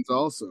designs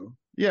also.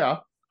 Yeah,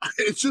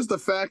 it's just the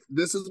fact.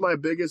 This is my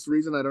biggest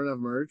reason I don't have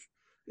merch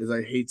is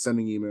I hate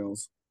sending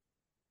emails.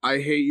 I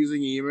hate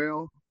using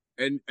email.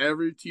 And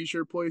every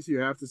t-shirt place, you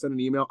have to send an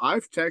email.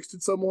 I've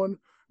texted someone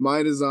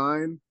my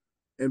design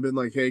and been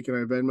like, "Hey, can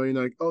I Venmo you?" And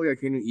they're like, "Oh yeah,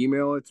 can you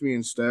email it to me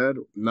instead?"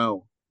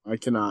 No, I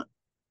cannot.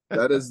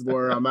 That is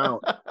where I'm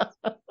out.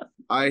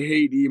 I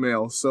hate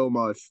email so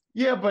much.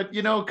 Yeah, but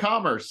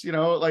commerce.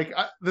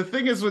 The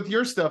thing is with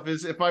your stuff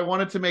is if I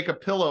wanted to make a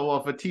pillow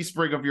off a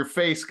teespring of your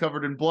face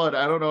covered in blood,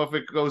 I don't know if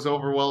it goes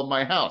over well in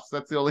my house.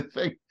 That's the only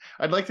thing.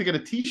 I'd like to get a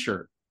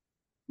t-shirt.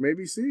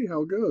 Maybe see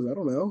how it goes. I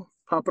don't know.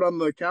 Pop it on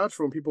the couch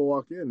for when people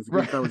walk in. It's a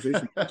good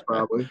conversation,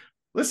 probably.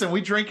 Listen,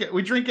 we drink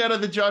out of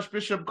the Josh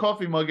Bishop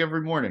coffee mug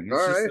every morning. All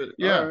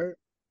right.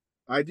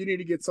 I do need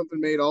to get something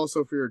made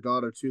also for your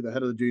daughter too, the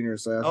head of the junior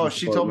assassin. Oh,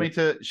 she told me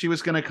she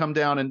was going to come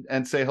down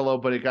and say hello,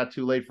 but it got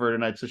too late for her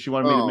tonight, so she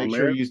wanted me to make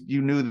sure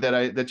you knew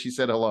that she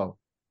said hello.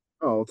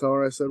 Oh, well, tell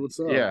her I said what's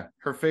up. Yeah,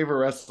 her favorite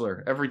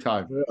wrestler every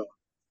time. Yeah,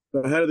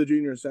 the head of the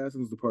junior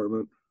assassins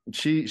department.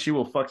 She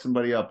will fuck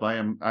somebody up.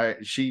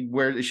 She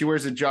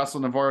wears a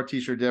Jocelyn Navarro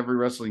t-shirt to every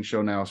wrestling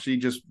show now. She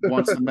just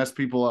wants to mess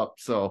people up.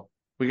 So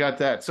we got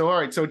that. So all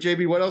right. So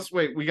JB, what else?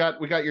 Wait, we got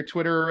your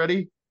Twitter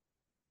already?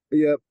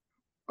 Yep.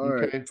 All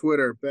right.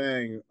 Twitter,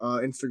 bang.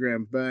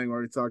 Instagram, bang.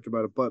 Already talked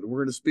about it, but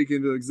we're gonna speak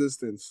into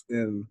existence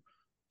in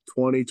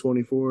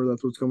 2024.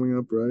 That's what's coming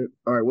up, right?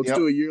 All right. Let's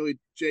do a yearly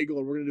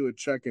Jaggle. We're gonna do a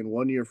check-in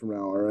 1 year from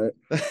now. All right.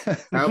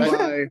 Have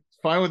I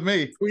fine with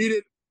me?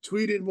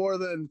 Tweeted more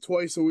than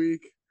twice a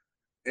week.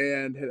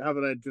 And did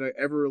I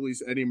ever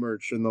release any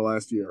merch in the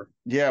last year?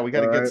 Yeah, we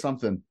got to get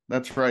something.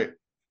 That's right.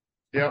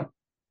 Yeah,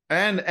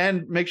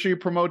 and make sure you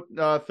promote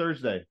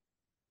Thursday.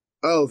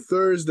 Oh,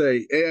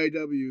 Thursday,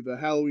 AIW, the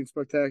Halloween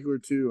Spectacular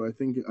 2. I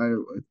think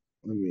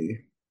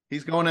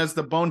He's going as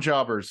the Bone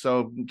Jobbers,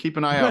 so keep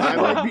an eye out.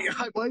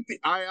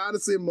 I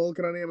honestly am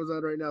looking on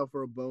Amazon right now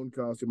for a bone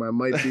costume. I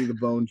might be the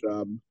Bone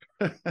Job.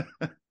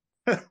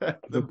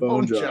 the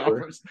bone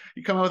jobbers.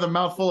 You come out with a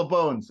mouthful of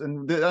bones,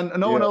 and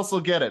no one else will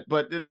get it,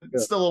 but it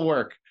still will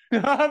work.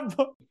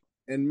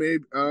 And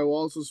maybe I will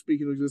also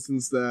speak into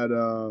existence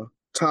that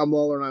Tom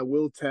Lawler and I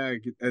will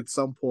tag at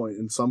some point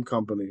in some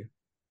company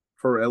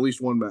for at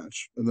least one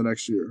match in the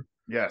next year.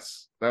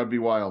 Yes, that would be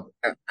wild.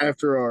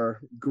 After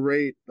our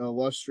great,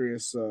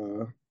 illustrious.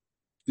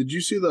 Did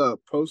you see the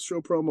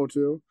post-show promo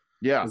too?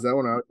 Yeah. Is that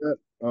one out yet?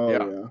 Oh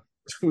yeah.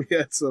 We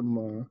had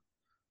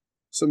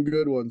some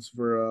good ones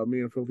for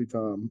me and Filthy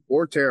Tom,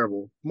 or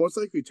terrible. Most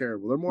likely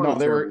terrible. They're more. No,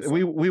 they were.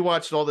 We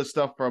watched all this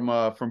stuff from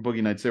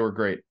Boogie Nights. They were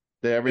great.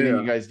 Everything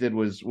you guys did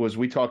was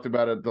we talked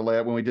about it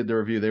when we did the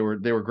review. They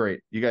were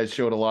great. You guys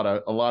showed a lot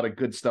of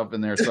good stuff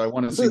in there. So I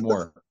want to see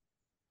more.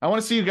 I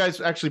want to see you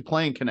guys actually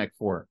playing Connect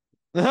 4.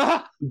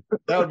 That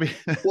would be.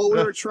 Well,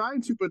 we were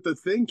trying to, but the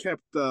thing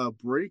kept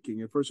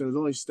breaking at first, and it was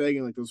only staying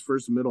in like those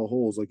first middle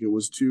holes. Like it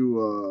was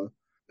too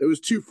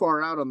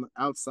far out on the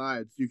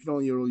outside. You can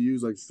only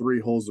use like 3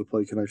 holes to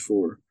play Connect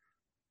 4.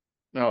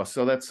 Oh,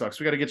 so that sucks.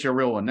 We got to get you a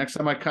real one next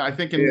time. I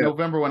think in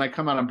November when I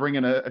come out, I'm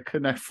bringing a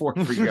Connect 4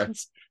 for you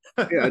guys.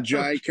 Yeah, a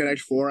giant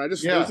Connect 4. I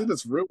was in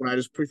this room when I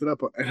just picked it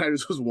up, and I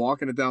just was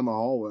walking it down the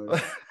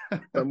hallway.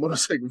 I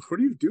was like,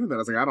 "What are you doing?" That I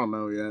was like, "I don't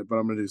know yet, but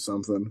I'm gonna do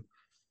something."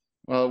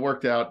 Well, it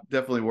worked out.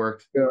 Definitely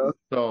worked. Yeah.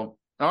 So,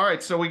 all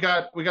right. So we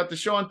got the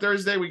show on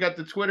Thursday. We got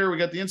the Twitter. We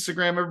got the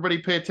Instagram. Everybody,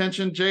 pay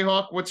attention.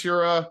 Jayhawk, what's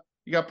your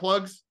you got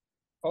plugs?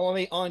 Follow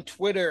me on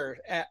Twitter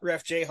at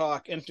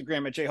RefJayhawk,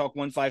 Instagram at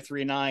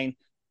Jayhawk1539,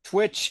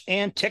 Twitch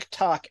and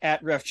TikTok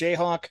at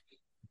RefJayhawk.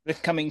 This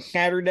coming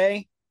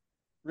Saturday,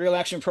 Real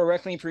Action Pro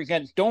Wrestling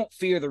presents Don't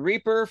Fear the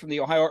Reaper from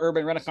the Ohio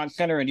Urban Renaissance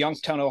Center in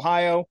Youngstown,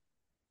 Ohio.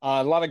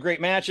 A lot of great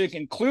matches,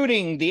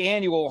 including the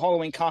annual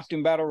Halloween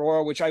Costume Battle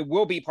Royal, which I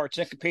will be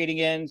participating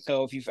in.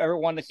 So if you've ever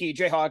wanted to see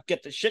Jayhawk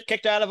get the shit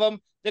kicked out of him,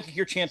 this is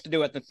your chance to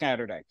do it this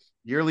Saturday.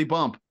 Yearly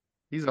bump.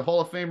 He's a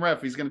Hall of Fame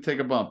ref. He's going to take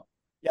a bump.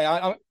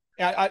 Yeah,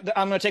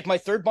 I'm going to take my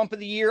third bump of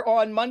the year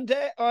on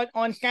Monday,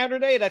 on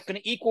Saturday. That's going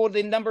to equal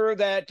the number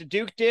that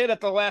Duke did at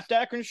the last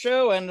Akron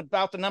show, and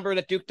about the number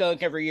that Duke does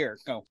every year.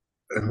 So,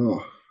 I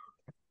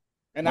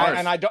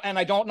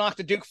don't knock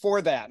the Duke for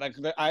that.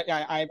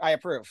 I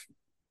approve.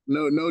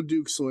 No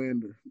Duke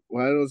slander.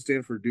 Why don't it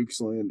stand for Duke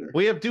slander?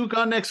 We have Duke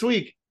on next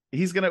week.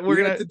 We're gonna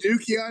get the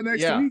Dookie on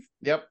next week.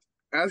 Yep.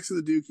 Ask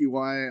the Dookie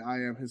why I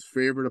am his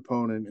favorite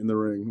opponent in the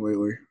ring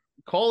lately.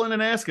 Call in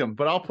and ask him,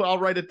 but I'll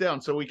write it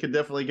down so we can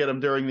definitely get him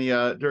during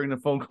the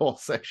phone call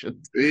section.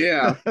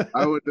 Yeah,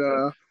 I would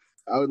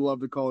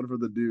love to call in for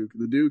the Duke.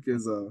 The Duke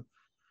is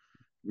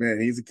man,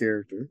 he's a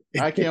character.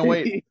 I can't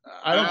wait.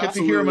 I don't get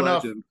to hear him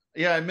enough. Legend.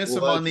 Yeah, I miss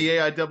him on the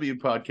AIW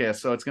podcast,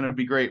 so it's going to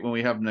be great when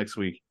we have him next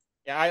week.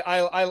 Yeah,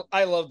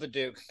 I love the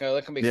Duke. So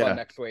that can be fun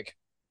next week.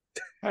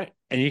 All right.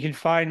 And you can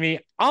find me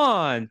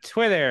on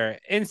Twitter,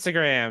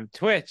 Instagram,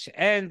 Twitch,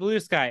 and Blue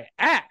Sky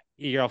at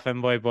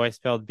eGirlFemboy,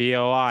 spelled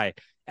BOI.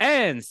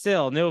 And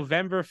still,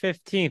 November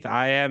 15th,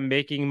 I am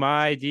making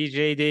my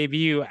DJ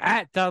debut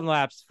at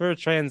Dunlap's for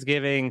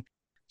Transgiving.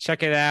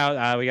 Check it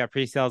out. We got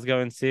pre-sales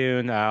going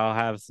soon. I'll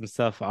have some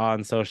stuff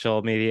on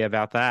social media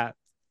about that.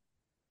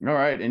 All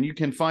right. And you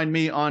can find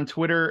me on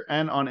Twitter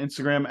and on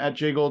Instagram at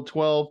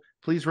jgold12.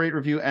 Please rate,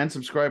 review, and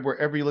subscribe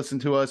wherever you listen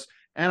to us.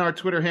 And our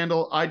Twitter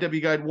handle,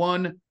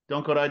 IWGuide1.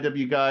 Don't go to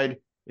IWGuide.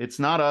 It's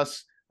not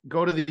us.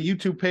 Go to the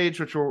YouTube page,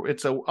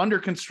 it's under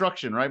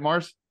construction, right,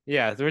 Mars?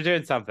 Yeah, we're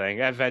doing something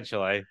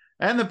eventually.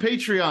 And the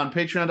Patreon,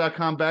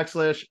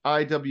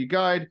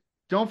 patreon.com/IWGuide.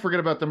 Don't forget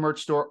about the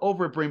merch store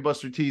over at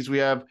Brainbuster Tees. We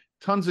have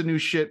tons of new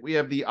shit. We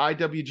have the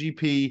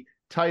IWGP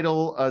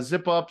title,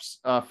 zip-ups,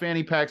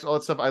 fanny packs, all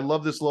that stuff. I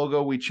love this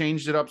logo. We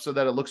changed it up so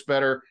that it looks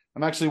better.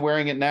 I'm actually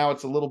wearing it now.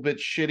 It's a little bit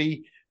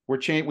shitty. We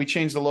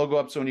changed the logo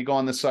up so when you go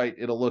on the site,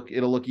 it'll look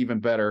even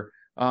better.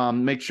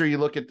 Make sure you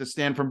look at the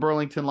Stand from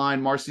Burlington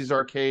line, Marcy's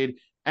Arcade,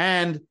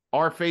 and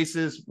our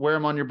faces. Wear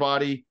them on your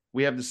body.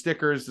 We have the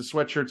stickers, the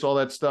sweatshirts, all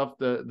that stuff,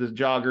 the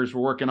joggers.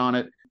 We're working on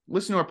it.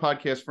 Listen to our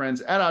podcast,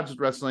 friends, at Odds with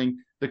Wrestling.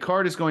 The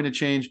card is going to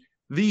change.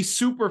 The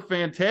super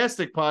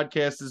fantastic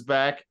podcast is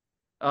back.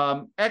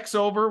 X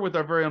Over with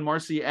our very own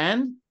Marcy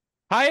and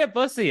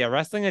Hayabusa, a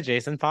wrestling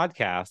adjacent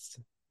podcast.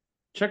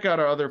 Check out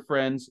our other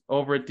friends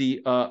over at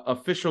the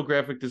official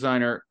graphic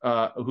designer,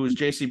 who's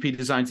JCP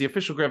Designs, the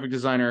official graphic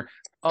designer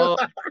of,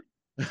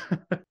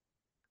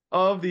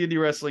 of the Indie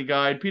Wrestling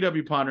Guide,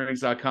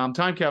 pwponderings.com,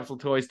 Time Capsule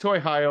Toys, Toy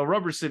Hio,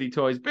 Rubber City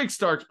Toys, Big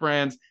Starks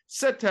Brands,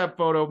 Set Tab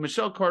Photo,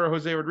 Michelle Carter,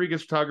 Jose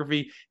Rodriguez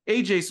Photography,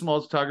 AJ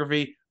Smalls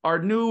Photography, our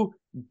new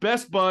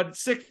best bud,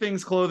 Sick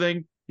Things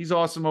Clothing. He's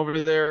awesome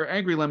over there.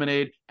 Angry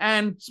Lemonade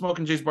and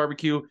Smoking Jay's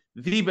Barbecue,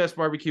 the best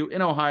barbecue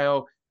in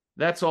Ohio.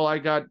 That's all I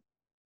got.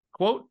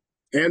 Quote.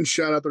 And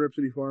shout out the Rip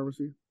City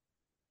Pharmacy.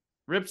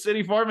 Rip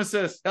City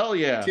Pharmacist. Hell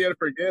yeah. Can't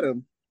forget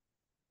him.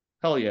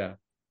 Hell yeah.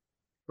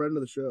 Friend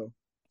of the show.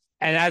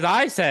 And as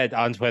I said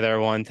on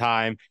Twitter one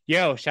time,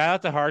 shout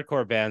out to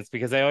hardcore bands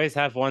because they always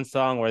have one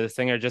song where the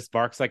singer just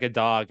barks like a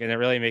dog and it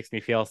really makes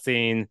me feel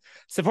seen.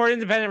 Support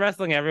independent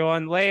wrestling,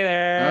 everyone.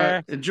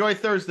 Later. Enjoy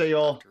Thursday,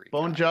 y'all.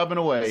 Bone jobbing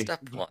away.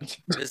 Step 1.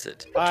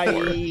 Visit. Bye.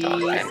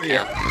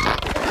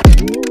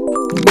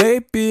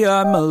 Maybe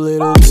I'm a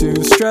little too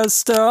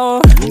stressed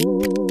out.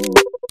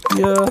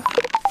 Yeah.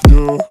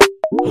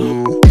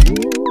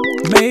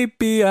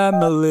 Maybe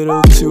I'm a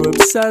little too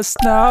obsessed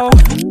now.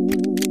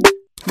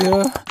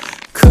 Yeah.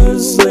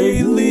 'Cause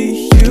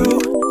lately you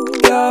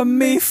got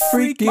me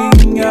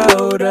freaking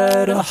out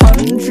at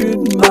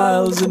 100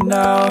 miles an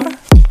hour.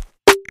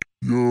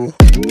 Yeah.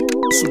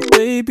 So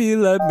baby,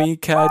 let me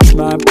catch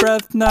my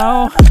breath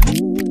now.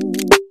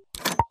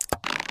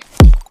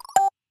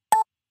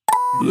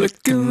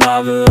 Licking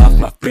lava off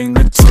my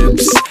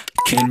fingertips.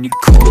 Can you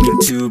call me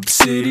to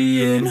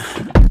obsidian?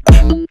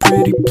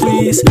 Pretty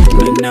please,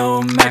 I know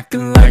I'm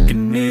acting like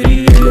an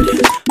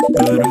idiot,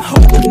 but I'm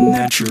hoping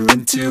that you're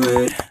into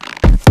it.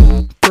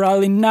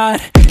 Probably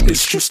not,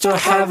 it's just I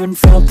haven't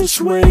felt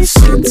this way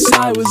since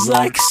I was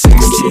like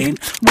 16.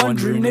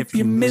 Wondering if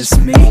you miss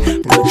me,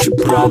 but you're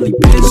probably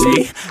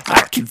busy.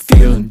 I keep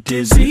feeling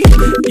dizzy,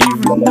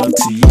 even though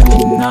to you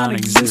I'm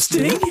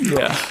non-existing.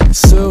 Yeah.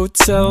 So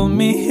tell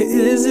me,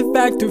 is it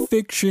fact or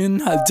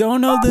fiction? I don't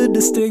know the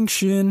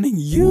distinction.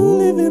 You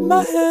live in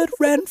my head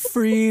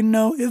rent-free,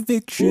 no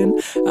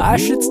eviction. I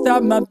should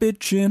stop my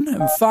bitching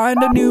and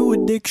find a new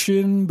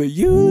addiction, but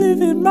you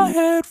live in my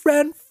head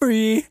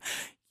rent-free.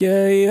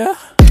 Yeah, yeah.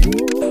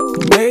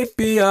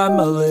 Maybe I'm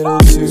a little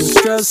too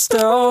stressed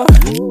out.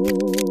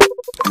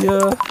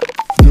 Yeah.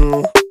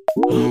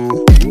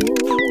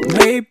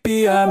 Maybe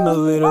maybe I'm a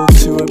little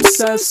too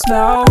obsessed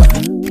now.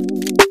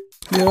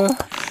 Yeah,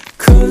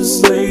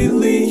 'cause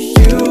lately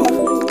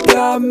you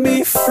got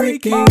me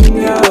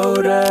freaking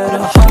out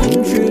at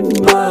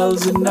 100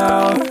 miles an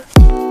hour.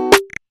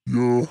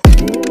 Yeah.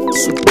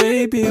 So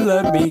baby,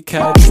 let me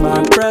catch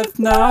my breath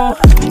now.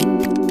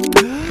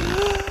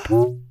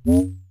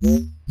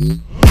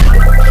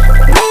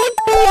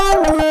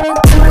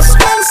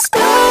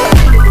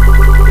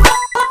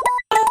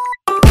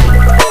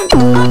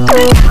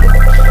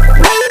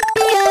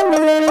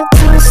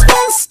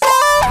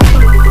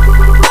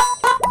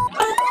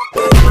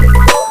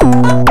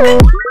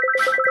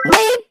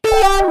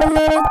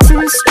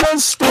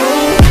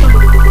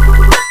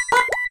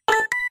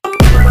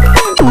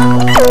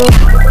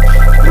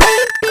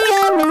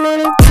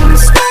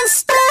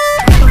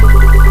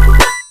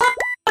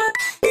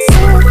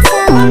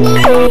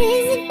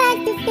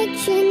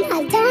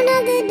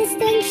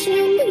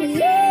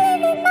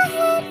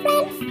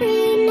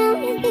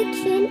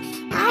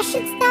 I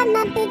should stop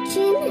my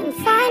bitching and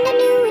find a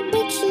new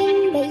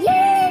addiction, but you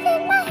live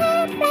in my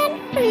head rent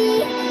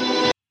free.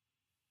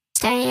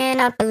 Staying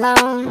up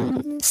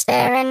alone,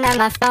 staring at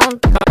my phone.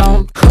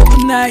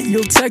 Hoping that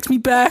you'll text me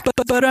back,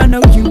 but I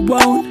know you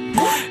won't.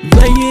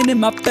 Laying in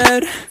my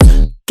bed,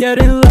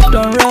 getting left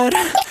on red.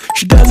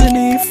 She doesn't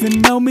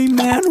even know me,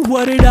 man,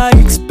 what did I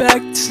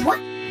expect?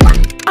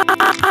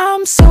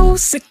 I'm so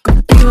sick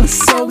of feeling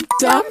so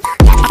dumb.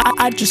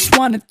 I just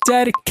want a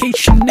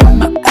dedication in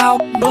my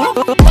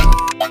album.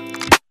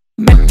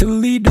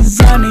 Mentally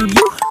designing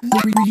you,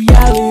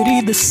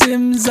 reality The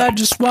Sims, I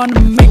just wanna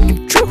make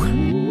it true.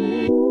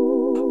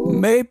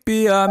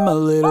 Maybe I'm a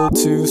little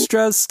too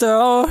stressed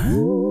out.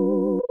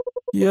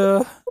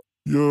 Yeah.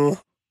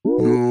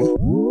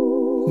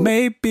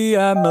 Maybe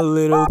I'm a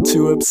little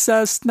too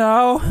obsessed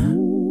now.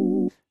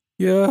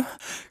 Yeah,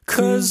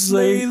 'cause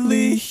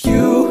lately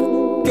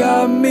you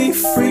got me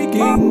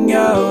freaking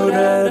out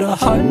at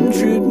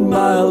 100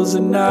 miles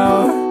an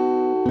hour.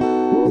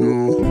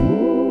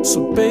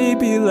 So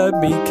baby, let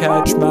me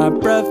catch my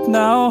breath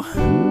now.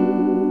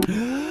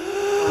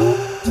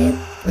 2,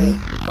 3,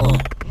 4.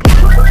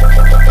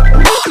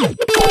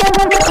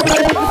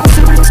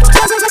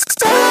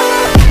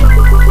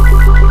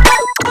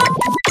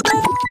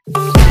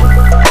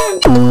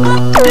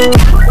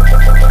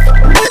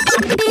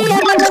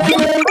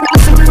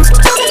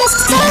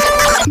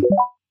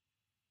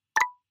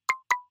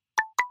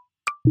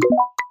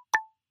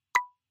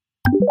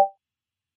 You